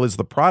as well as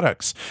the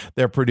products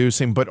they're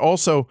producing, but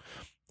also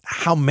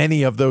how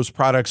many of those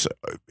products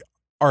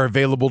are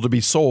available to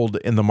be sold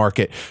in the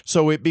market.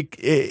 So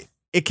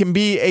it can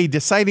be a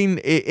deciding,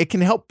 it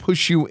can help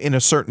push you in a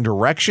certain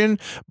direction,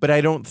 but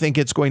I don't think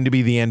it's going to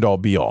be the end all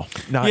be all,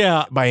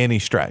 not by any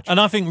stretch. And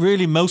I think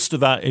really most of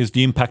that is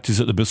the impact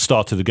is at the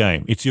start of the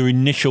game. It's your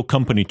initial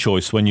company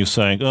choice when you're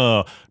saying,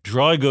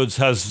 dry goods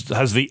has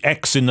the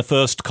X in the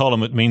first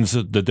column. It means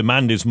that the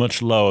demand is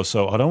much lower.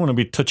 So I don't want to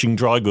be touching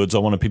dry goods. I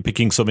want to be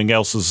picking something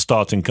else as a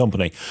starting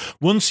company.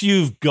 Once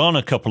you've gone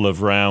a couple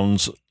of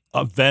rounds,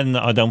 then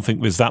I don't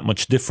think there's that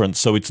much difference.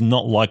 So it's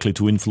not likely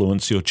to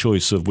influence your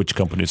choice of which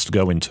companies to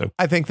go into.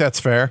 I think that's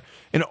fair.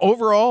 And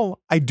overall,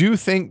 I do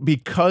think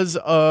because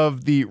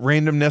of the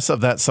randomness of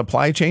that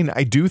supply chain,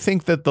 I do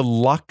think that the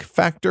luck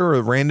factor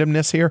or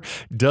randomness here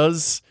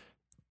does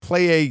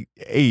play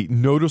a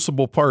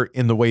noticeable part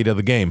in the weight of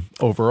the game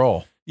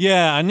overall.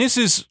 Yeah, and this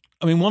is,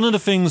 one of the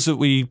things that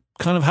we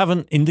kind of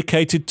haven't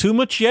indicated too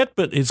much yet,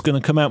 but it's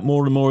going to come out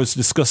more and more as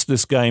discuss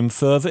this game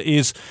further,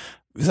 is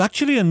there's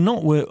actually a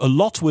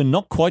lot we're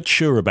not quite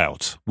sure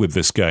about with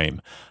this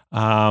game.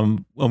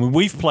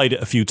 We've played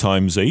it a few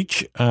times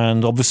each,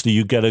 and obviously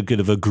you get a bit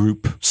of a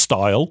group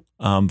style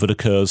that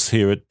occurs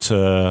here at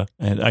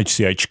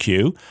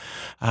HCHQ.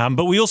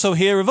 But we also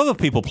hear of other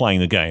people playing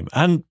the game,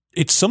 and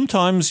it's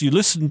sometimes you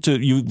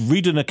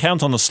read an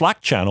account on the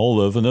Slack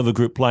channel of another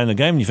group playing the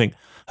game, and you think,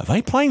 are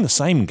they playing the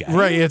same game?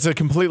 Right, it's a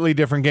completely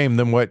different game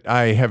than what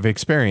I have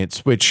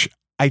experienced, which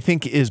I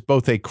think is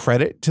both a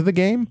credit to the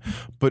game,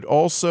 but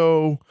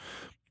also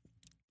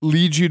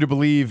leads you to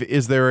believe,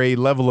 is there a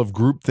level of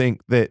groupthink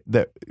that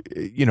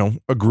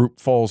a group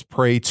falls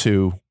prey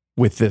to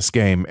with this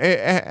game,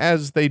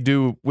 as they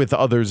do with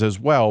others as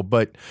well.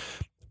 But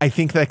I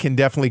think that can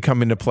definitely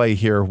come into play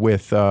here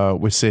with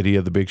City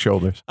of the Big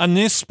Shoulders. And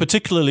this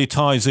particularly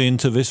ties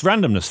into this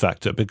randomness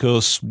factor,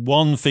 because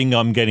one thing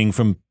I'm getting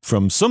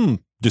from some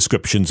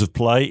descriptions of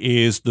play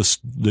is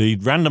the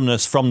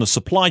randomness from the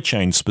supply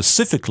chain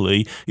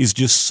specifically is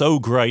just so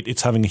great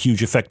it's having a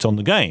huge effect on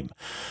the game.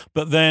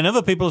 But then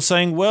other people are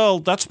saying, well,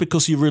 that's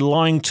because you're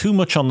relying too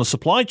much on the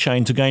supply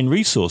chain to gain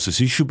resources.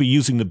 You should be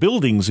using the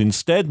buildings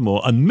instead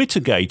more and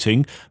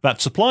mitigating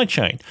that supply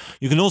chain.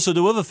 You can also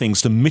do other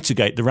things to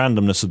mitigate the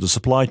randomness of the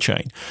supply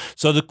chain.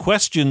 So the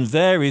question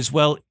there is,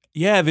 well,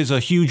 yeah, there's a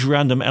huge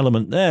random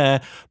element there,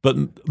 but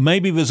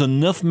maybe there's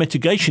enough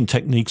mitigation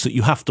techniques that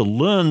you have to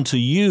learn to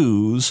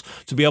use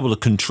to be able to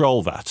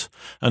control that.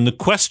 And the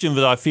question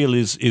that I feel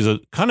is a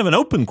kind of an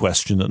open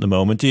question at the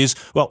moment is,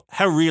 well,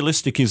 how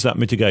realistic is that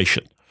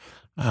mitigation?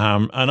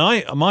 And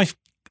my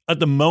at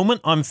the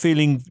moment, I'm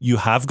feeling you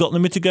have got the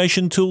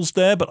mitigation tools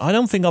there, but I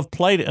don't think I've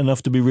played it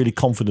enough to be really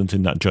confident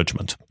in that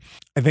judgment.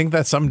 I think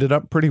that summed it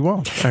up pretty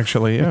well,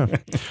 actually, yeah.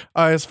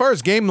 As far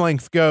as game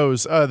length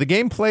goes, the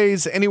game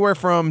plays anywhere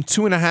from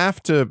 2.5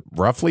 to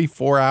roughly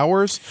 4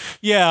 hours.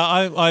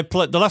 Yeah, I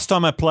played the last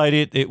time I played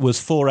it, it was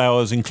 4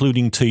 hours,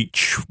 including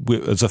Teach,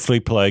 as a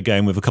 3-player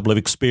game with a couple of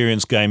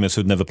experienced gamers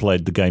who'd never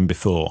played the game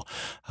before,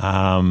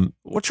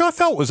 which I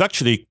felt was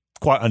actually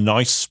quite a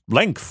nice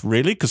length,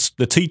 really, because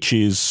the Teach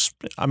is,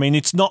 I mean,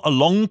 it's not a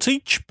long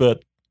Teach,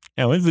 but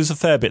there's a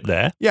fair bit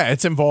there. Yeah,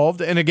 it's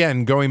involved. And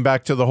again, going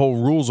back to the whole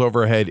rules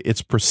overhead,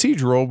 it's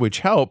procedural, which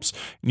helps.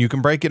 You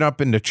can break it up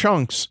into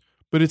chunks,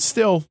 but it's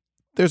still,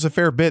 there's a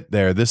fair bit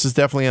there. This is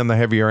definitely on the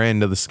heavier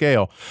end of the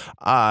scale.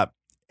 And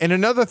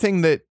another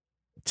thing that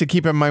to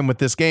keep in mind with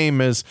this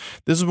game is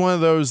this is one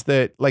of those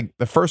that like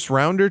the first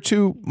round or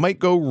two might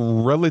go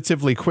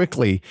relatively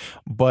quickly,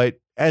 but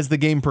as the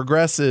game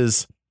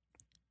progresses,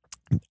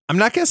 I'm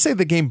not going to say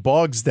the game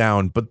bogs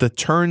down, but the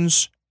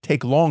turns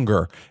take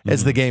longer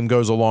as the game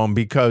goes along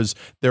because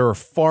there are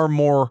far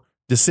more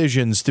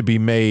decisions to be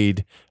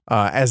made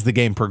as the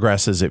game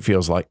progresses, it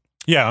feels like.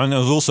 Yeah, and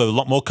there's also a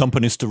lot more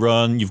companies to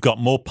run. You've got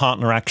more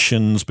partner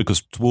actions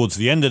because towards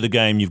the end of the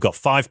game, you've got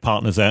 5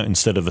 partners out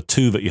instead of the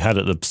 2 that you had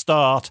at the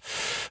start.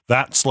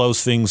 That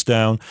slows things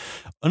down.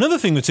 Another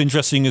thing that's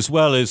interesting as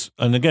well is,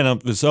 and again,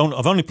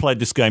 I've only played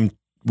this game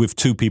with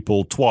 2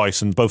 people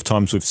twice, and both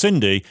times with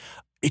Cindy.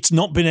 It's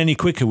not been any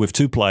quicker with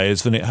 2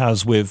 players than it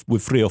has with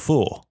 3 or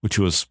 4, which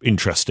was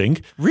interesting.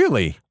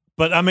 Really?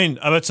 But, I mean,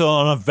 it's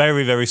on a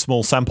very, very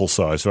small sample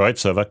size, right?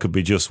 So that could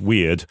be just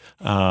weird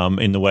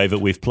in the way that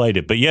we've played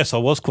it. But, yes, I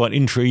was quite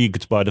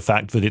intrigued by the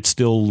fact that it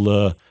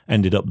still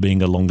ended up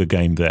being a longer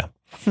game there.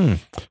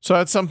 So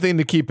that's something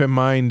to keep in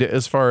mind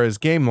as far as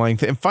game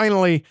length. And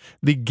finally,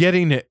 the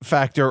getting it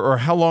factor, or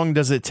how long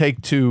does it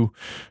take to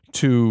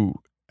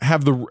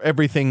have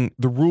the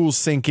rules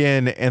sink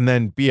in and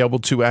then be able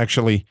to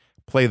actually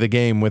play the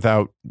game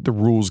without the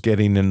rules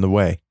getting in the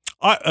way?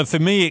 For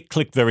me, it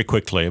clicked very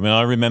quickly. I mean,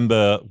 I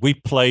remember we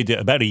played it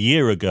about a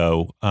year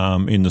ago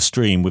in the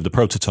stream with the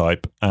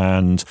prototype,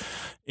 and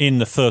in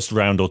the first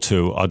round or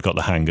 2, I'd got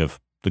the hang of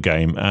the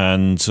game.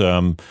 And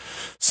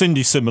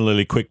Cindy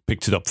similarly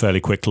picked it up fairly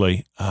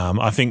quickly.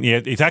 I think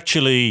it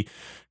actually,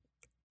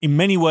 in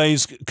many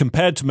ways,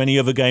 compared to many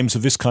other games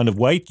of this kind of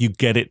weight, you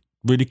get it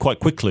really quite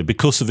quickly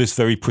because of this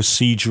very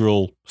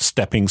procedural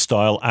stepping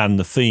style, and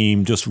the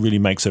theme just really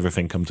makes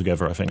everything come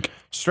together, I think.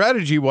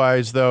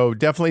 Strategy-wise, though,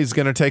 definitely is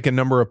going to take a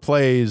number of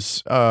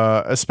plays,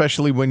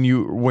 especially when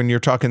you're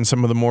talking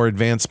some of the more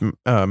advanced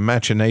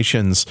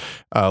machinations,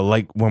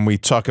 like when we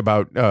talk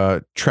about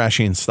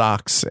trashing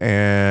stocks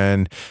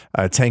and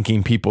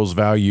tanking people's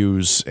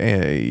values,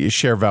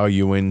 share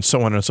value, and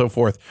so on and so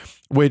forth,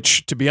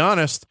 which, to be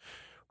honest,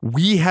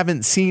 we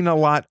haven't seen a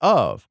lot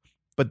of.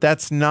 But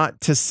that's not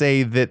to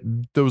say that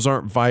those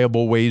aren't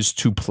viable ways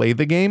to play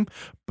the game.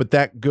 But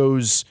that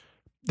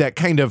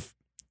kind of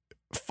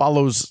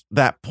follows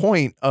that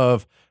point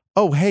of,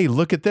 oh, hey,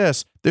 look at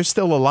this. There's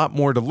still a lot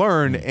more to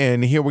learn.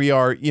 And here we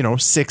are,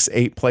 6,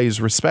 8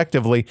 plays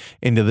respectively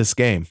into this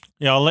game.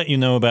 Yeah, I'll let you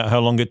know about how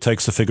long it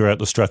takes to figure out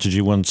the strategy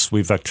once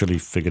we've actually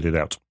figured it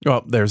out.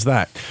 Well, there's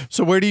that.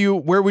 So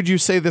where would you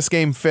say this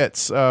game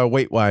fits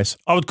weight-wise?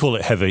 I would call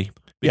it heavy.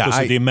 Because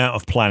of the amount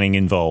of planning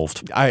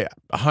involved. I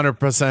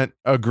 100%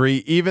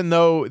 agree, even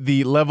though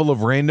the level of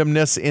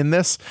randomness in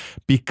this,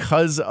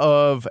 because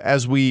of,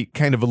 as we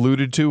kind of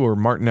alluded to, or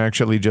Martin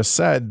actually just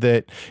said,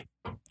 that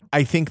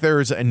I think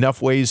there's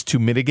enough ways to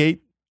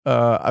mitigate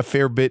a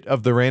fair bit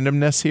of the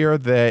randomness here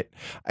that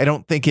I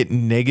don't think it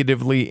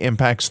negatively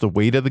impacts the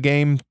weight of the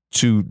game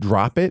to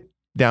drop it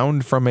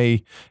down from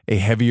a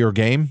heavier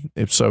game.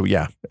 If so,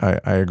 yeah, I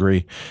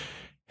agree.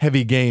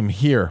 Heavy game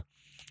here.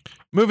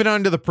 Moving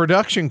on to the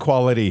production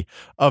quality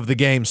of the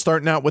game,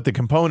 starting out with the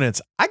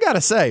components. I got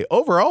to say,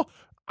 overall,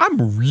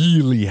 I'm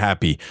really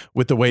happy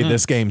with the way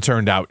this game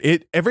turned out.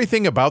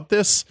 Everything about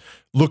this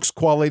looks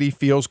quality,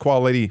 feels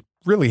quality,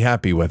 really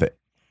happy with it.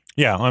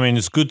 Yeah, I mean,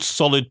 it's good,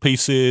 solid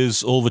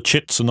pieces. All the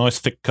chits are nice,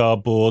 thick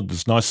cardboard.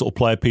 There's nice little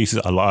player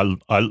pieces.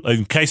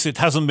 In case it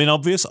hasn't been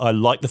obvious, I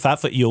like the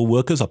fact that your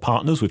workers are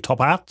partners with top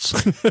hats.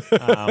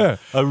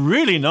 A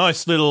really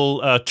nice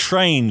little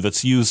train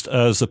that's used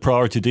as a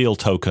priority deal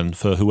token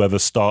for whoever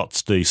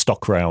starts the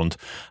stock round.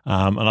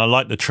 And I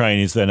like the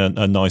train is then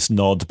a nice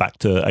nod back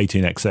to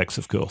 18XX,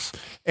 of course.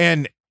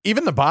 And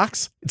even the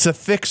box, it's a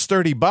thick,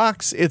 sturdy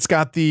box. It's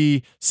got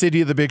the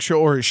City of the Big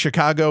Show or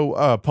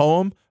Chicago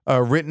poem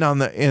written on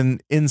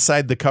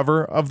inside the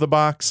cover of the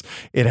box.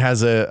 It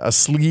has a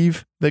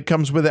sleeve that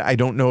comes with it. I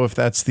don't know if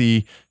that's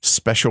the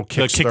special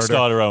Kickstarter. The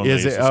Kickstarter only.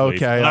 Is it?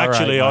 Okay.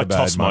 Actually, I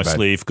toss my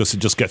sleeve because it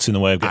just gets in the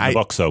way of getting the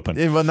box open.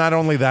 Well, not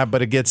only that,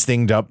 but it gets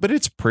dinged up, but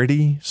it's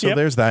pretty. So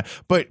there's that.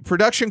 But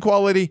production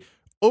quality,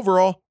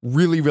 overall,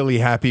 really, really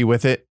happy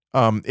with it.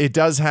 It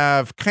does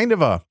have kind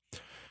of a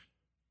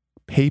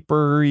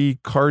papery,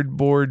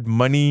 cardboard,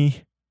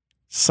 money,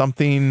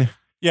 something.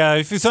 Yeah,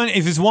 if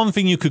it's one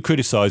thing you could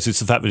criticize, it's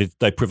the fact that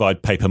they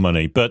provide paper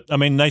money. But I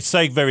mean, they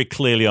say very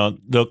clearly on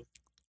look,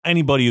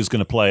 anybody who's going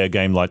to play a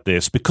game like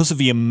this, because of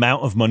the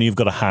amount of money you've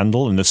got to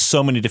handle, and there's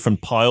so many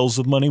different piles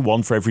of money,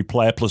 one for every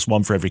player plus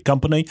one for every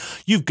company,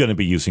 you're going to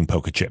be using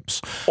poker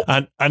chips.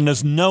 And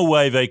there's no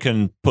way they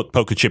can put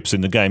poker chips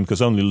in the game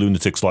because only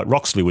lunatics like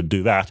Roxley would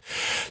do that.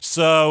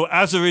 So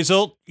as a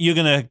result, you're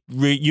going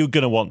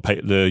to want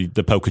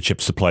the poker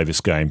chips to play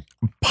this game.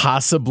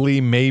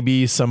 Possibly,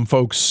 maybe some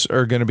folks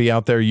are going to be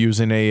out there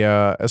using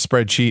a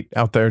spreadsheet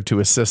out there to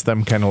assist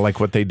them, kind of like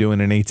what they do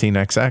in an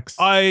 18xx.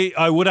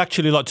 I would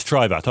actually like to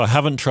try that. I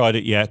haven't tried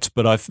it yet,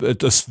 but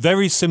it's a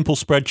very simple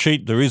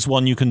spreadsheet. There is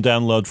one you can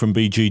download from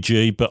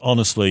BGG, but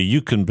honestly,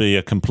 you can be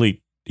a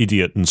complete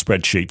idiot in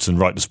spreadsheets and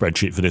write the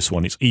spreadsheet for this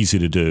one. It's easy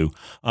to do.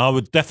 I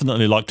would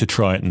definitely like to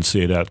try it and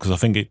see it out because I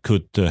think it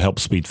could help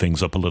speed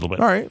things up a little bit.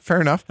 All right,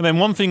 fair enough. And then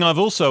one thing I've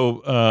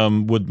also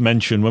would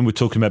mention when we're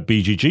talking about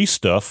BGG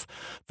stuff,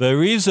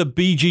 there is a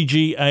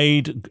BGG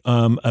aid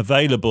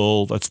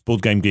available, that's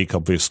Board Game Geek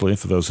obviously,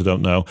 for those who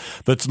don't know,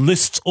 that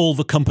lists all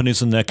the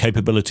companies and their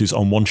capabilities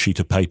on one sheet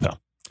of paper.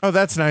 Oh,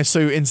 that's nice.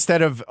 So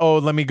instead of,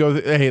 let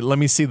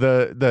me see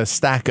the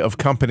stack of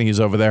companies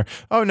over there.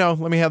 Oh, no,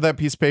 let me have that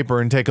piece of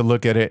paper and take a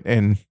look at it.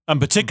 And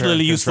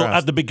particularly useful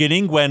at the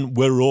beginning when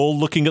we're all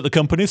looking at the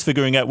companies,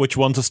 figuring out which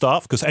one to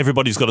start, because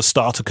everybody's got to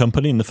start a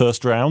company in the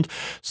first round.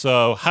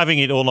 So having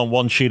it all on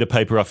one sheet of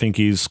paper, I think,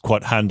 is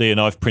quite handy.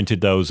 And I've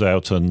printed those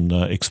out and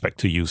expect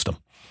to use them.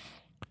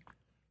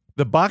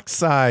 The box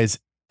size,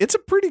 it's a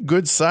pretty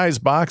good size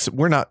box.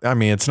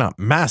 It's not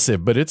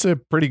massive, but it's a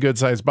pretty good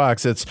size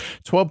box. It's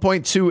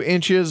 12.2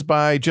 inches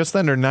by just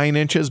under 9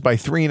 inches by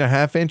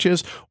 3.5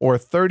 inches, or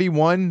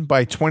 31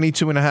 by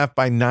 22.5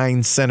 by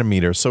 9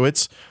 centimeters. So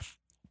it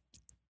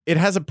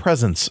has a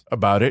presence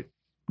about it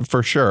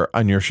for sure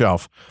on your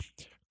shelf.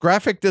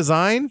 Graphic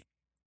design,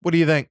 what do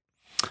you think?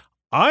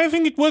 I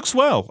think it works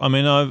well. I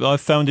mean,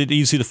 I've found it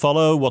easy to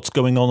follow what's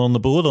going on the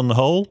board on the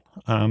whole.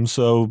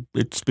 So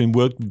it's been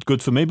worked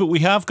good for me. But we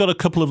have got a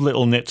couple of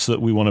little nits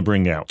that we want to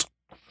bring out.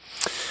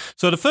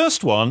 So the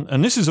first one,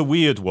 and this is a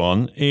weird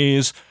one,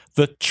 is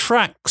the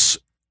tracks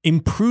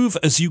improve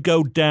as you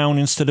go down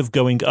instead of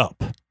going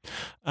up.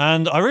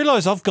 And I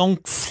realize I've gone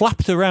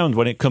flapped around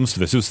when it comes to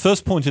this. It was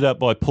first pointed out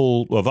by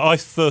Paul. Well, I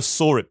first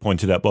saw it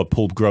pointed out by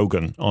Paul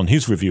Grogan on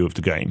his review of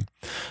the game.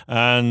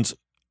 And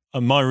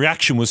my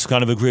reaction was to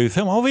kind of agree with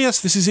him. Oh, yes,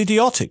 this is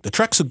idiotic. The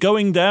tracks are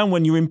going down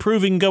when you're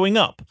improving going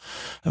up.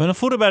 And then I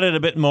thought about it a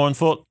bit more and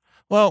thought,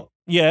 well,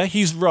 yeah,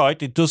 he's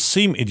right. It does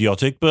seem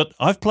idiotic, but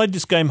I've played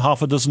this game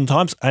half a dozen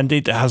times and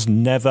it has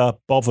never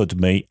bothered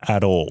me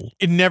at all.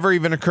 It never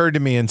even occurred to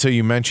me until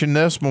you mentioned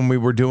this when we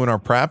were doing our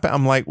prep.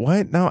 I'm like,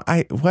 what? No,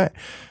 what?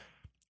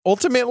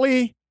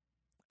 Ultimately,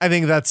 I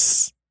think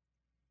that's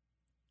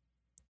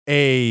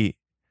a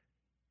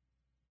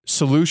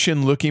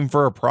solution looking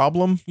for a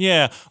problem.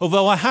 Yeah,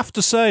 although I have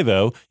to say,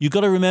 though, you've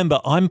got to remember,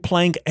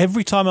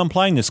 every time I'm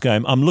playing this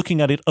game, I'm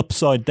looking at it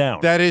upside down.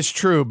 That is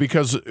true,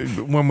 because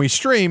when we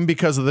stream,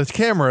 because of the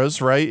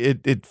cameras, right,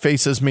 it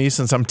faces me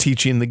since I'm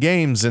teaching the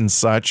games and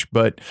such,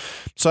 but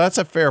so that's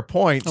a fair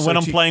point. And when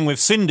I'm playing with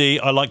Cindy,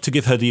 I like to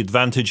give her the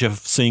advantage of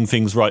seeing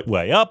things right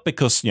way up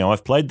because,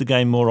 I've played the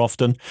game more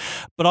often.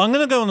 But I'm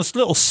going to go on this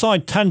little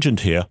side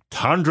tangent here.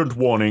 Tangent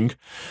warning.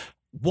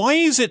 Why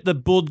is it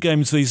that board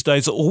games these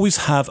days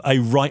always have a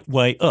right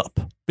way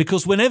up?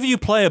 Because whenever you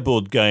play a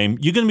board game,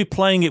 you're going to be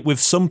playing it with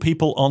some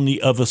people on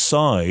the other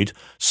side.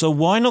 So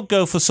why not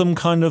go for some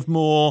kind of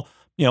more,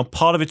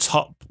 part of it's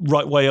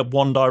right way up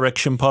one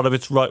direction, part of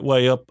it's right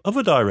way up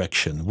other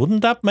direction?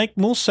 Wouldn't that make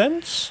more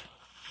sense?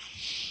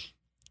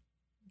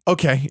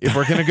 Okay, if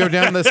we're going to go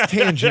down this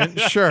tangent,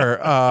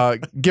 sure.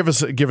 Give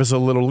us a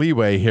little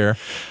leeway here.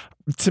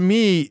 To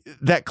me,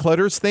 that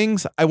clutters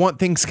things. I want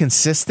things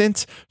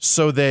consistent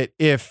so that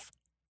if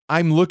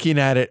I'm looking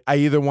at it, I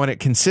either want it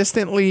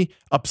consistently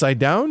upside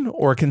down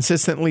or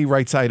consistently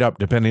right side up,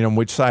 depending on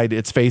which side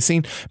it's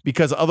facing,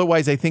 because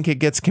otherwise I think it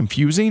gets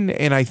confusing,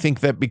 and I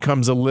think that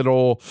becomes a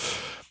little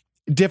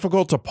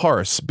difficult to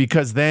parse,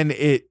 because then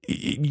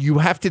you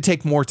have to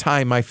take more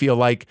time. I feel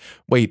like,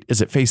 wait,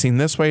 is it facing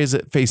this way? Is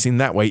it facing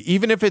that way?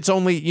 Even if it's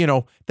only,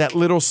 that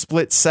little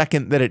split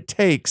second that it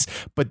takes,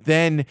 but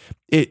then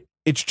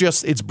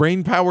it's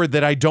brain power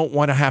that I don't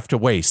want to have to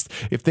waste.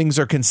 If things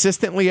are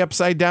consistently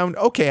upside down,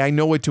 okay, I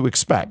know what to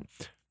expect.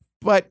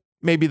 But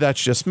maybe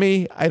that's just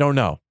me. I don't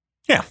know.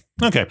 Yeah.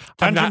 Okay.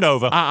 Tangent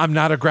over. I'm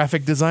not a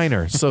graphic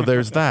designer, so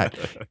there's that.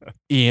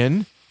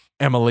 Ian,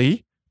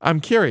 Emily, I'm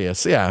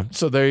curious. Yeah.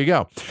 So there you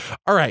go.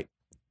 All right.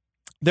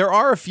 There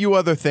are a few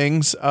other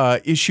things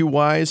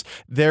issue-wise.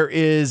 There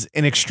is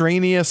an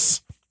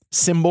extraneous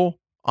symbol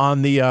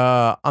on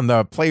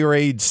the player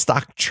aid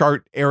stock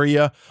chart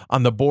area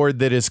on the board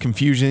that is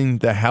confusing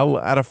the hell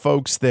out of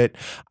folks, that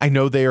I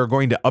know they are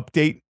going to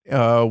update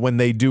when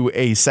they do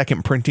a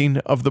second printing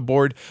of the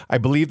board. I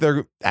believe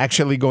they're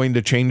actually going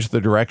to change the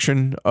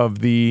direction of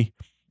the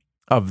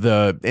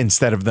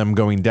instead of them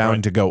going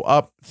down to go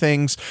up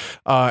things.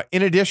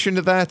 In addition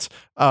to that,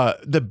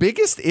 the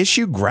biggest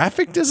issue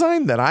graphic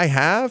design that I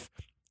have,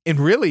 and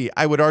really,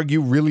 I would argue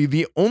really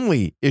the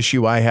only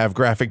issue I have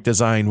graphic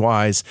design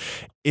wise,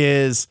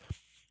 is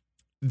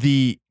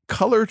the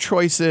color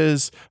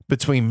choices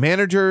between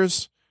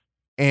managers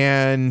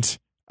and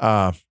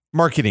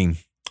marketing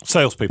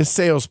Salespeople.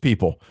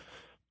 salespeople.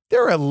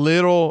 They're a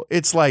little,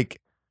 it's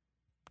like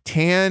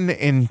tan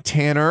and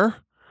tanner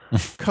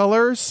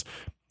colors.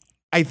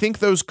 I think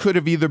those could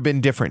have either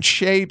been different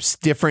shapes,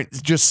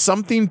 just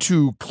something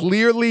to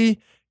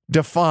clearly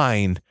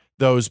define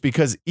those,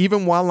 because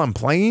even while I'm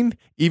playing,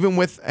 even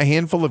with a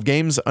handful of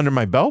games under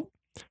my belt,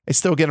 I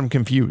still get them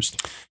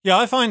confused. Yeah,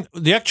 I find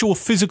the actual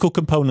physical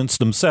components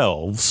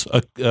themselves,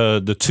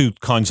 the two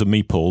kinds of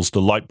meeples,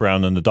 the light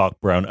brown and the dark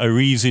brown, are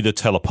easy to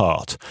tell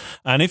apart.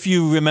 And if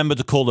you remember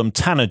to call them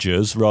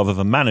tanagers rather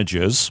than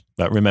managers,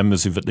 that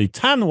remembers you that the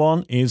tan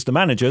one is the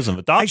managers and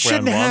the dark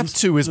brown one. I shouldn't have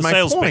to, is my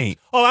point.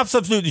 Oh, that's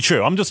absolutely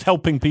true. I'm just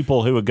helping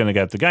people who are going to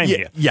get the game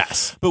here.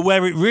 Yes. But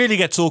where it really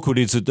gets awkward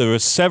is that there are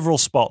several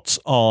spots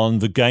on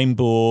the game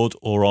board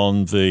or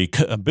on the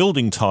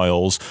building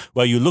tiles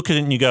where you look at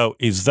it and you go,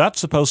 is that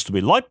supposed to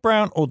be light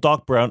brown or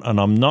dark brown? And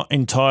I'm not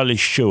entirely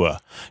sure,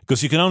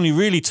 because you can only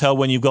really tell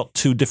when you've got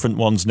two different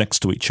ones next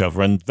to each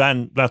other, and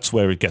then that's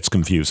where it gets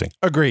confusing.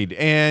 Agreed.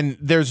 And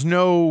there's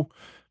no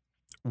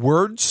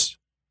words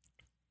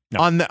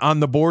on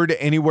the board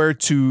anywhere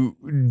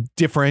to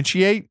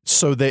differentiate,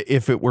 so that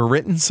if it were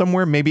written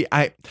somewhere, maybe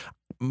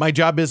my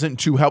job isn't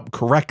to help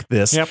correct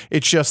this. Yep.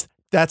 It's just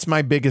that's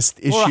my biggest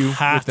issue. Or a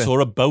hat with or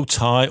a bow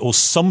tie or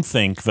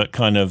something that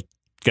kind of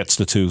gets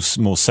the two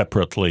more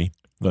separately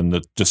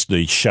than just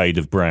the shade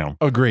of brown.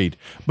 Agreed.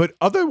 But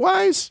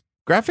otherwise,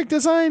 graphic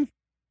design,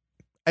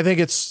 I think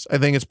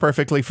it's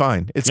perfectly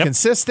fine. It's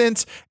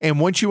consistent, and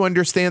once you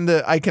understand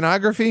the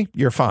iconography,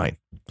 you're fine.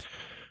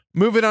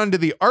 Moving on to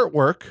the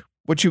artwork,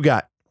 what you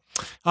got?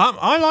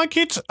 I like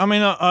it. I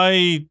mean,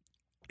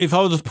 if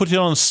I were to put it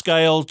on a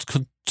scale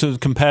to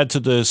compared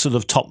to the sort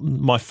of top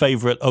my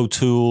favorite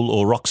O'Toole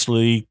or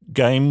Roxley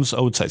games,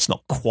 I would say it's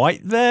not quite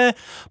there,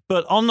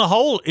 but on the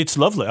whole, it's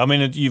lovely. I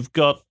mean, you've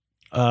got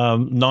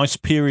nice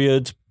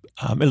period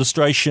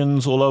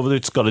illustrations all over it.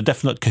 It's got a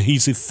definite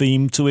cohesive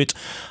theme to it.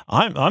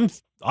 I'm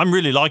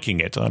really liking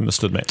it, I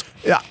must admit.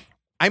 Yeah,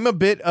 I'm a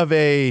bit of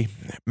a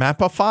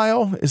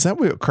mapophile. Is that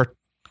what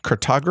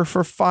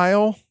cartographer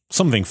file?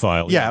 Something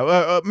file.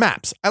 Yeah,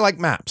 maps. I like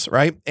maps,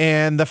 right?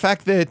 And the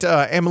fact that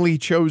Emily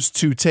chose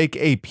to take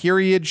a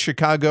period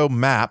Chicago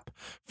map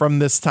from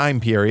this time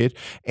period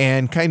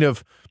and kind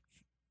of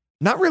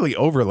not really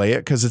overlay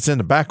it because it's in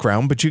the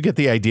background, but you get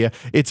the idea.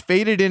 It's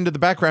faded into the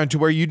background to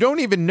where you don't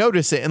even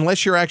notice it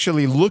unless you're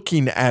actually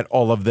looking at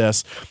all of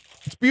this.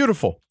 It's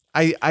beautiful.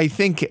 I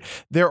think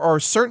there are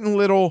certain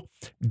little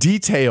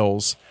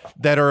details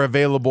that are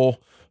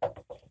available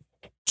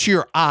to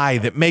your eye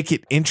that make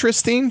it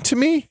interesting to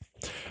me.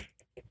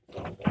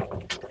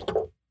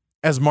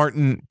 As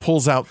Martin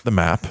pulls out the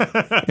map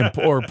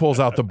or pulls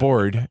out the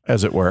board,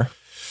 as it were.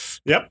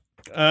 Yep.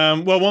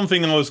 Well, one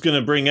thing I was going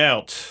to bring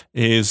out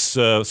is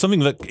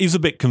something that is a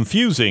bit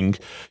confusing.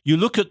 You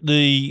look at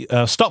the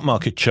stock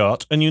market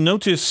chart and you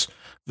notice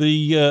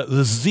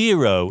the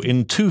 0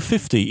 in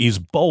 250 is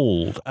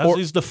bold, as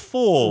is the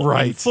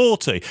 4 in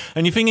 40.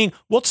 And you're thinking,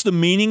 what's the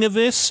meaning of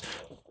this?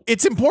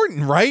 It's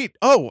important, right?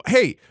 Oh,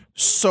 hey,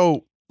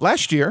 so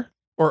last year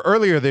or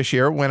earlier this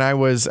year when I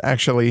was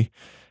actually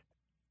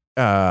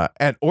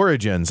at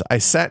Origins, I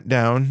sat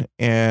down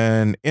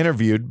and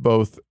interviewed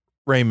both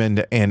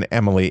Raymond and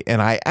Emily,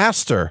 and I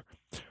asked her,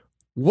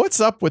 what's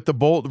up with the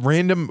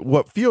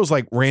what feels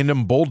like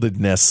random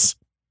boldedness?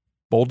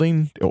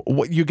 Bolding?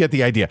 What, you get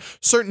the idea.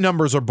 Certain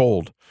numbers are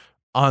bold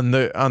on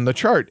the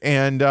chart,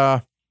 and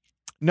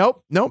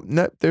nope,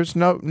 there's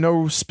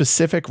no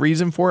specific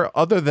reason for it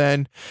other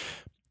than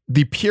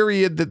the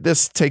period that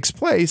this takes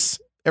place.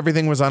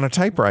 Everything was on a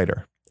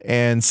typewriter,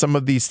 and some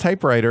of these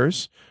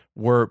typewriters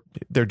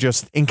they're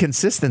just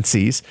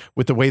inconsistencies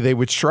with the way they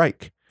would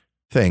strike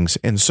things.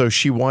 And so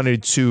she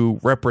wanted to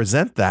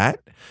represent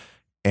that.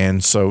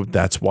 And so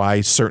that's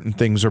why certain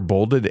things are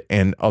bolded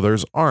and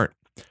others aren't.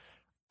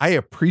 I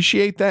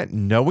appreciate that,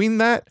 knowing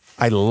that.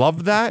 I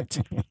love that.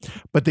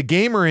 But the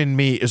gamer in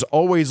me is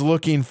always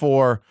looking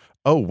for,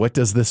 oh, what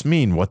does this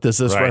mean? What does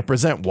this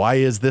represent? Why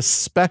is this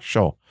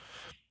special?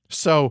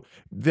 So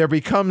there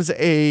becomes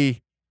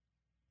a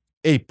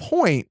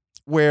point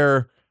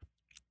where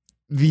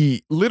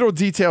the little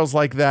details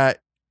like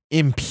that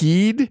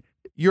impede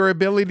your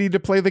ability to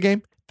play the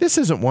game. This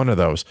isn't one of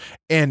those.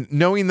 And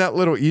knowing that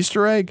little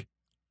Easter egg,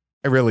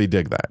 I really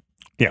dig that.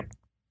 Yeah.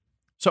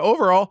 So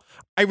overall,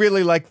 I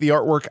really like the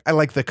artwork. I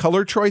like the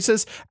color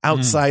choices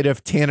outside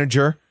of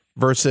tanager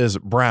versus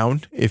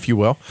brown, if you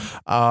will,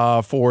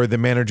 for the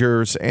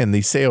managers and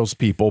the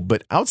salespeople.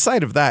 But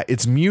outside of that,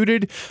 it's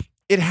muted.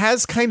 It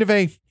has kind of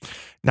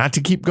not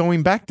to keep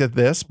going back to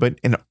this, but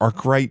an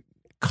Arkwright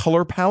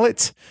color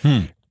palette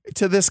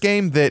to this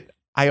game that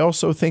I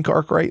also think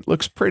Arkwright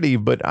looks pretty,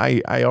 but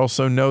I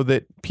also know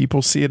that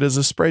people see it as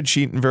a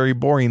spreadsheet and very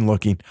boring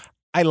looking.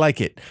 I like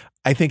it.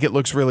 I think it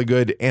looks really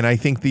good, and I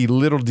think the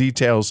little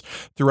details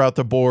throughout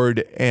the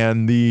board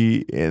and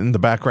in the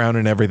background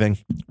and everything,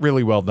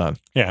 really well done.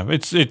 Yeah,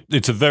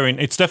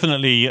 it's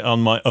definitely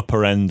on my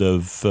upper end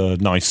of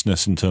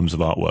niceness in terms of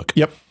artwork.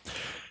 Yep.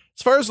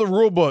 As far as the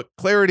rule book,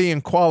 clarity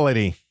and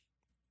quality,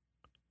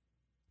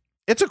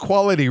 it's a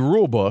quality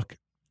rule book.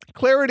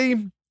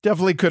 Clarity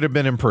definitely could have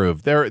been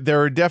improved.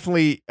 There are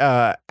definitely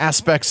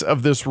aspects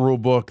of this rule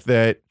book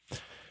that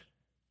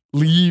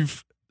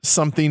leave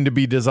something to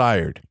be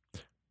desired.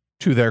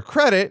 To their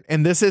credit,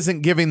 and this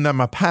isn't giving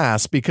them a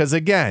pass, because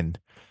again,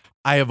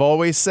 I have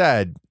always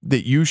said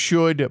that you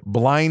should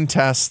blind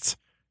test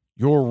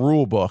your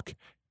rule book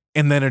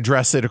and then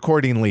address it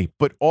accordingly,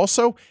 but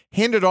also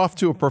hand it off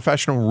to a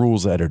professional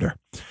rules editor.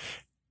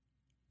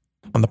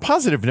 On the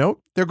positive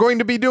note, they're going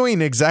to be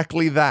doing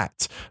exactly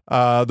that.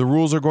 The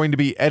rules are going to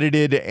be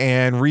edited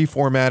and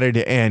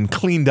reformatted and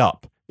cleaned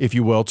up, if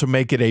you will, to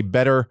make it a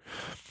better,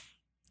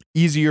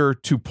 easier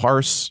to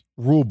parse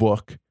rule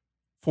book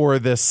for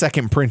the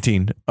second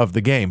printing of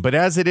the game. But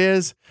as it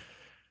is,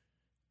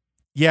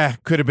 yeah,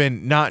 could have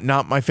been not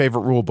my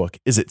favorite rule book.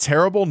 Is it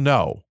terrible?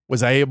 No.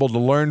 Was I able to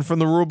learn from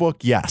the rule book?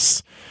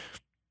 Yes.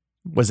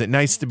 Was it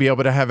nice to be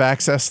able to have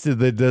access to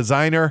the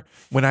designer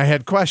when I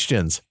had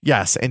questions?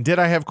 Yes. And did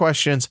I have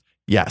questions?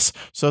 Yes.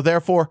 So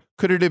therefore,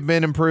 could it have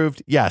been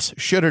improved? Yes.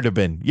 Should it have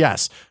been?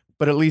 Yes.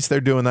 But at least they're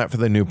doing that for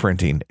the new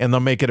printing, and they'll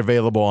make it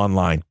available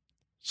online.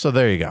 So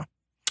there you go.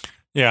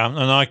 Yeah,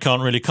 and I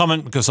can't really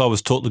comment because I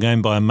was taught the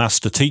game by a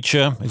master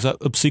teacher. Is that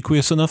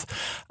obsequious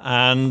enough?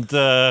 And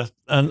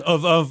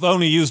I've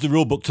only used the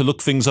rulebook to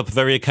look things up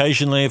very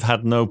occasionally. I've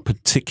had no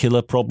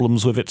particular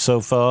problems with it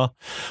so far.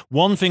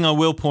 One thing I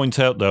will point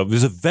out, though,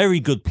 there's a very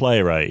good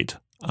player aid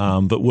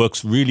that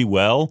works really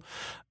well.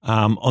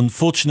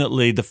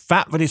 Unfortunately, the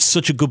fact that it's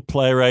such a good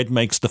player aid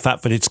makes the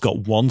fact that it's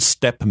got one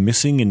step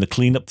missing in the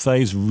cleanup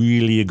phase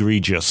really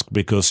egregious,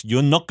 because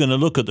you're not going to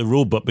look at the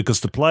rulebook because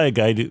the player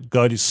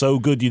guide is so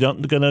good, you're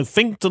not going to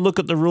think to look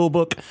at the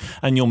rulebook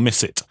and you'll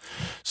miss it.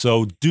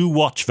 So do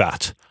watch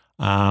that.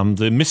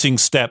 The missing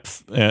step,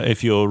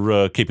 if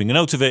you're keeping a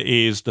note of it,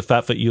 is the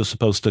fact that you're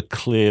supposed to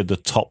clear the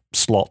top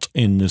slot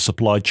in the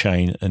supply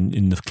chain and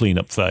in the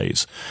cleanup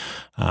phase.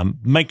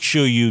 Make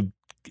sure you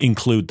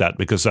include that,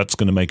 because that's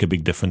going to make a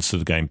big difference to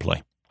the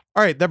gameplay.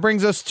 All right, that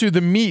brings us to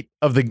the meat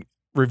of the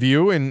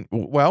review. And,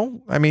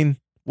 well, I mean,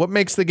 what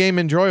makes the game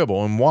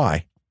enjoyable and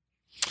why?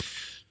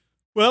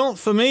 Well,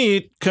 for me,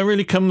 it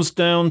really comes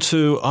down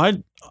to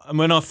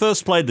when I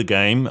first played the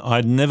game,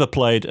 I'd never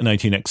played an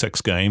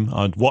 18XX game.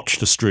 I'd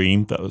watched a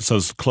stream. That was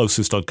the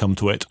closest I'd come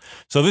to it.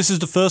 So this is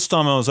the first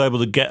time I was able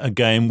to get a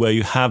game where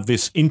you have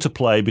this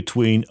interplay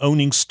between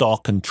owning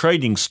stock and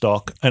trading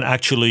stock and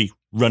actually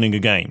running a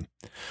game.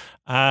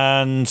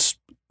 And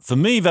for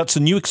me, that's a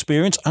new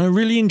experience and a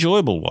really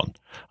enjoyable one.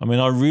 I mean,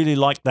 I really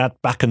like that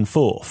back and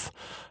forth.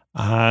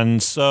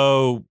 And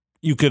so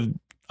you could,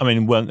 I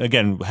mean, well,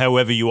 again,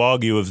 however you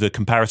argue of the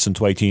comparison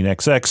to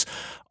 18XX,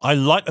 I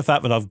like the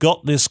fact that I've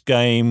got this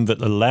game that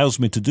allows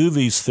me to do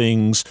these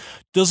things,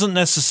 doesn't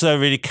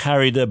necessarily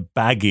carry the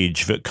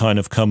baggage that kind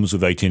of comes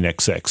with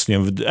 18XX. You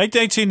know,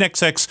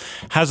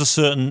 18XX has a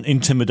certain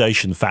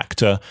intimidation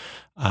factor.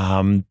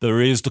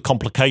 There is the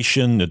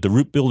complication that the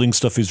root building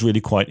stuff is really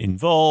quite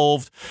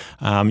involved.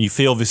 You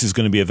feel this is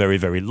going to be a very,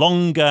 very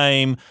long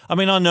game. I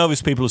mean, I know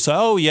there's people who say,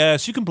 oh,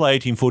 yes, you can play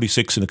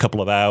 1846 in a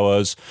couple of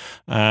hours.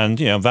 And,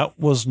 you know, that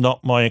was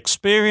not my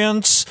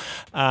experience.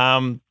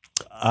 And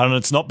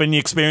it's not been the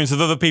experience of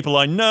other people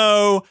I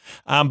know.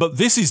 But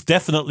this is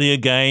definitely a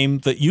game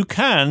that you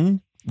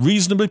can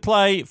reasonably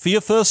play for your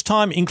first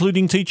time,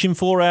 including teaching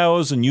 4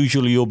 hours, and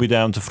usually you'll be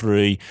down to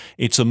 3.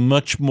 It's a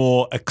much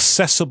more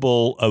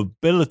accessible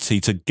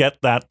ability to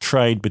get that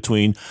trade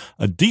between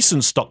a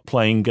decent stock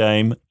playing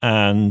game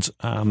and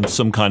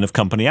some kind of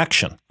company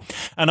action.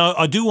 And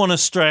I do want to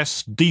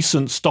stress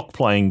decent stock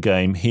playing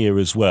game here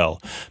as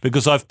well,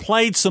 because I've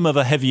played some of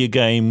the heavier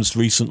games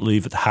recently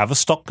that have a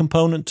stock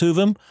component to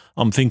them.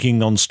 I'm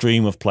thinking on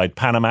stream, I've played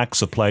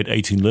Panamax, I've played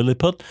 18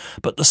 Lilliput,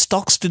 but the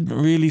stocks didn't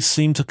really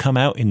seem to come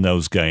out in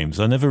those games.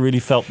 I never really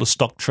felt the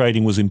stock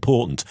trading was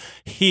important.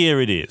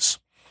 Here it is.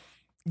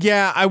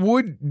 Yeah, I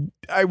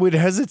would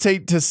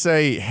hesitate to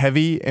say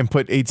heavy and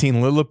put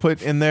 18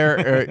 Lilliput in there.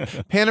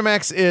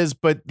 Panamax is,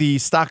 but the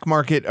stock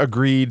market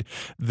agreed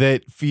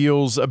that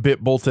feels a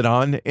bit bolted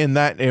on in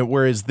that,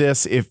 whereas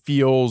this, it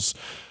feels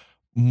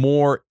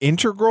more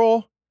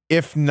integral,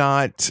 if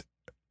not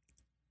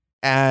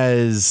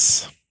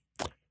as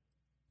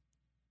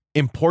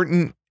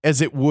important as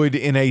it would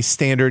in a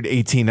standard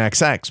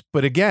 18XX.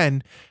 But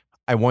again,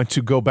 I want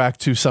to go back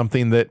to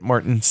something that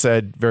Martin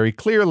said very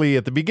clearly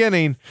at the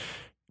beginning.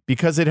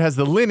 Because it has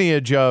the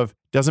lineage of,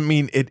 doesn't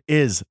mean it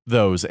is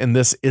those. And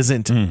this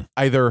isn't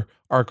either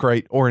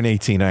Arkwright or an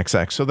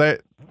 18XX. So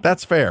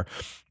that's fair.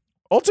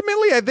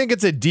 Ultimately, I think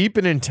it's a deep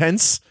and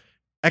intense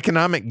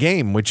economic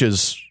game, which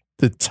is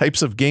the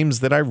types of games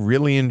that I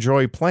really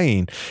enjoy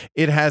playing.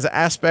 It has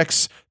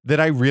aspects that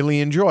I really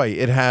enjoy.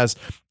 It has,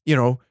 you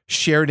know,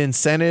 shared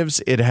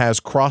incentives. It has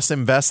cross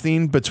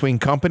investing between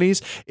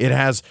companies. It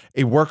has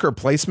a worker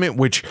placement,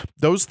 which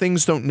those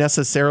things don't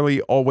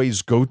necessarily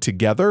always go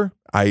together.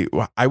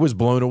 I was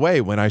blown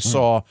away when I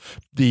saw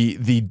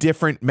the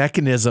different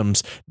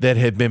mechanisms that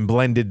had been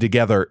blended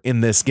together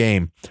in this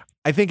game.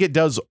 I think it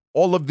does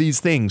all of these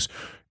things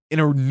in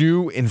a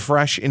new and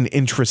fresh and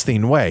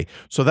interesting way.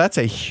 So that's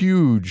a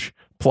huge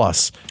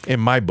plus in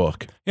my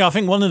book. Yeah, I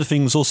think one of the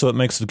things also that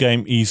makes the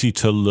game easy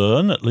to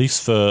learn, at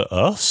least for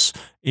us,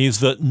 is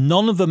that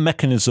none of the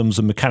mechanisms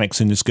and mechanics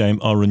in this game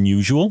are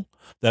unusual.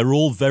 They're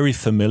all very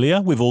familiar.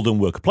 We've all done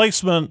worker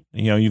placement.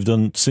 You've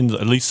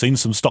at least seen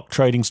some stock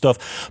trading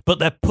stuff, but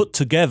they're put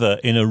together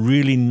in a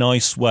really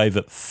nice way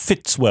that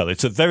fits well.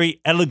 It's a very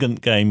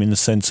elegant game in the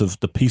sense of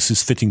the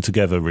pieces fitting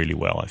together really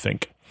well, I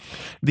think.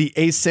 The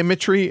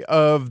asymmetry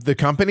of the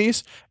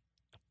companies,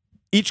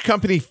 each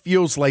company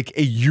feels like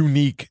a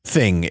unique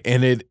thing.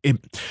 And it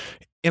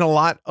in a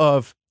lot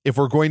of, if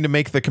we're going to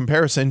make the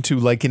comparison to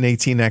like an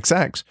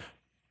 18XX,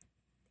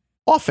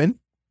 often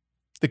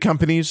the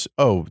companies,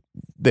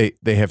 they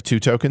have 2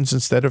 tokens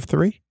instead of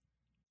 3.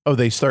 Oh,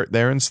 they start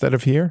there instead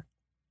of here.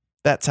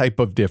 That type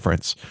of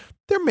difference.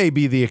 There may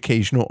be the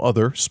occasional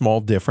other small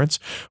difference,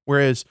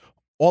 whereas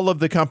all of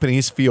the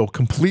companies feel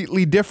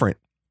completely different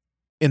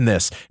in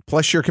this.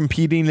 Plus, you're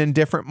competing in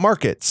different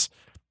markets.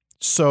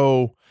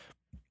 So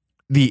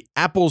the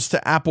apples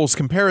to apples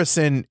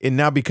comparison, it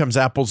now becomes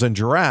apples and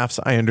giraffes,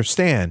 I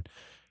understand.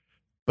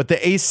 But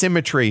the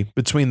asymmetry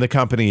between the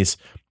companies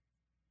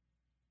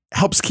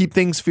helps keep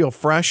things feel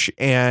fresh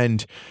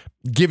and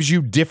gives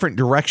you different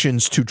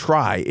directions to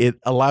try. It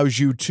allows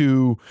you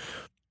to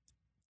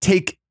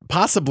take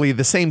possibly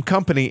the same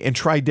company and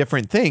try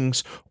different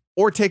things,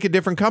 or take a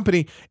different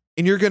company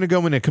and you're going to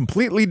go in a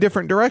completely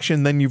different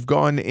direction than you've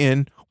gone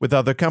in with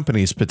other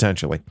companies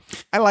potentially.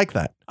 I like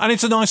that. And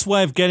it's a nice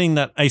way of getting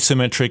that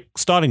asymmetric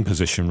starting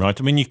position, right?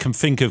 I mean, you can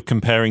think of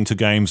comparing to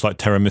games like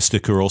Terra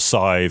Mystica or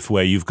Scythe,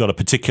 where you've got a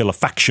particular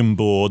faction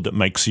board that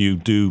makes you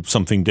do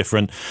something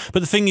different.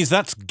 But the thing is,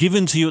 that's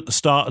given to you at the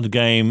start of the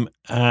game,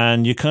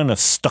 and you're kind of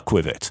stuck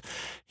with it.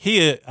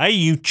 Here,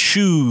 you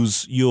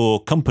choose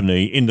your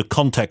company in the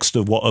context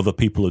of what other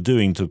people are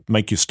doing to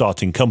make your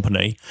starting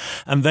company.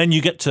 And then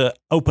you get to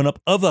open up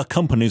other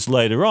companies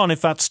later on if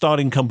that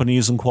starting company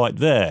isn't quite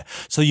there.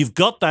 So you've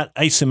got that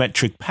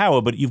asymmetric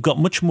power, but you've got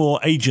much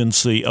more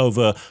agency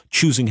over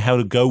choosing how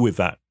to go with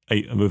that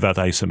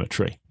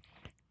asymmetry.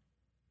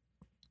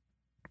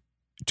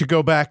 To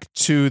go back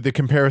to the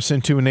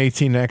comparison to an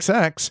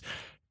 18XX,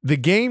 the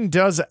game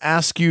does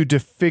ask you to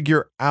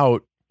figure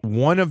out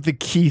one of the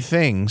key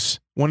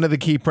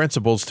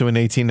principles to an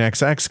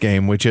 18XX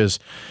game, which is,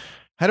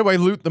 how do I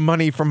loot the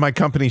money from my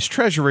company's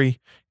treasury,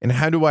 and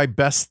how do I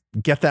best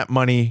get that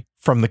money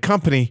from the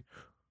company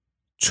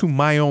to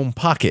my own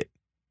pocket?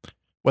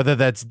 Whether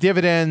that's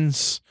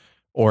dividends,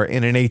 or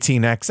in an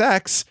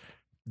 18XX,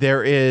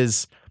 there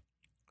is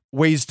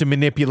ways to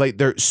manipulate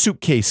their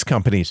suitcase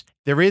companies.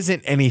 There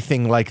isn't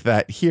anything like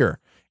that here.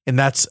 And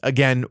that's,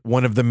 again,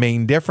 one of the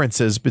main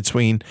differences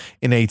between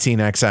an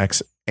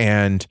 18XX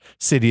and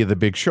City of the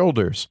Big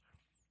Shoulders.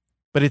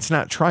 But it's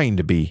not trying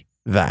to be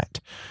that.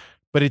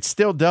 But it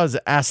still does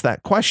ask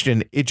that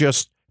question. It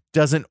just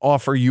doesn't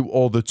offer you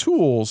all the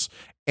tools,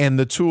 and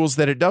the tools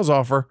that it does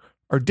offer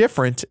are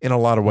different in a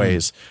lot of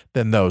ways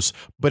than those.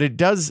 But it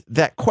does,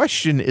 that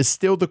question is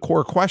still the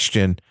core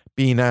question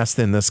being asked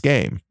in this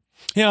game.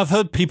 Yeah, I've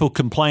heard people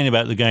complain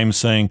about the game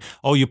saying,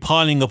 oh, you're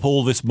piling up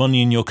all this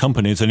money in your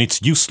companies and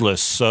it's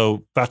useless,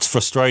 so that's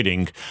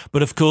frustrating.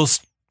 But of course,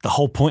 the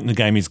whole point in the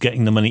game is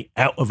getting the money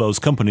out of those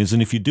companies.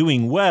 And if you're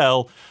doing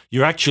well,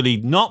 you're actually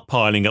not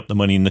piling up the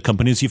money in the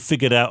companies. You've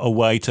figured out a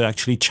way to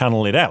actually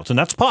channel it out. And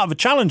that's part of the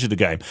challenge of the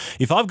game.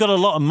 If I've got a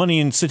lot of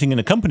money sitting in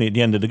a company at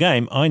the end of the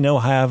game, I know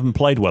I haven't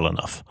played well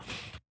enough.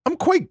 I'm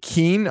quite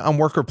keen on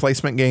worker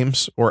placement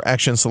games or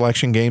action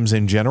selection games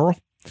in general.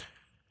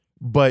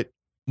 But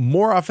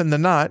more often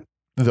than not,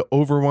 the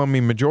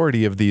overwhelming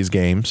majority of these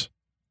games,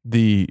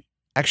 the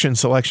action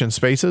selection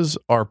spaces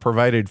are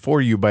provided for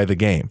you by the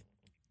game.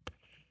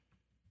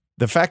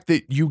 The fact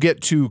that you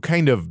get to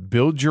kind of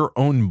build your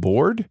own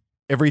board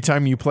every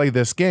time you play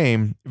this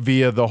game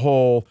via the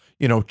whole,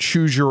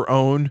 choose your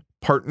own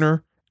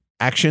partner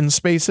action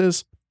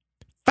spaces,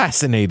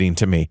 fascinating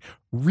to me.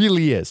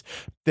 Really is.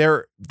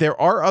 There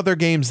are other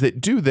games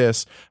that do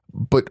this,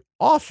 but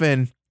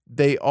often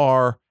they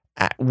are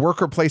at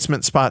worker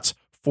placement spots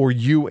for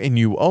you and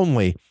you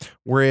only.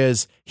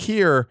 Whereas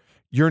here,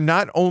 you're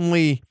not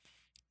only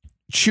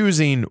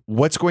choosing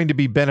what's going to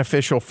be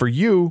beneficial for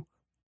you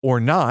or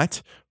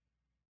not,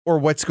 or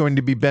what's going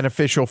to be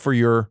beneficial for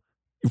your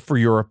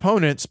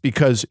opponents,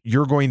 because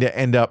you're going to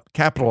end up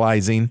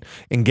capitalizing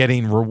and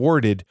getting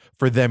rewarded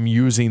for them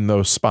using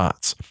those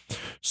spots.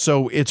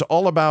 So it's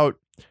all about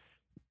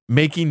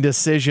making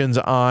decisions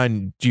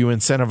on, do you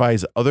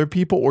incentivize other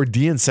people or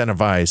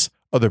de-incentivize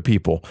other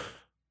people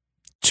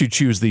to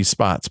choose these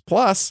spots?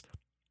 Plus,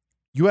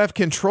 you have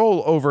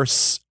control over,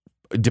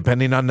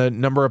 depending on the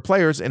number of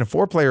players in a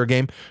 4-player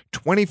game,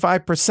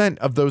 25%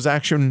 of those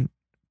action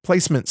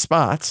placement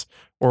spots,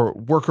 or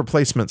worker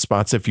placement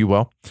spots, if you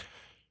will.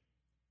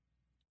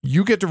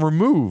 You get to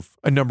remove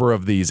a number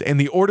of these, and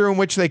the order in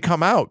which they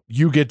come out,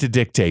 you get to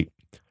dictate.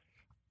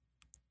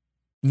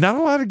 Not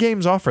a lot of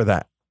games offer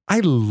that.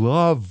 I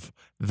love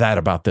that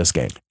about this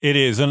game. It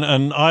is, and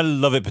I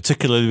love it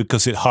particularly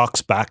because it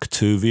harks back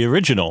to the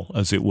original,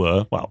 as it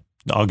were. Well,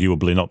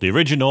 arguably not the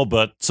original,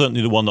 but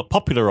certainly the one that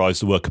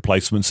popularized the worker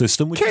placement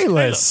system, which is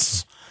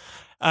Caylus.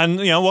 And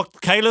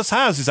what Caylus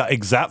has is that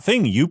exact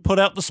thing. You put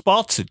out the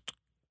spots. It's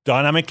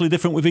dynamically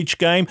different with each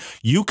game.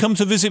 You come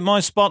to visit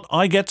my spot,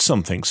 I get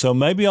something. So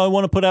maybe I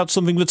want to put out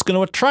something that's going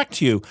to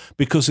attract you,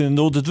 because in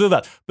order to do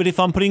that. But if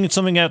I'm putting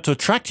something out to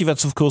attract you,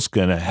 that's of course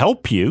going to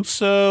help you.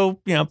 So,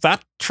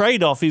 that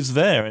trade-off is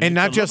there. And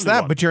not just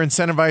that, but you're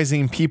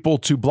incentivizing people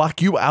to block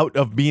you out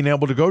of being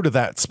able to go to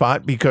that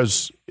spot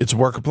because it's a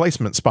worker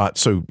placement spot.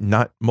 So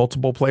not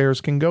multiple players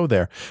can go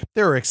there.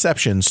 There are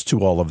exceptions to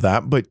all of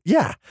that. But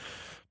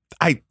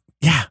I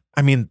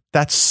mean,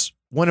 that's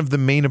one of the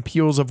main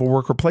appeals of a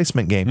worker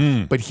placement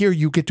game. But here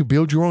you get to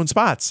build your own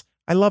spots.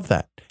 I love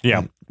that. Yeah.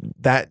 And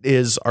that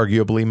is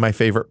arguably my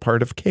favorite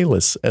part of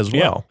Caylus as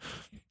well. Yeah.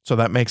 So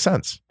that makes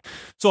sense.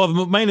 So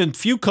I've made a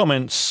few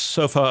comments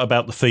so far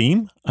about the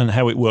theme and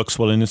how it works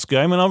well in this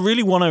game, and I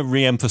really want to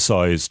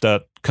re-emphasize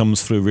that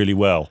comes through really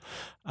well.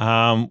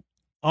 I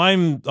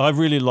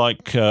really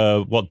like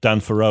what Dan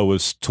Farrow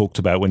has talked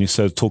about when he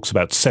talks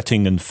about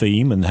setting and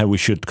theme and how we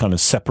should kind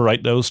of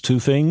separate those two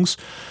things.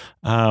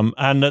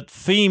 And that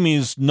theme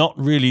is not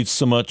really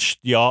so much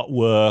the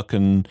artwork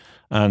and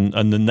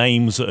the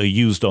names that are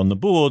used on the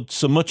board,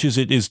 so much as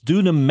it is,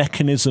 do the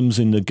mechanisms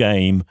in the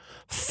game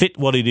fit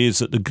what it is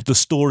that the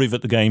story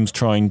that the game's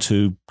trying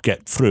to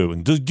get through?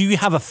 And do you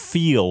have a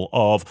feel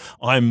of,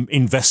 I'm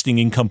investing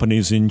in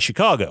companies in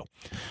Chicago?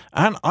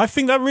 And I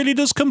think that really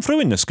does come through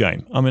in this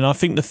game. I mean, I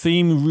think the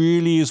theme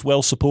really is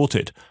well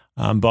supported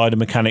by the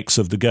mechanics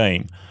of the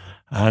game.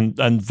 And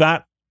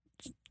that,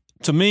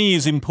 to me,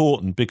 is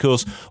important,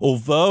 because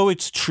although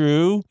it's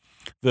true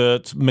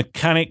that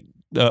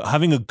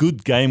having a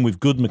good game with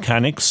good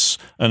mechanics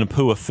and a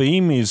poor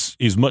theme is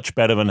much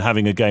better than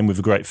having a game with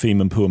a great theme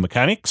and poor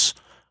mechanics,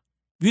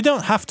 you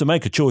don't have to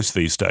make a choice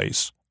these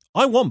days.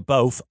 I want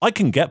both. I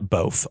can get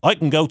both. I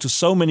can go to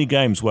so many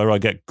games where I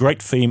get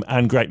great theme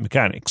and great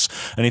mechanics.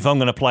 And if I'm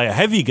going to play a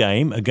heavy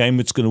game, a game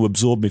that's going to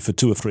absorb me for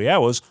 2 or 3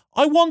 hours,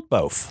 I want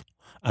both.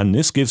 And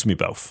this gives me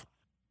both.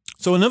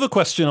 So another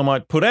question I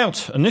might put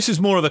out, and this is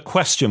more of a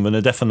question than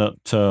a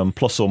definite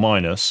plus or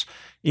minus,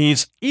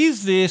 is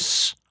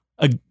this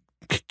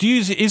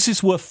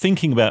worth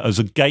thinking about as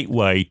a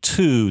gateway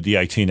to the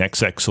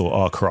 18XX or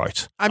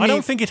Arkwright? I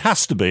don't think it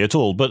has to be at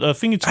all, but I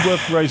think it's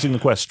worth raising the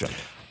question.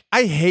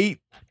 I hate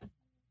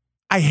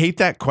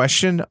that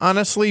question,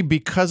 honestly,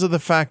 because of the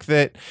fact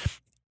that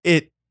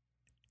it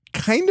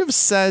kind of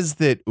says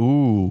that,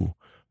 ooh,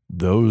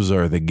 those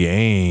are the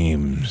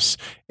games,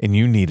 and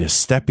you need a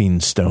stepping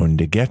stone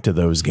to get to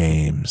those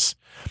games.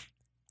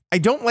 I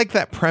don't like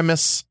that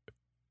premise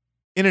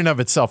in and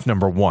of itself,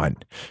 number one,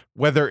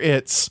 whether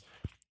it's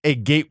a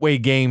gateway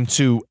game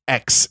to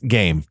X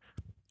game.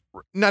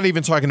 Not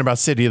even talking about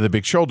City of the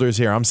Big Shoulders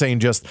here. I'm saying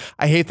just,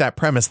 I hate that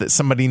premise that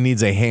somebody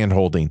needs a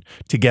hand-holding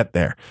to get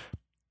there.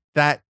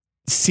 That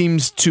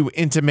seems to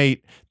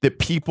intimate that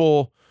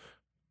people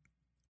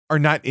are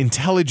not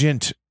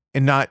intelligent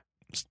and not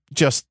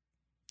just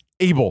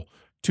able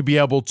to be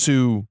able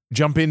to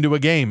jump into a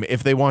game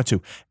if they want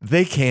to.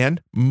 They can.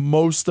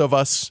 Most of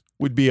us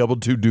would be able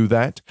to do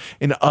that.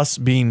 And us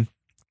being,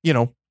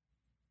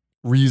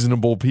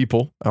 reasonable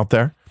people out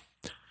there.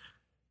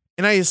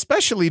 And I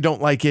especially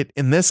don't like it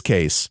in this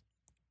case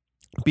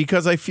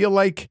because I feel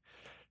like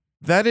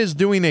that is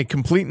doing a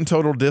complete and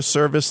total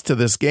disservice to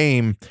this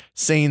game,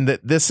 saying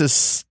that this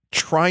is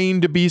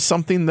trying to be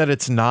something that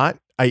it's not,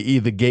 i.e.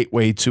 the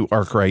gateway to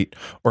Arkwright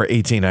or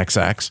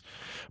 18XX.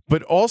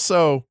 But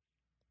also,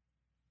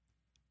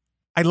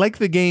 I like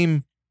the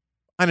game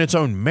on its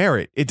own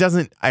merit. It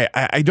doesn't,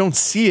 I don't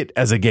see it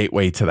as a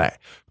gateway to that.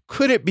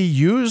 Could it be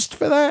used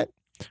for that?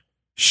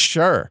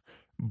 Sure.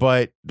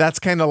 But that's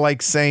kind of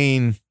like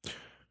saying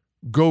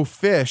Go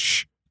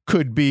Fish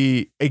could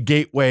be a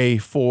gateway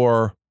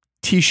for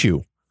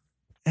Tishu.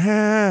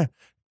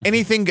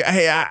 Anything.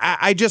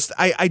 I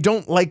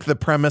don't like the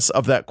premise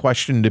of that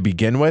question to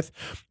begin with.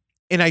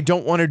 And I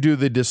don't want to do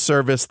the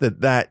disservice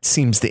that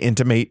seems to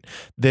intimate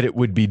that it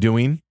would be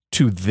doing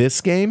to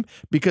this game,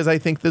 because I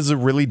think this is a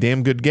really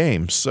damn good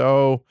game.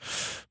 So,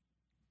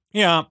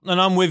 yeah,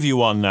 and I'm with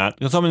you on that.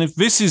 Because, if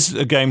this is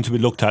a game to be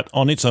looked at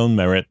on its own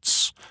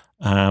merits,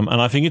 and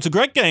I think it's a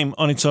great game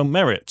on its own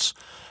merits,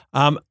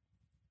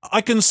 I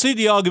can see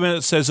the argument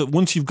that says that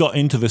once you've got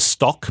into the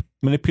stock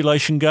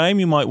manipulation game,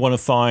 you might want to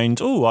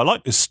find, I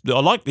like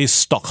this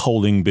stock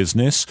holding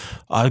business.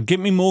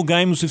 Give me more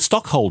games with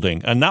stock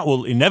holding, and that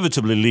will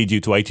inevitably lead you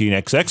to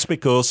 18XX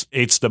because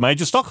it's the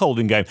major stock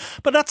holding game.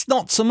 But that's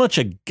not so much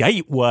a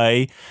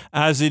gateway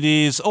as it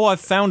is,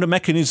 I've found a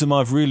mechanism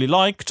I've really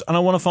liked, and I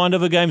want to find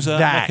other games that have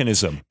that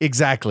mechanism.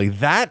 Exactly.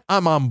 That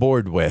I'm on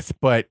board with,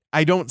 but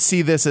I don't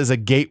see this as a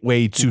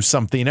gateway to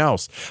something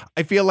else.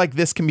 I feel like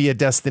this can be a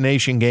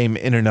destination game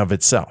in and of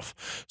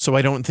itself. So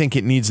I don't think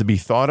it needs to be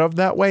thought of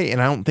that way.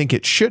 And I don't think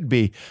it should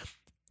be.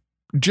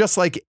 Just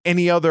like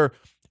any other,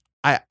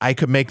 I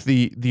could make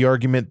the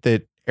argument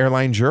that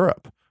Airlines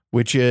Europe,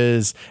 which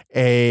is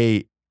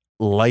a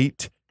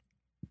light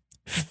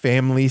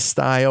family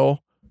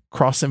style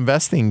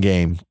cross-investing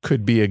game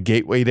could be a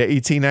gateway to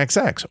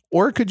 18xx,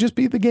 or it could just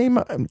be the game.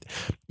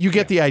 You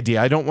get the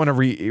idea. I don't want to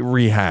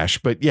rehash,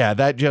 but yeah,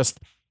 that's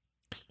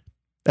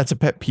a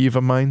pet peeve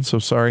of mine. So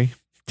sorry.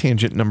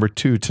 Tangent number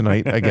 2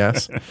 tonight, I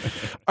guess.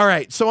 All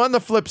right. So on the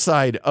flip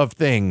side of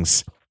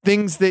things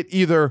that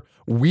either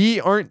we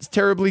aren't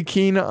terribly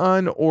keen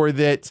on or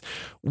that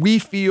we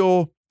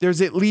feel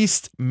there's at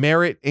least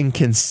merit in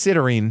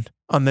considering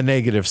on the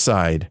negative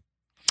side.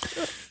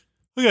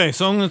 Okay,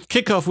 so I'm going to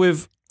kick off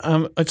with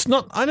it's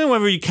not. I don't know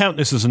whether you count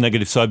this as a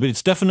negative side, but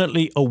it's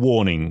definitely a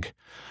warning.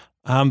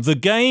 The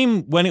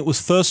game, when it was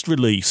first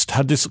released,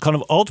 had this kind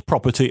of odd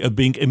property of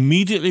being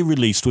immediately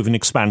released with an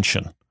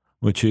expansion,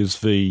 which is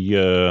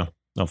the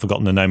I've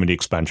forgotten the name of the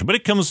expansion, but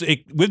it comes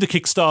with the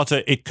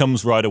Kickstarter. It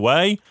comes right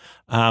away,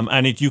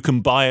 and you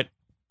can buy it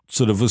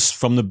sort of as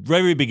from the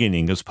very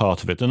beginning as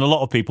part of it, and a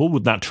lot of people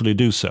would naturally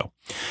do so.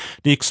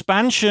 The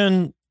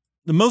expansion.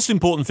 The most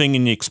important thing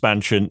in the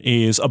expansion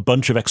is a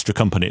bunch of extra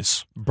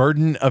companies.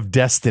 Burden of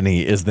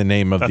Destiny is the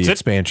name of the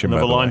expansion.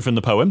 Another line from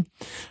the poem.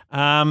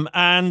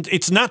 And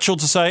it's natural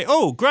to say,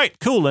 oh, great,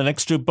 cool, an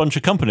extra bunch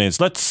of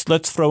companies. Let's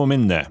throw them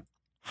in there.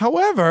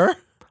 However,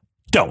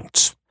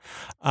 don't.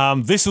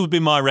 This would be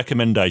my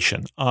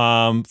recommendation.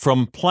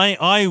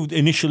 I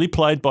initially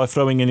played by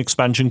throwing in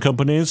expansion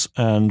companies,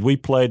 and we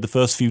played the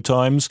first few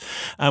times,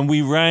 and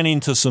we ran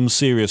into some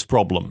serious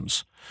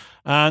problems.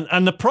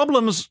 And the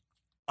problems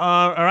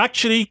are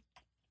actually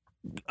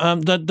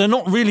they're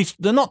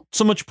not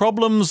so much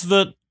problems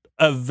that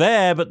are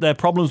there, but they're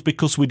problems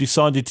because we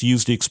decided to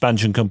use the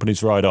expansion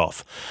companies right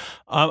off.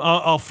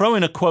 I'll throw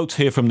in a quote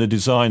here from the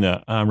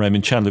designer,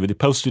 Raymond Chandler, that he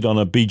posted on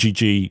a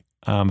BGG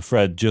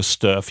thread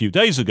just a few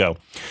days ago.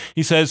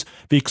 He says,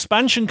 the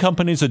expansion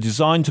companies are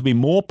designed to be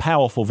more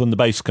powerful than the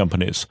base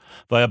companies.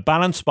 They are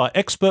balanced by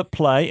expert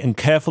play and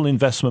careful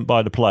investment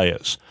by the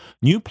players.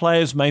 New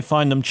players may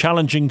find them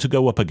challenging to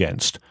go up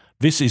against.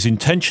 This is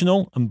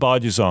intentional and by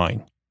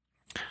design.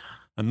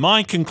 And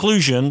my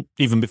conclusion,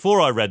 even before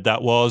I read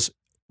that, was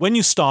when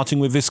you're starting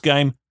with this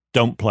game,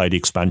 don't play the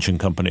expansion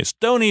companies.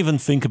 Don't even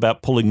think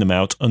about pulling them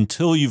out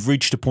until you've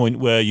reached a point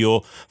where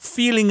you're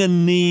feeling a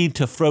need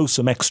to throw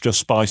some extra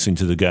spice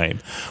into the game,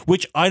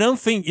 which I don't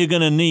think you're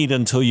going to need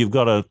until you've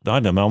got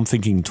I'm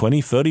thinking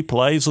 20, 30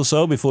 plays or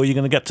so before you're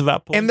going to get to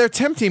that point. And they're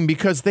tempting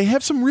because they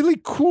have some really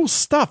cool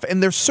stuff,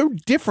 and they're so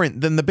different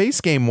than the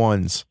base game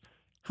ones.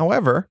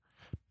 However,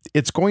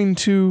 it's going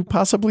to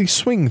possibly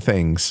swing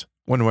things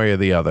one way or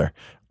the other,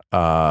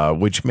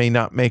 which may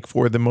not make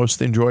for the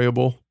most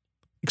enjoyable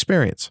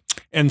experience.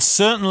 And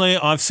certainly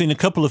I've seen a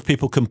couple of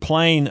people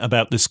complain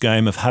about this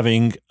game of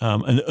having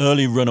an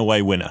early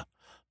runaway winner,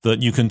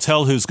 that you can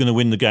tell who's going to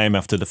win the game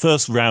after the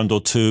first round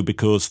or two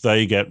because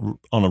they get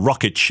on a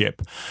rocket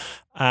ship.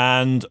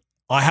 And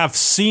I have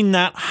seen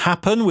that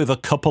happen with a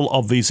couple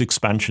of these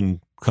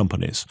expansion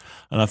companies.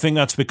 And I think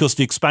that's because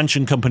the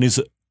expansion companies,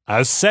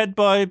 as said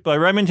by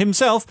Raymond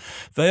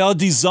himself, they are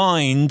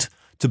designed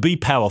to be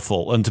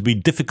powerful and to be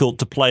difficult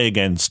to play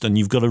against, and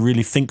you've got to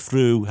really think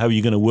through how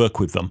you're going to work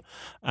with them.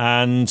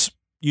 And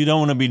you don't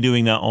want to be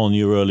doing that on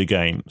your early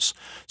games.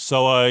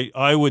 So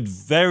I would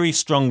very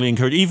strongly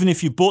encourage, even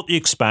if you bought the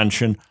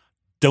expansion,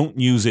 don't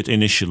use it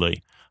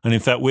initially. And in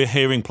fact, we're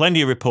hearing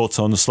plenty of reports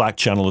on the Slack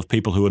channel of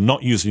people who are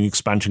not using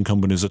expansion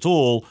companies at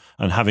all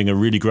and having a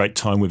really great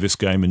time with this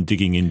game and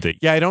digging in deep.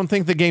 Yeah, I don't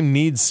think the game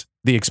needs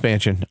the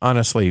expansion,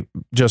 honestly.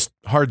 Just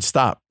hard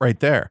stop right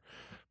there.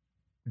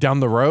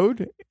 Down the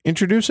road,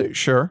 introduce it,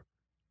 sure.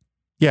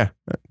 Yeah,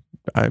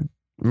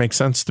 makes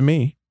sense to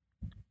me.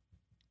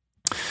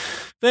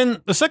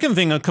 Then the second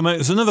thing I'd come out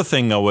is another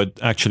thing I would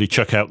actually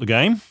check out the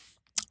game.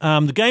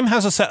 The game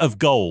has a set of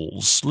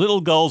goals,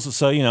 little goals that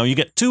say, you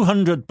get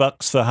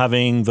 $200 for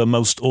having the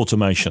most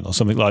automation or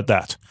something like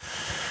that.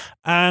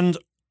 And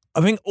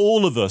I think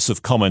all of us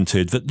have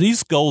commented that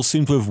these goals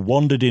seem to have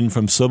wandered in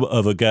from some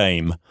other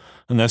game.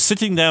 And they're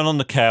sitting down on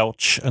the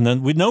couch, and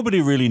then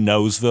nobody really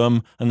knows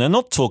them, and they're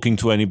not talking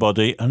to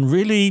anybody, and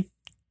really,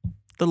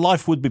 the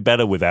life would be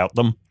better without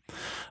them.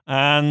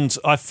 And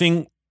I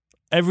think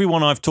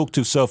everyone I've talked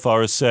to so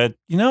far has said,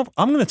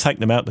 I'm going to take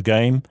them out of the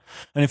game.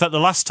 And in fact, the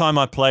last time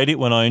I played it,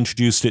 when I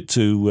introduced it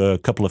to a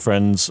couple of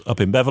friends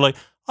up in Beverly,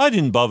 I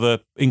didn't bother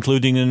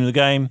including them in the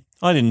game.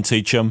 I didn't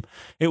teach them.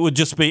 It would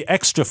just be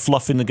extra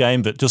fluff in the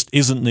game that just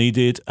isn't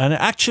needed. And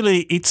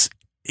actually, it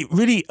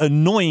really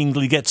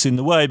annoyingly gets in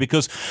the way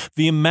because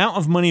the amount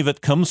of money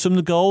that comes from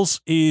the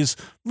goals is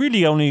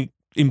really only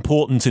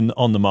important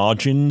on the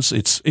margins.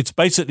 It's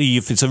basically,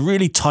 if it's a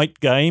really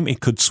tight game, it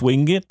could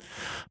swing it.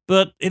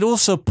 But it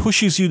also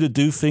pushes you to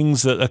do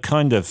things that are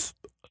kind of,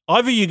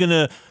 either you're going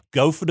to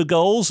go for the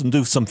goals and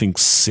do something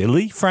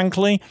silly,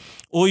 frankly,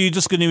 or you're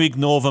just going to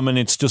ignore them and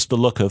it's just the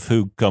luck of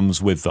who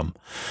comes with them.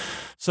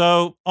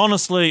 So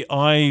honestly,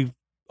 I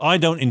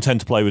don't intend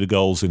to play with the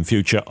goals in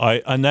future.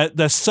 And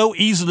they're so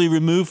easily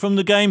removed from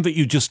the game that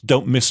you just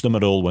don't miss them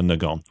at all when they're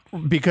gone.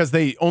 Because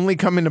they only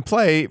come into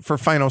play for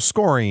final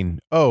scoring.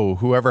 Oh,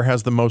 whoever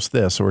has the most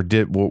this or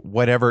did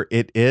whatever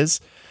it is.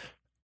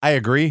 I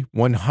agree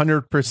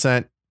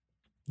 100%.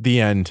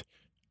 The end.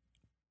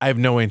 I have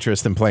no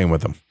interest in playing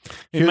with them.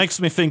 It makes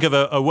me think of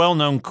a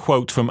well-known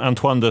quote from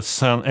Antoine de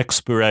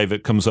Saint-Exupéry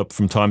that comes up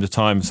from time to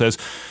time. It says,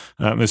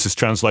 this is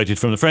translated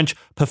from the French,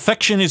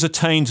 "Perfection is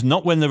attained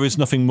not when there is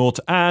nothing more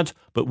to add,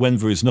 but when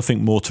there is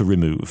nothing more to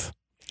remove."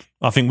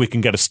 I think we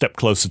can get a step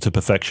closer to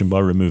perfection by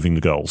removing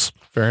the goals.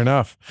 Fair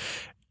enough.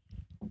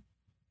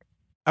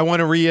 I want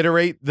to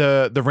reiterate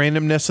the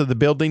randomness of the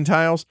building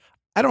tiles.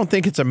 I don't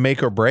think it's a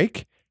make or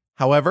break.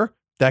 However,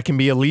 that can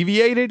be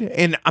alleviated.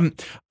 And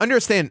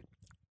understand,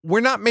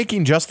 we're not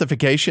making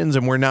justifications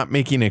and we're not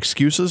making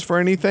excuses for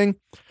anything.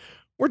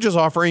 We're just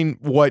offering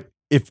what,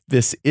 if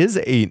this is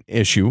an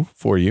issue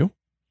for you,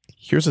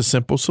 here's a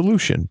simple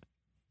solution.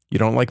 You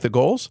don't like the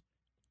goals?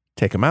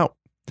 Take them out.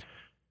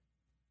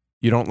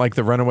 You don't like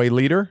the runaway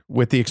leader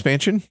with the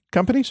expansion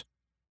companies?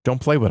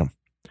 Don't play with them.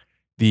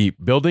 The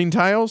building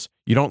tiles,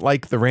 you don't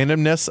like the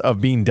randomness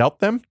of being dealt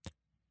them?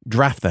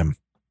 Draft them.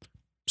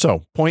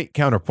 So, point,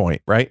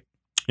 counterpoint, right?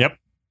 Yep.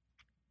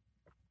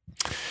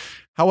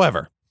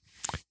 However,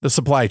 the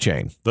supply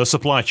chain. The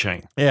supply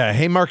chain. Yeah,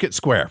 Haymarket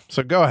Square.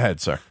 So go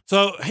ahead, sir.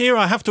 So here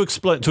I have to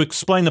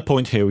explain the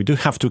point here. We do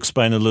have to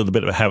explain a little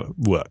bit about how it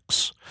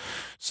works.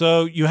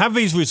 So you have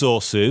these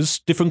resources.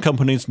 Different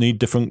companies need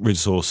different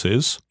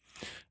resources.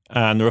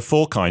 And there are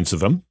 4 kinds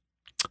of them.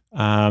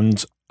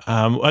 And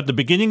at the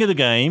beginning of the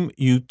game,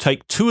 you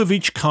take 2 of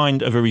each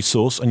kind of a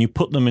resource and you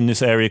put them in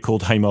this area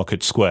called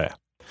Haymarket Square.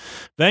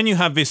 Then you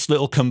have this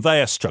little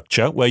conveyor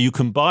structure where you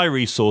can buy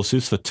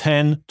resources for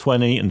 10,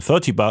 20, and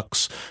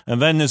 $30, and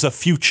then there's a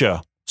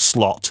future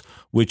slot,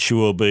 which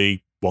will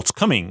be what's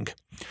coming.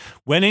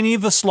 When any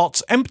of the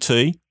slots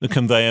empty, the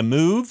conveyor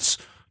moves.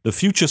 The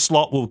future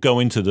slot will go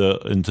into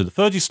the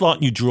 30 slot,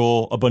 and you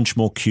draw a bunch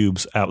more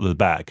cubes out of the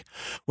bag.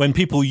 When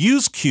people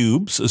use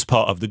cubes as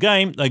part of the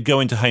game, they go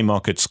into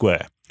Haymarket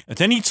Square. At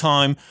any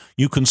time,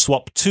 you can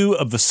swap 2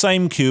 of the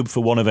same cube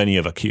for 1 of any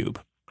other cube.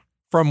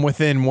 From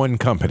within one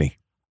company.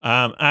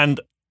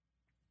 And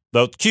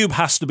the cube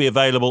has to be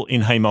available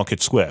in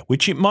Haymarket Square,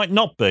 which it might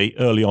not be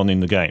early on in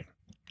the game.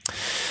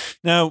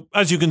 Now,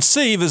 as you can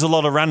see, there's a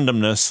lot of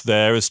randomness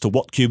there as to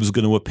what cubes are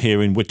going to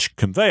appear in which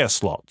conveyor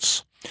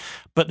slots.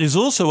 But there's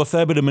also a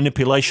fair bit of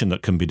manipulation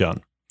that can be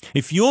done.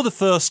 If you're the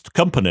first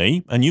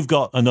company and you've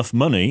got enough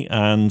money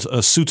and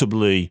a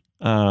suitably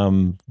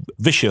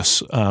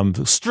vicious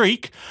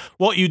streak,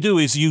 what you do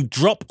is you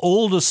drop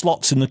all the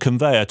slots in the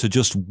conveyor to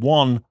just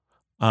 1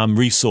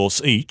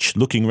 resource each,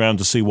 looking around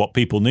to see what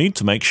people need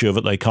to make sure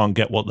that they can't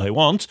get what they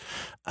want.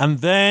 And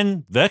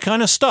then they're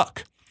kind of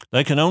stuck.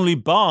 They can only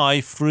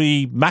buy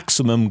 3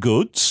 maximum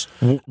goods.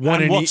 And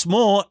what's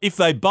more, if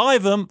they buy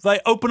them, they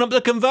open up the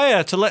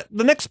conveyor to let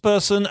the next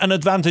person an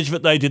advantage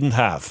that they didn't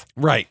have.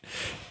 Right.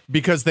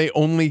 Because they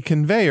only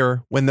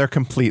conveyor when they're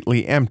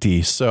completely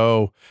empty.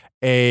 So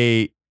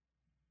a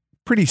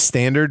pretty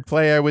standard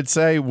play, I would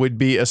say, would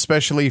be,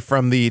 especially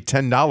from the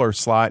 $10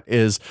 slot,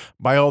 is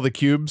buy all the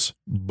cubes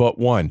but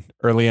 1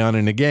 early on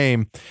in the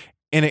game.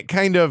 And it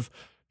kind of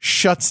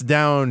shuts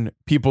down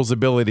people's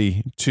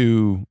ability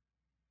to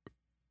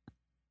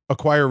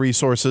acquire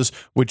resources,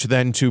 which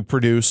then to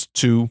produce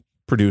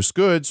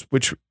goods,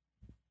 which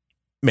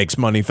makes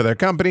money for their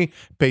company,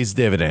 pays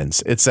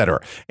dividends, etc.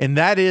 And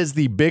that is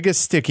the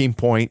biggest sticking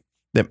point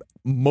that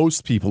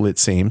most people, it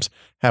seems,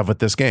 have with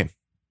this game.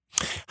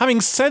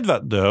 Having said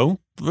that, though,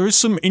 there is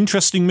some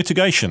interesting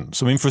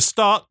mitigations. I mean, for a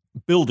start,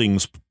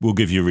 buildings will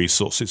give you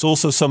resources.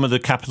 Also, some of the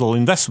capital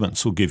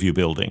investments will give you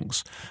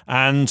buildings.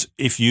 And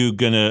if you're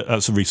going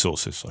to,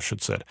 resources, I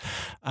should say.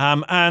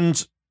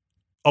 And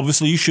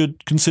obviously, you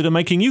should consider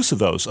making use of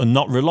those and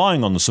not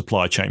relying on the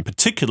supply chain,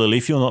 particularly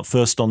if you're not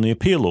first on the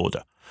appeal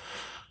order.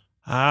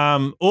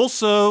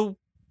 Also,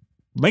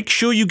 make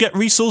sure you get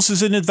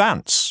resources in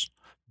advance.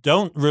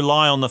 Don't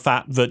rely on the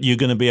fact that you're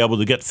going to be able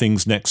to get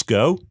things next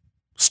go.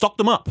 Stock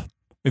them up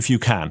if you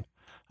can.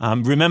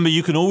 Remember,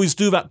 you can always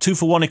do that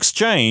 2-for-1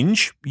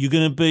 exchange. You're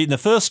going to be, in the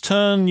first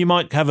turn, you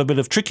might have a bit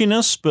of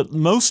trickiness, but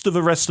most of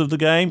the rest of the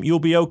game, you'll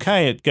be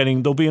okay at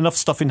getting, there'll be enough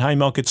stuff in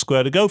Haymarket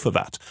Square to go for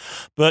that.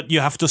 But you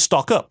have to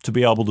stock up to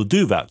be able to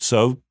do that.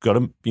 So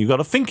you've got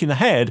to think in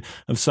ahead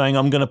of saying,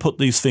 I'm going to put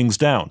these things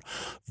down.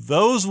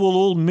 Those will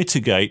all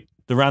mitigate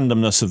the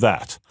randomness of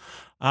that.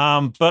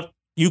 But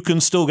you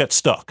can still get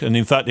stuck. And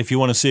in fact, if you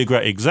want to see a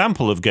great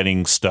example of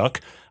getting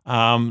stuck,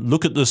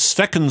 look at the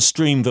second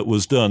stream that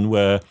was done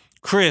where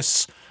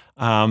Chris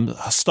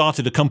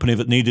started a company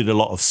that needed a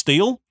lot of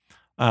steel.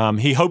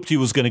 He hoped he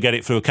was going to get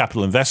it through a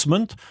capital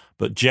investment,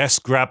 but Jess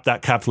grabbed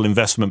that capital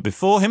investment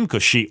before him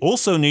because she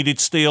also needed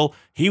steel.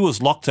 He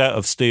was locked out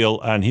of steel,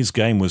 and his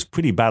game was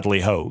pretty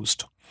badly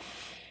hosed.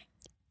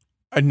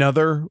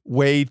 Another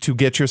way to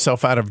get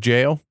yourself out of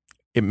jail,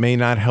 it may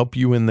not help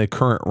you in the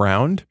current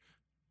round.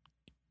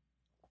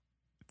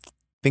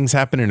 Things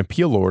happen in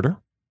appeal order.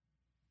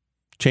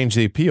 Change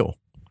the appeal.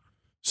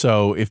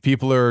 So if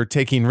people are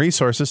taking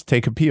resources,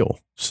 take appeal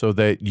so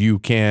that you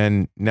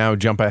can now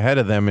jump ahead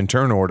of them in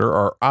turn order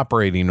or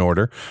operating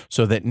order,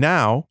 so that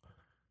now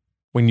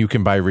when you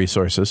can buy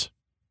resources,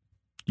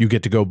 you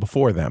get to go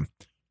before them.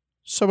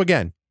 So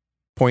again,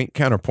 point,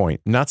 counterpoint.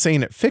 Not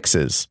saying it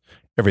fixes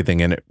everything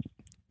in it.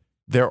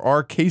 there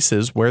are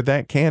cases where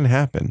that can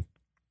happen.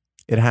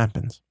 It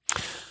happens.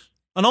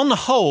 And on the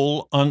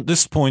whole, on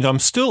this point, I'm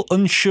still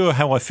unsure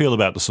how I feel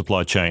about the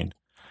supply chain.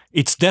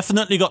 It's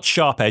definitely got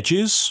sharp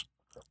edges.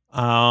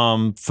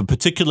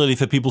 Particularly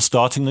for people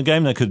starting the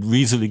game, they could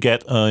easily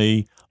get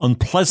a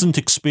unpleasant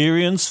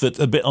experience that's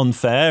a bit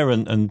unfair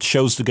and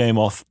shows the game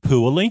off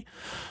poorly.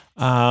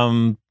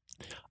 I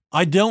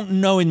don't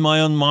know in my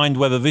own mind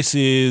whether this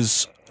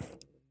is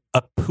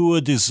a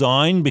poor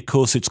design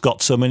because it's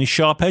got so many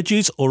sharp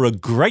edges, or a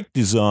great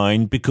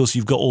design because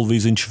you've got all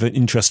these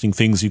interesting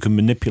things you can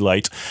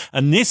manipulate.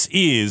 And this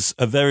is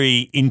a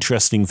very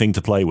interesting thing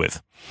to play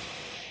with.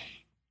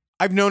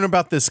 I've known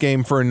about this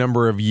game for a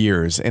number of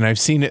years, and I've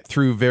seen it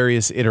through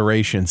various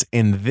iterations.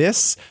 And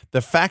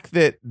the fact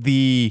that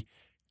the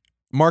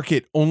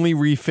market only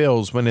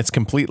refills when it's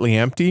completely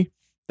empty,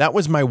 that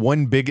was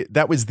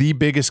the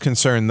biggest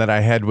concern that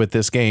I had with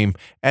this game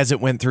as it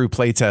went through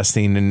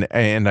playtesting,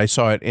 and I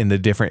saw it in the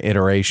different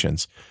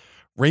iterations.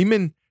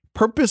 Raymond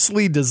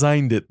purposely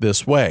designed it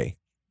this way.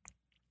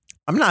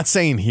 I'm not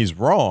saying he's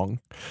wrong.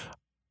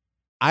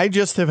 I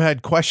just have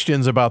had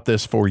questions about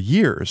this for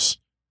years,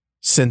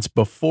 since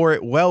before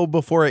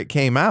it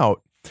came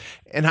out,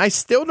 and I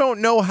still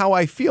don't know how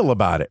I feel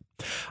about it.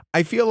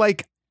 I feel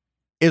like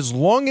as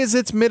long as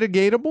it's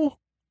mitigatable,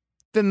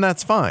 then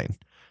that's fine.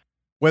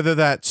 Whether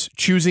that's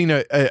choosing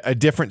a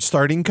different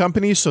starting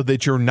company so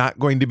that you're not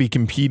going to be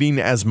competing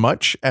as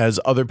much as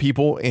other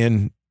people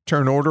in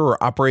turn order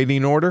or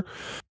operating order,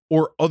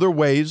 or other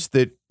ways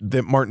that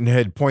Martin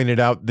had pointed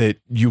out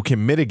that you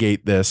can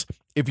mitigate this.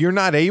 If you're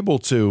not able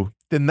to,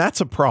 then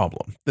that's a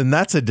problem. Then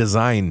that's a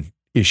design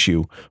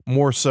issue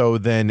more so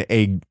than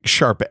a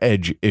sharp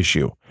edge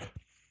issue.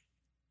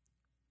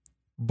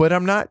 But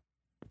I'm not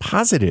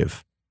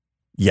positive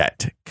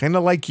yet. Kind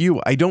of like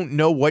you. I don't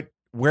know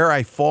where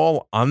I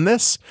fall on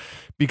this,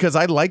 because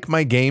I like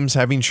my games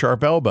having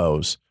sharp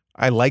elbows.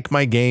 I like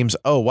my games,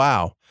 oh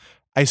wow,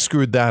 I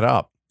screwed that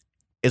up.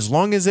 As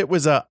long as it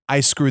was I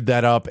screwed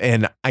that up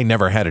and I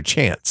never had a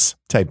chance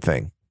type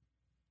thing.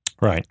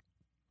 Right.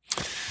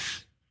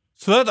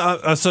 So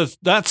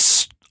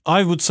that's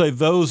I would say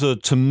those are,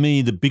 to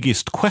me, the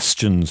biggest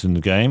questions in the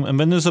game. And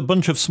then there's a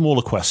bunch of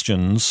smaller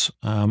questions,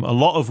 a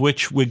lot of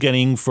which we're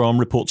getting from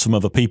reports from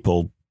other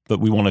people that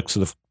we want to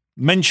sort of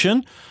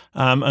mention,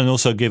 and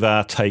also give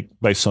our take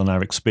based on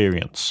our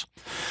experience.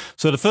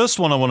 So the first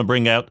one I want to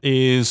bring out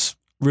is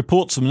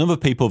reports from other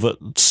people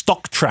that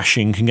stock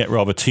trashing can get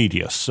rather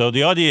tedious. So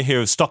the idea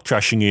here of stock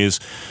trashing is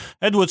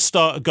Edward's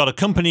got a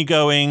company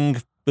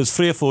going, there's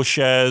 3 or 4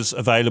 shares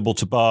available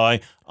to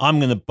buy. I'm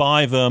going to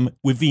buy them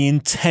with the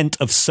intent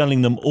of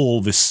selling them all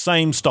this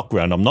same stock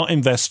round. I'm not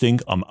investing.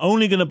 I'm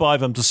only going to buy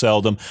them to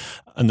sell them.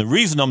 And the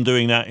reason I'm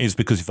doing that is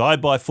because if I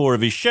buy 4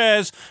 of his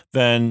shares,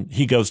 then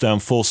he goes down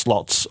 4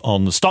 slots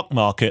on the stock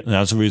market, and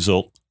as a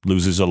result,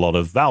 loses a lot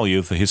of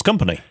value for his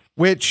company.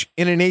 Which,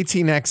 in an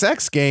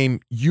 18xx game,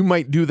 you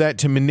might do that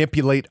to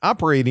manipulate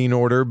operating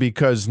order,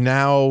 because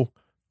now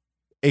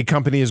a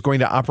company is going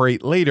to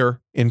operate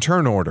later in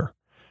turn order.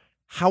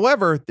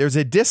 However, there's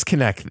a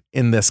disconnect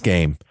in this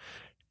game.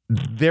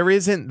 There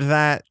isn't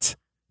that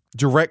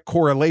direct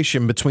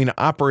correlation between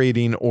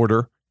operating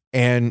order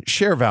and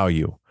share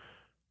value,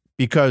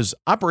 because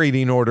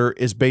operating order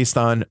is based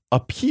on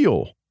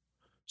appeal.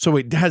 So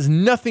it has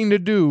nothing to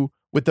do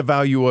with the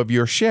value of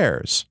your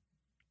shares.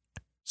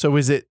 So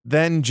is it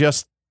then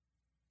just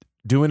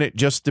doing it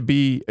just to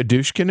be a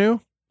douche canoe,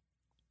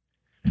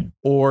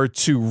 or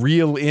to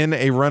reel in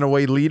a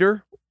runaway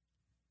leader?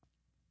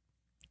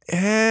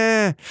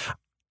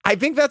 I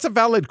think that's a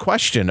valid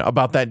question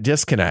about that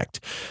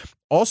disconnect.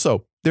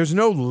 Also, there's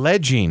no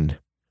ledging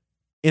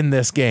in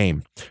this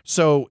game.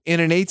 So in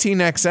an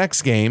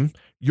 18xx game,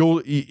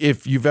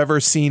 if you've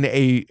ever seen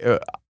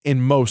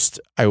in most,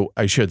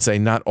 I should say,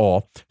 not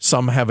all,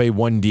 some have a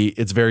 1D.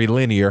 It's very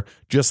linear,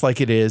 just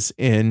like it is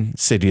in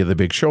City of the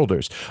Big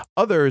Shoulders.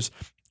 Others,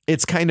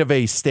 it's kind of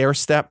a stair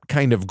step,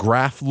 kind of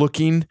graph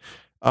looking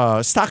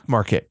stock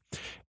market.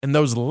 And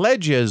those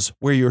ledges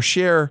where your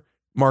share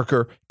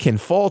marker can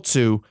fall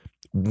to,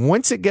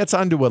 once it gets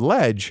onto a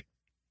ledge,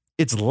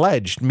 it's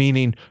ledged,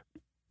 meaning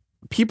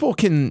people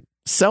can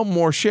sell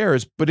more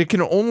shares, but it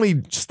can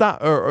only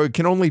stop or it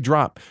can only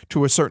drop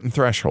to a certain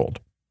threshold.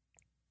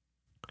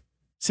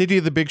 City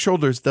of the Big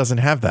Shoulders doesn't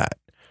have that,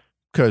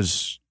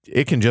 because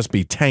it can just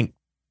be tanked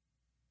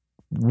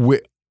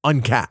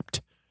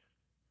uncapped.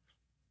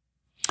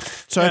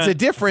 So it's a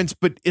difference,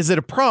 but is it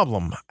a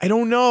problem? I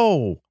don't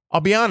know.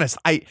 I'll be honest.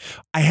 I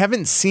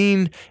haven't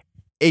seen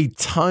a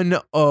ton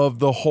of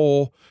the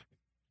whole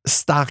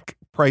stock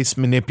price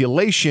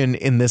manipulation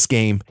in this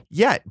game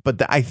yet,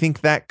 but I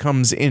think that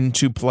comes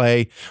into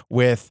play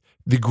with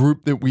the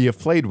group that we have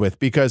played with,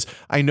 because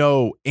I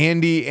know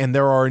Andy and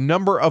there are a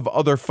number of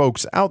other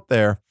folks out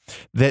there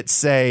that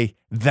say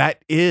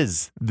that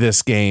is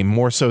this game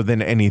more so than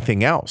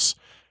anything else.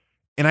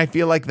 And I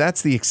feel like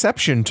that's the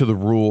exception to the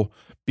rule,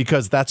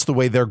 because that's the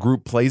way their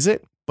group plays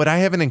it. But I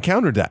haven't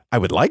encountered that. I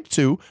would like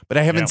to, but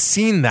I haven't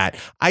seen that.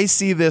 I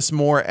see this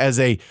more as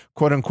a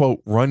quote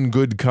unquote run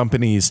good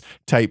companies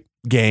type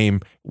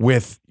game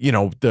with,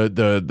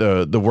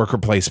 the worker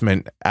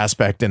placement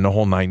aspect and the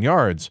whole 9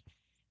 yards.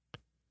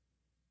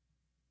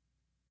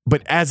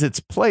 But as it's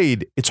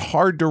played, it's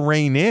hard to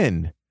rein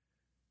in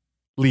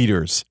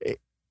leaders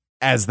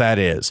as that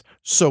is.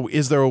 So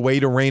is there a way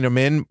to rein them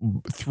in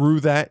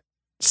through that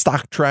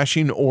stock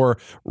trashing or,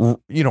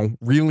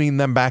 reeling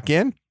them back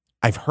in?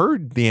 I've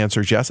heard the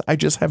answer is yes. I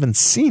just haven't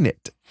seen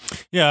it.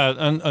 Yeah,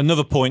 and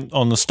another point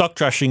on the stock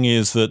trashing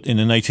is that in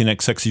an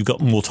 18xx, you've got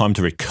more time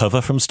to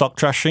recover from stock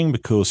trashing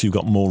because you've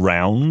got more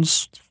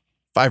rounds.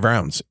 5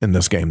 rounds in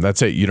this game.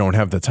 That's it. You don't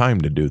have the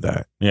time to do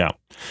that. Yeah.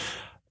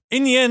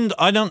 In the end,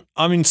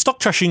 stock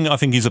trashing, I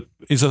think, is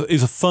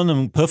a fun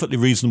and perfectly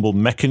reasonable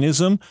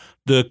mechanism.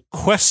 The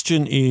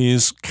question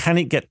is, can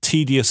it get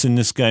tedious in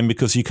this game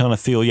because you kind of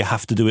feel you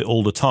have to do it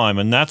all the time?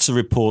 And that's a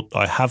report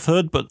I have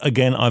heard, but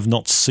again, I've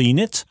not seen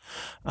it.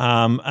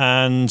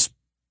 And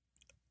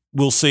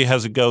we'll see how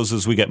it goes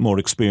as we get more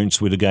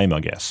experience with the game, I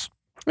guess.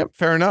 Yep,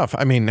 fair enough.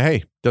 I mean,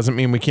 hey, doesn't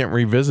mean we can't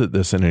revisit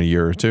this in a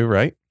year or two,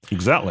 right?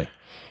 Exactly.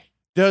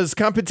 Does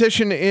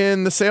competition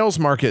in the sales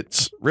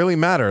markets really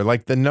matter?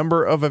 Like the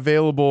number of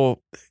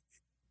available,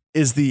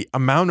 is the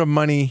amount of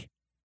money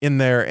in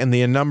there and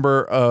the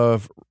number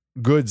of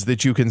goods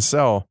that you can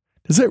sell,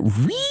 does it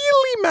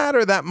really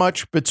matter that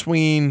much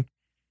between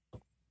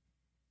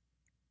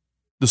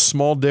the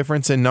small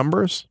difference in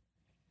numbers?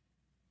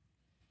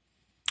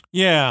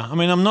 Yeah,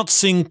 I'm not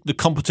seeing the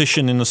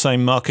competition in the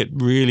same market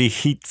really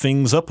heat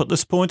things up at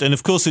this point. And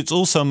of course, it's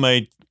also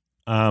made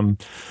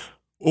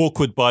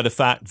awkward by the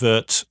fact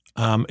that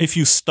if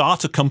you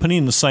start a company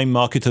in the same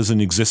market as an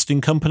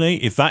existing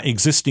company, if that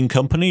existing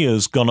company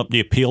has gone up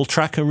the appeal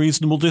track a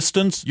reasonable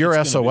distance,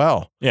 you're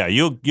SOL.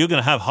 You're going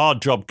to have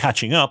hard job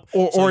catching up,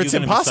 or it's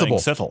impossible.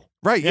 Settle.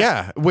 Right?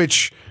 Yeah.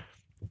 Which,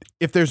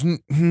 if there's,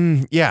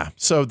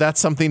 So that's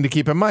something to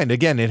keep in mind.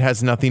 Again, it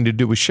has nothing to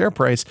do with share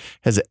price;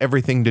 has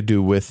everything to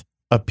do with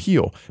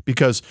appeal.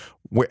 Because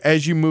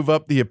as you move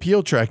up the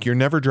appeal track, you're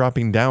never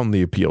dropping down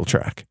the appeal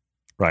track.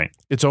 Right.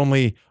 It's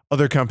only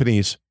other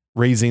companies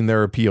raising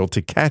their appeal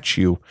to catch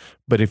you.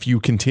 But if you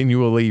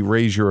continually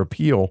raise your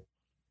appeal,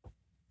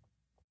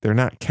 they're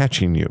not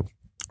catching you.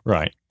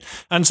 Right.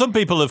 And some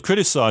people have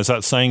criticized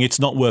that, saying it's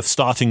not worth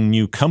starting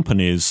new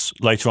companies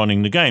later on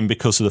in the game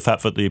because of the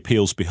fact that the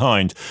appeal's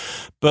behind.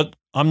 But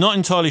I'm not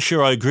entirely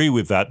sure I agree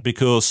with that,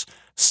 because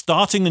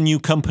starting a new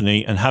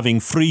company and having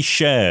free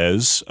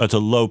shares at a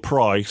low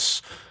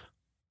price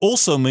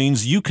also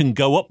means you can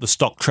go up the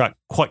stock track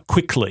quite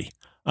quickly.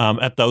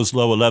 At those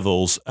lower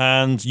levels.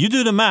 And you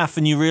do the math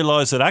and you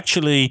realize that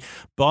actually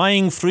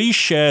buying 3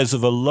 shares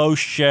of a low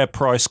share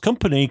price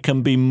company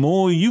can be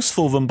more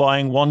useful than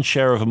buying 1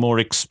 share of a more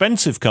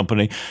expensive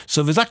company.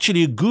 So there's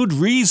actually a good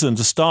reason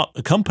to start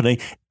a company,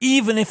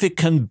 even if it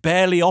can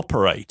barely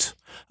operate.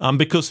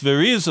 Because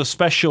there is a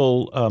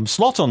special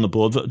slot on the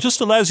board that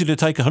just allows you to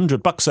take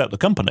 $100 out of the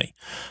company.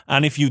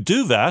 And if you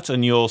do that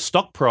and your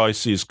stock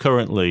price is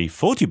currently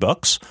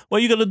 $40, well,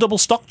 you get a double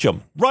stock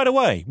jump right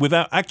away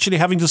without actually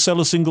having to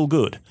sell a single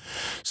good.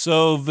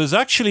 So there's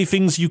actually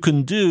things you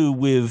can do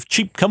with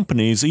cheap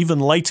companies, even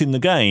late in the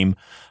game,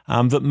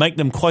 that make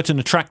them quite an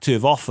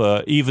attractive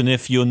offer, even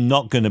if you're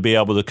not going to be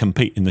able to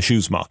compete in the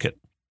shoes market.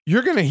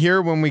 You're going to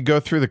hear when we go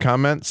through the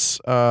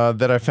comments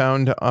that I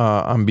found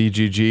on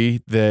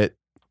BGG that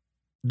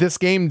this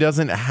game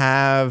doesn't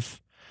have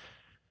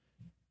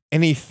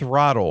any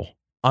throttle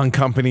on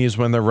companies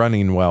when they're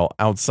running well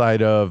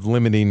outside of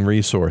limiting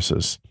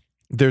resources.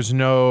 There's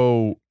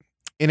no,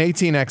 in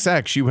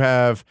 18xx, you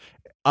have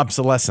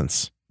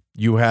obsolescence.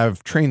 You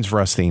have trains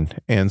rusting.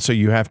 And so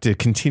you have to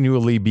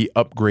continually be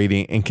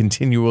upgrading and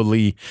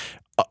continually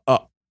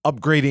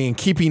upgrading and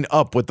keeping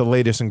up with the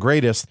latest and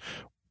greatest,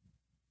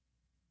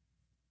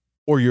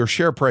 or your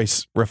share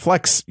price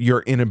reflects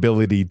your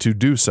inability to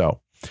do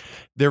so.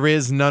 There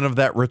is none of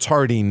that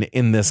retarding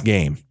in this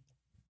game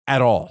at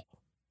all.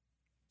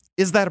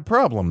 Is that a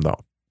problem,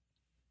 though?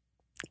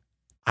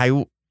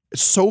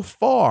 So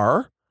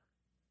far,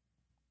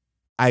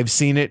 I've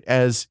seen it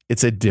as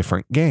it's a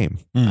different game.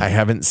 I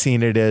haven't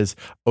seen it as,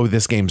 oh,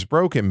 this game's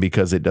broken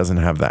because it doesn't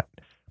have that.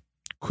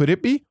 Could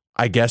it be?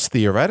 I guess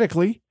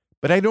theoretically,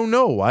 but I don't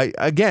know.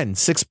 Again,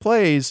 6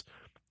 plays,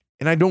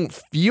 and I don't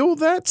feel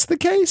that's the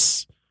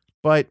case,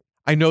 but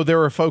I know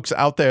there are folks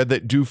out there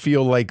that do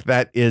feel like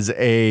that is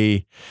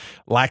a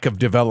lack of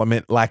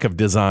development, lack of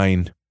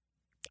design.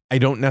 I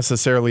don't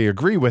necessarily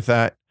agree with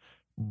that,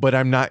 but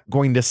I'm not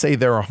going to say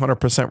they're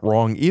 100%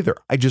 wrong either.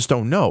 I just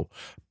don't know.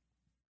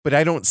 But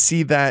I don't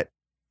see that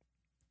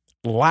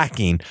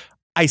lacking.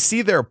 I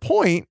see their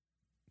point,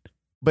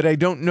 but I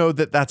don't know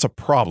that that's a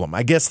problem.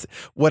 I guess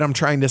what I'm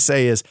trying to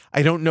say is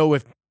I don't know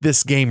if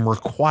this game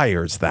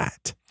requires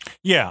that.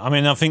 Yeah,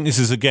 I think this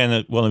is,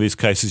 again, one of these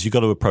cases. You've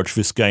got to approach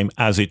this game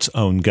as its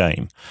own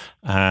game.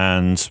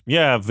 And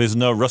yeah, there's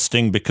no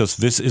rusting because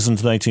this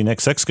isn't an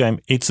 18xx game.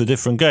 It's a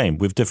different game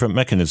with different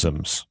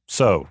mechanisms.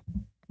 So,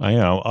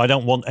 I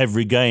don't want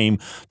every game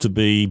to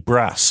be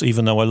brass,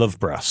 even though I love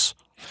brass.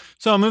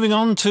 So moving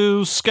on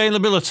to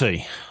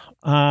scalability.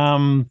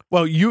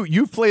 Well,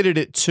 you've played it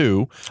at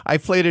 2. I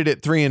played it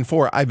at 3 and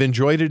 4. I've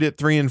enjoyed it at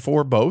 3 and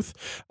 4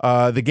 both.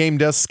 The game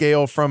does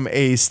scale from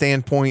a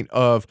standpoint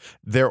of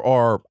there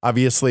are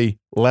obviously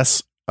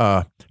less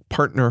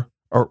partner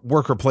or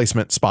worker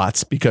placement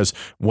spots because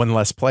one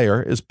less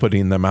player is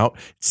putting them out.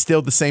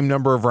 Still the same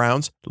number of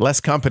rounds,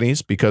 less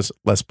companies because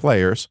less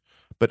players.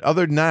 But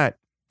other than that,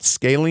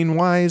 scaling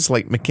wise,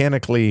 like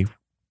mechanically.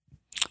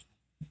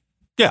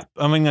 Yeah,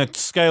 I mean, it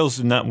scales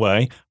in that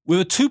way. With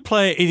a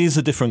 2-player, it is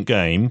a different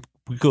game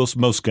because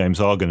most games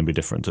are going to be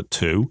different at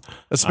 2.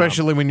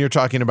 Especially when you're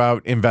talking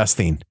about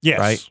investing. Yes.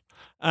 Right?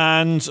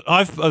 And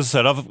as I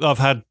said, I've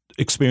had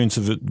experience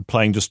of it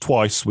playing just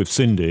twice with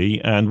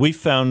Cindy, and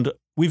we've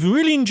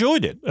really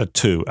enjoyed it at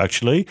 2,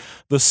 actually.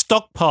 The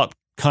stock part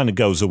kind of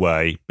goes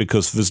away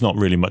because there's not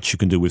really much you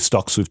can do with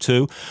stocks with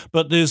 2,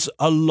 but there's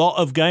a lot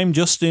of game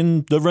just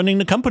in the running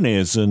the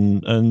companies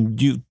and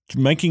you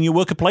making your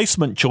worker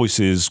placement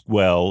choices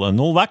well and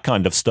all that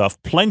kind of stuff.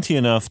 Plenty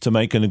enough to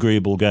make an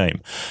agreeable game.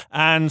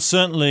 And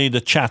certainly the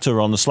chatter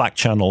on the Slack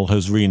channel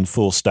has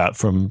reinforced that.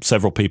 From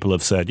several people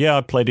have said, yeah,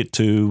 I played it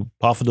 2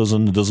 half a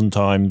dozen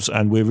times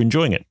and we're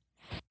enjoying it.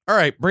 All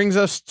right, brings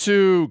us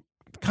to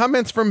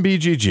comments from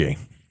BGG.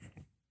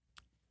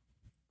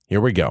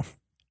 Here we go.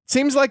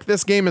 Seems like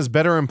this game is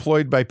better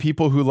employed by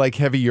people who like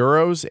heavy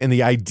Euros and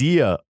the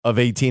idea of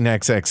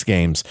 18xx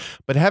games,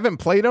 but haven't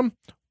played them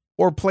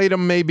or played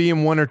them maybe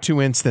in 1 or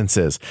 2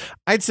 instances.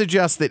 I'd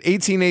suggest that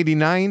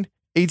 1889,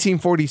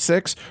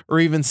 1846, or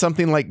even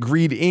something like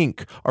Greed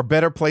Inc. are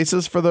better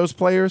places for those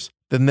players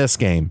than this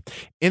game.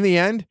 In the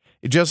end,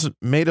 it just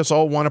made us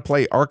all want to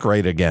play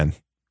Arkwright again.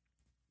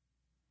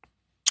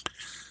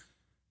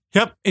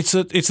 Yep, it's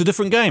a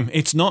different game.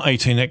 It's not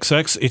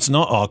 18xx, it's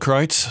not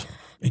Arkwright.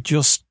 It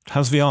just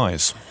has the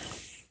eyes.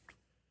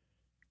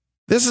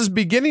 This is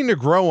beginning to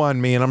grow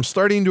on me, and I'm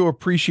starting to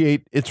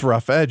appreciate its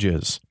rough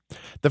edges.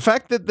 The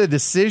fact that the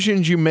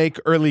decisions you make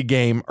early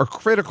game are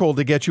critical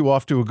to get you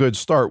off to a good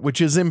start,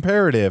 which is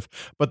imperative,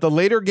 but the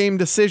later game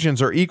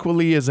decisions are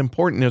equally as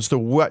important as to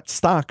what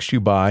stocks you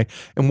buy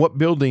and what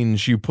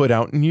buildings you put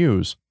out and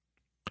use.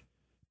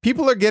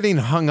 People are getting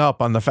hung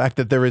up on the fact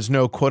that there is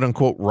no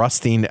quote-unquote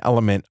rusting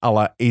element a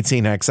la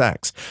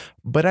 18xx,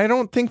 but I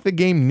don't think the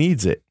game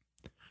needs it.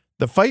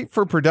 The fight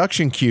for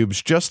production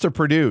cubes just to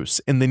produce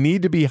and the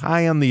need to be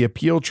high on the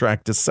appeal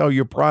track to sell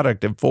your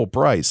product at full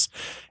price,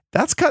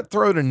 that's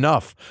cutthroat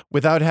enough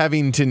without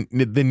having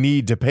the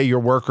need to pay your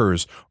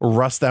workers or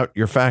rust out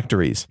your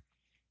factories.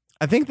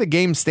 I think the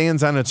game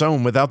stands on its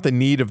own without the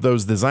need of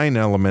those design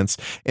elements,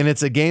 and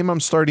it's a game I'm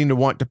starting to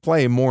want to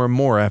play more and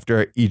more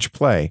after each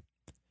play.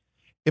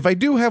 If I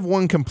do have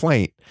one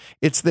complaint,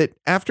 it's that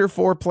after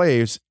 4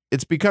 plays,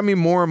 it's becoming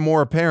more and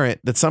more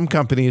apparent that some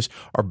companies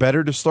are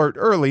better to start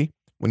early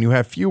when you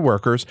have few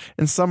workers,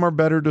 and some are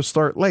better to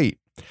start late.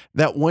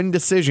 That one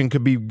decision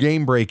could be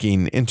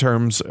game-breaking in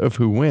terms of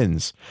who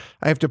wins.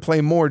 I have to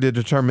play more to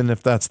determine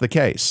if that's the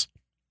case.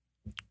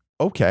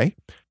 Okay.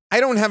 I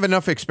don't have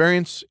enough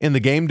experience in the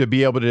game to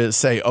be able to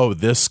say, oh,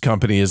 this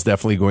company is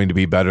definitely going to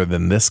be better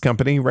than this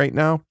company right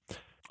now.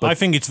 But I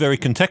think it's very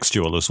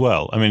contextual as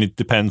well. I mean, it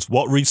depends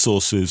what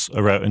resources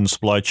are out in the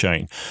supply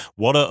chain.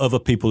 What are other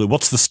people?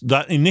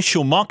 That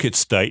initial market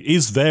state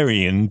is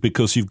varying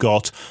because you've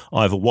got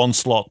either 1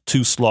 slot,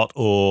 2 slot,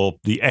 or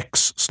the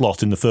X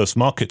slot in the first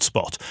market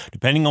spot.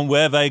 Depending on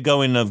where they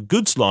go in the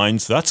goods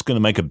lines, that's going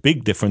to make a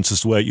big difference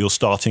as to where your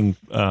starting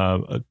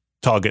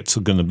targets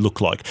are going to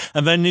look like.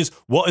 And then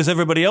what is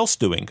everybody else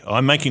doing?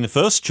 I'm making the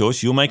first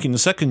choice. You're making the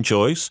second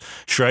choice.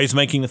 Shrey's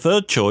making the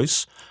third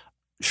choice.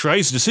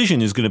 Shrey's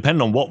decision is going to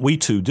depend on what we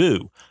two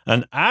do.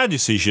 And our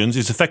decisions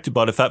is affected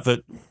by the fact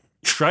that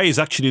Shrey is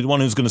actually the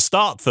one who's going to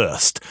start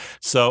first.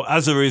 So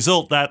as a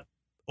result, that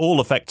all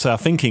affects our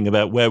thinking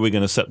about where we're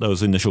going to set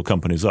those initial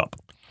companies up.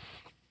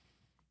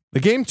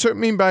 The game took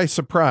me by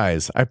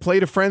surprise. I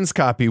played a friend's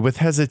copy with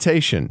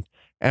hesitation.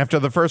 After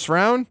the first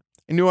round,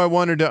 I knew I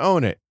wanted to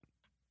own it.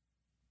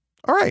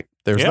 All right,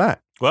 there's that.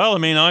 Well, I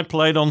mean, I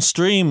played on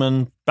stream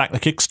and backed the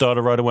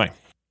Kickstarter right away.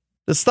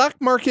 The stock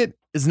market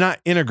is not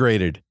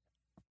integrated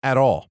at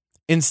all.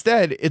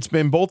 Instead, it's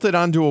been bolted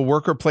onto a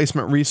worker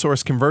placement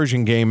resource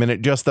conversion game, and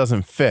it just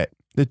doesn't fit.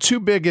 The 2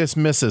 biggest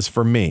misses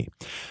for me.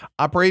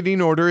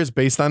 Operating order is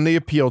based on the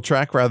appeal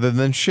track rather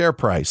than share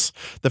price.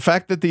 The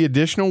fact that the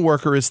additional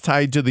worker is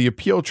tied to the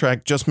appeal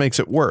track just makes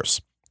it worse.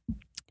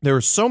 There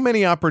are so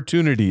many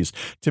opportunities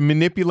to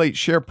manipulate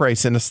share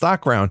price in a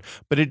stock round,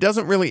 but it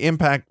doesn't really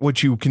impact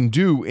what you can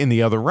do in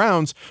the other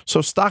rounds,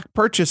 so stock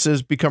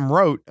purchases become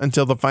rote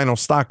until the final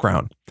stock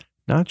round.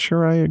 Not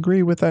sure I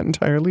agree with that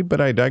entirely,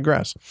 but I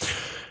digress.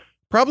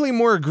 Probably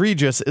more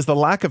egregious is the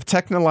lack of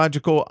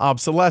technological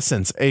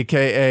obsolescence,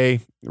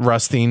 aka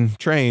rusting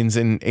trains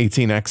in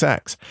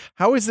 18xx.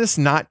 How is this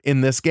not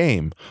in this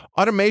game?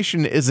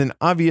 Automation is an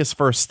obvious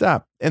first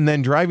step, and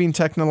then driving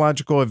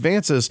technological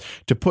advances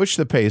to push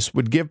the pace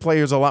would give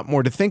players a lot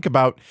more to think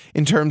about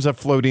in terms of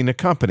floating a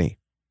company.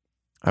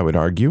 I would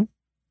argue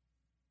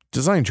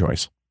design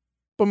choice.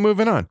 But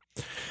moving on.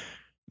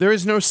 There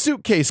is no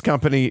suitcase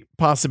company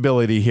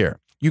possibility here.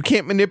 You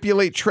can't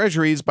manipulate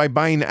treasuries by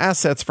buying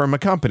assets from a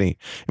company.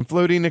 And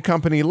floating a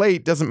company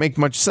late doesn't make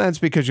much sense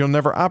because you'll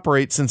never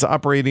operate since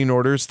operating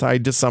orders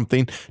tied to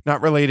something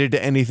not related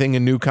to anything a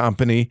new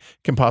company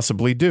can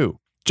possibly do.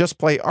 Just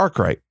play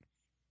Arkwright.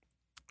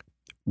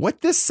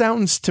 What this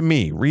sounds to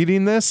me,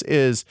 reading this,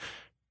 is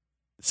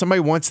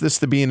somebody wants this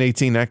to be an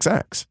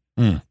 18xx.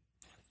 And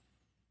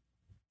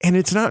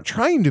it's not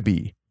trying to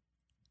be.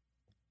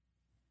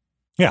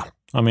 Yeah.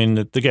 I mean,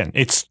 again,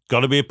 it's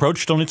got to be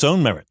approached on its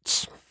own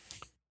merits.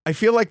 I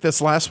feel like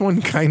this last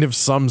one kind of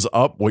sums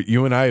up what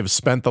you and I have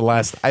spent the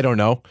last, I don't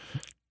know,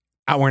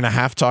 hour and a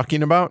half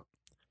talking about.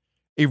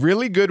 A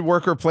really good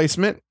worker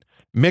placement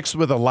mixed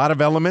with a lot of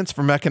elements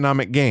from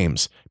economic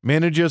games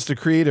manages to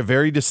create a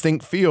very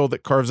distinct feel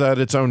that carves out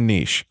its own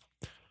niche.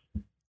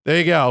 There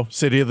you go.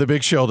 City of the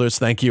Big Shoulders.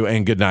 Thank you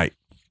and good night.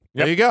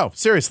 Yep. There you go.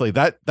 Seriously,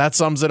 that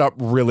sums it up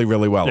really,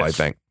 really well, yes. I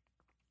think.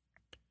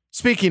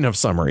 Speaking of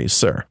summaries,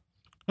 sir.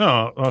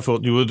 Oh, I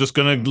thought you were just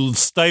going to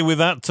stay with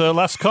that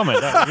last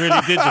comment. That really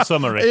did the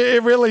summary.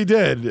 It really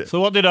did. So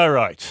what did I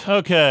write?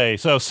 Okay,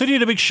 so City of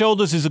the Big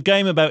Shoulders is a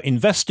game about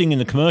investing in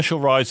the commercial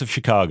rise of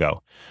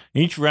Chicago.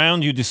 Each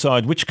round you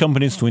decide which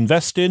companies to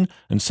invest in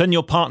and send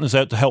your partners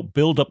out to help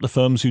build up the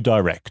firms you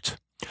direct.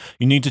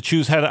 You need to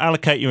choose how to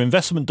allocate your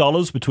investment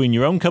dollars between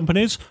your own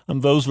companies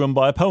and those run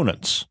by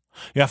opponents.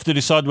 You have to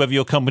decide whether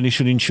your company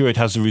should ensure it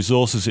has the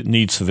resources it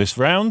needs for this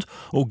round,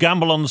 or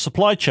gamble on the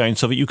supply chain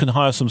so that you can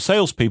hire some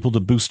salespeople to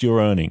boost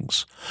your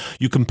earnings.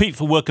 You compete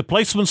for worker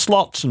placement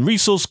slots and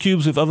resource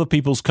cubes with other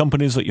people's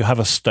companies that you have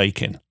a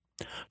stake in.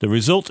 The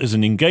result is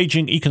an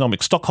engaging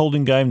economic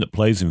stockholding game that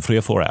plays in 3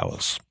 or 4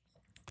 hours.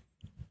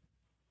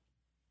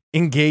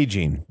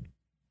 Engaging.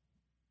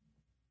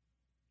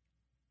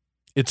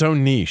 Its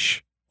own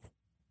niche.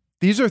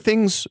 These are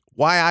things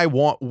why I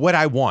want what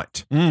I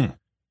want.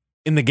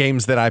 In the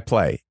games that I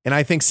play. And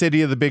I think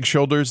City of the Big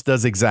Shoulders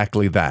does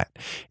exactly that.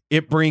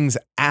 It brings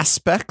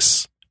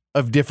aspects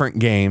of different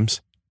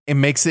games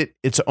and makes it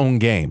its own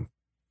game.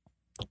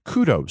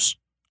 Kudos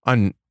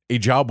on a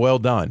job well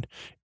done.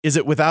 Is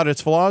it without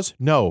its flaws?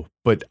 No,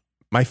 but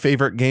my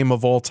favorite game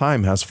of all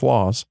time has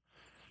flaws.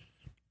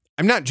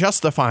 I'm not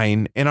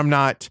justifying and I'm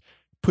not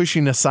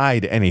pushing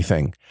aside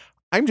anything.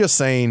 I'm just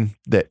saying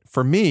that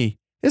for me,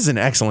 it's an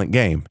excellent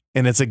game.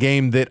 And it's a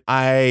game that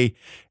I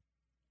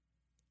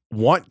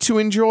want to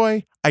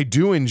enjoy, I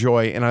do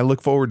enjoy, and I look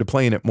forward to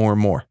playing it more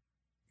and more.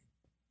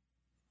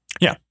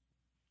 Yeah.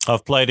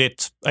 I've played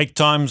it 8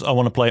 times. I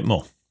want to play it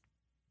more.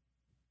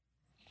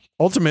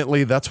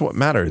 Ultimately, that's what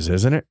matters,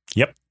 isn't it?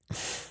 Yep.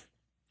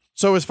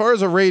 So as far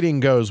as a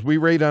rating goes, we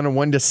rate on a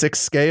 1 to 6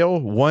 scale.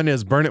 1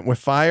 is burn it with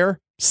fire.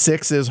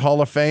 6 is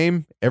Hall of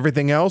Fame.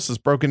 Everything else is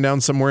broken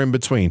down somewhere in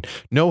between.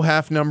 No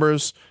half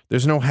numbers.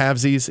 There's no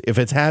halvesies. If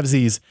it's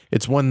halvesies,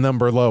 it's 1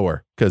 number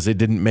lower because it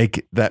didn't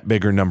make that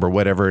bigger number,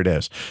 whatever it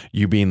is.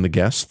 You being the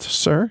guest,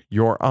 sir,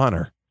 your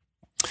honor.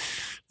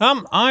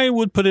 I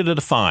would put it at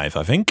a 5,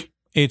 I think.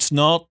 It's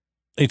not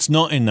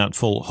in that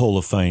full Hall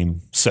of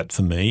Fame set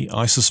for me.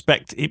 I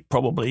suspect it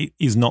probably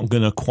is not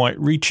going to quite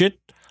reach it,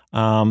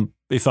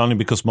 if only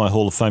because my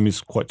Hall of Fame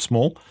is quite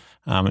small.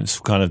 It's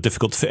kind of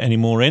difficult to fit any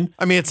more in.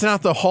 I mean, it's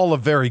not the Hall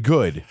of Very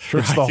Good.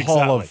 It's the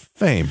Hall of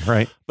Fame,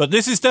 right? But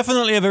this is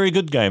definitely a very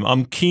good game.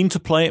 I'm keen to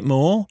play it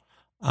more.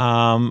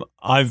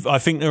 I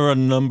think there are a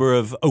number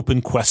of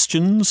open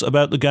questions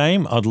about the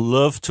game. I'd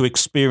love to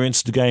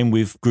experience the game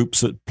with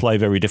groups that play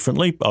very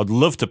differently. I'd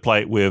love to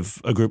play it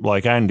with a group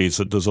like Andy's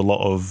that does a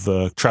lot of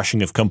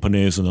trashing of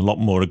companies and a lot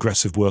more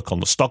aggressive work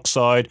on the stock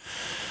side.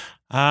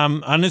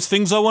 And there's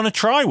things I want to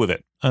try with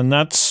it. And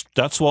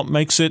that's what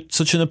makes it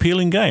such an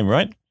appealing game,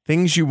 right?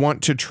 Things you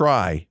want to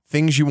try,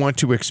 things you want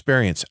to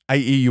experience, i.e.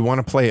 you want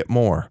to play it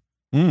more.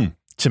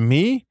 To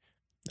me,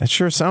 that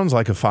sure sounds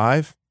like a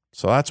 5.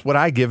 So that's what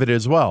I give it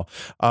as well.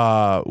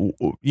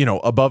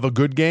 Above a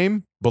good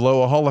game,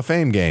 below a Hall of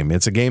Fame game.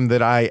 It's a game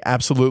that I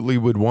absolutely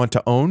would want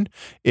to own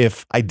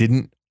if I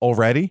didn't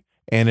already.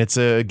 And it's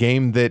a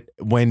game that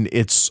when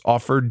it's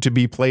offered to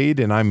be played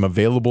and I'm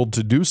available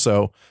to do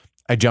so,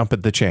 I jump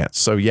at the chance.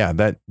 So yeah,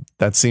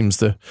 that seems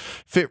to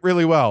fit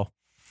really well.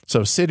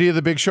 So City of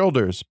the Big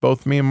Shoulders,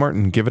 both me and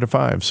Martin give it a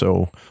 5.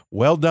 So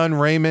well done,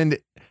 Raymond,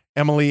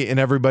 Emily, and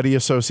everybody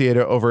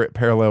associated over at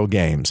Parallel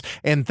Games.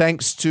 And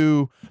thanks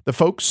to the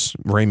folks,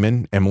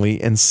 Raymond,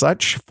 Emily, and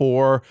such,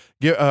 for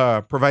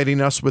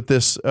providing us with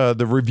this,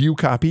 the review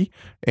copy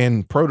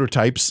and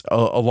prototypes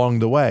along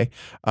the way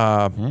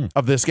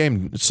of this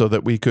game so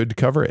that we could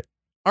cover it.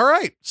 All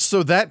right.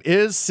 So that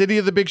is City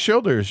of the Big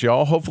Shoulders,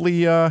 y'all.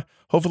 Hopefully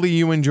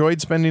you enjoyed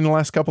spending the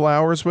last couple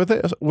hours with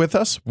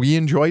us. We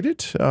enjoyed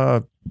it.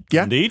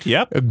 Yeah. Indeed.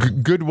 Yep. A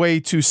good way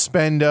to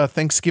spend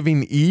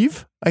Thanksgiving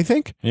Eve, I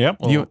think. Yep.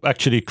 Well,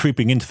 actually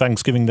creeping into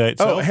Thanksgiving Day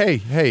itself. Oh, hey,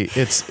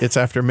 it's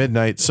after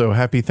midnight, so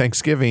happy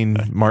Thanksgiving,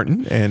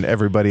 Martin, and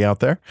everybody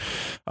out there.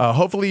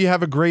 Hopefully you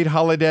have a great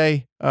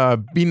holiday.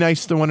 Be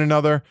nice to one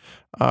another.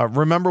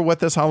 Remember what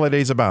this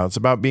holiday is about. It's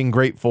about being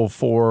grateful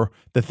for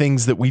the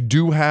things that we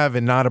do have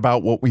and not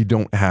about what we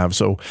don't have.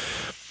 So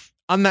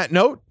on that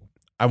note,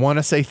 I want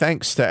to say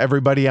thanks to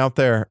everybody out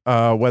there,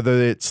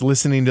 whether it's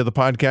listening to the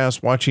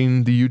podcast,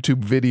 watching the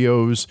YouTube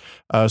videos,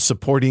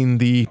 supporting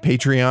the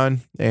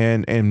Patreon,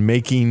 and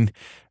making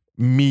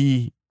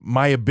me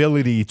my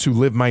ability to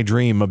live my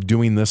dream of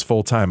doing this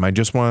full time.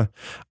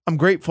 I'm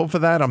grateful for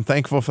that. I'm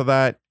thankful for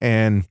that.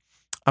 And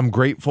I'm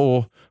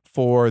grateful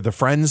for the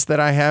friends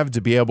that I have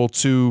to be able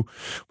to,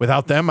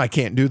 without them, I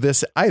can't do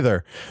this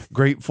either.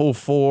 Grateful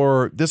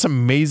for this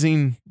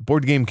amazing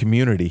board game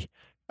community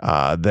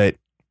that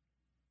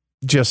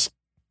just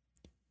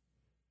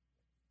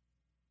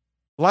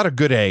a lot of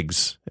good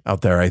eggs out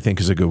there, I think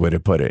is a good way to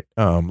put it.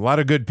 A lot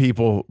of good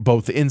people,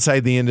 both inside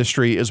the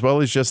industry as well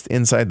as just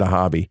inside the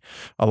hobby.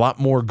 A lot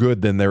more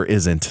good than there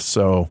isn't.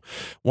 So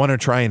want to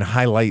try and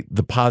highlight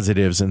the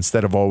positives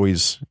instead of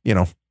always,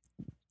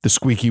 the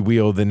squeaky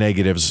wheel, the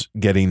negatives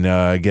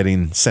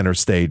getting center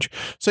stage.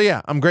 So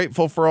yeah, I'm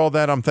grateful for all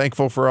that. I'm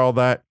thankful for all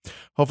that.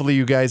 Hopefully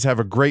you guys have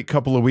a great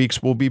couple of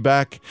weeks. We'll be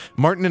back.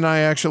 Martin and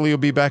I actually will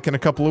be back in a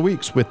couple of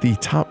weeks with the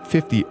top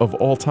 50 of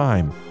all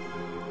time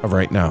of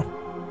right now.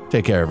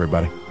 Take care,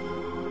 everybody.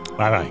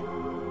 Bye-bye.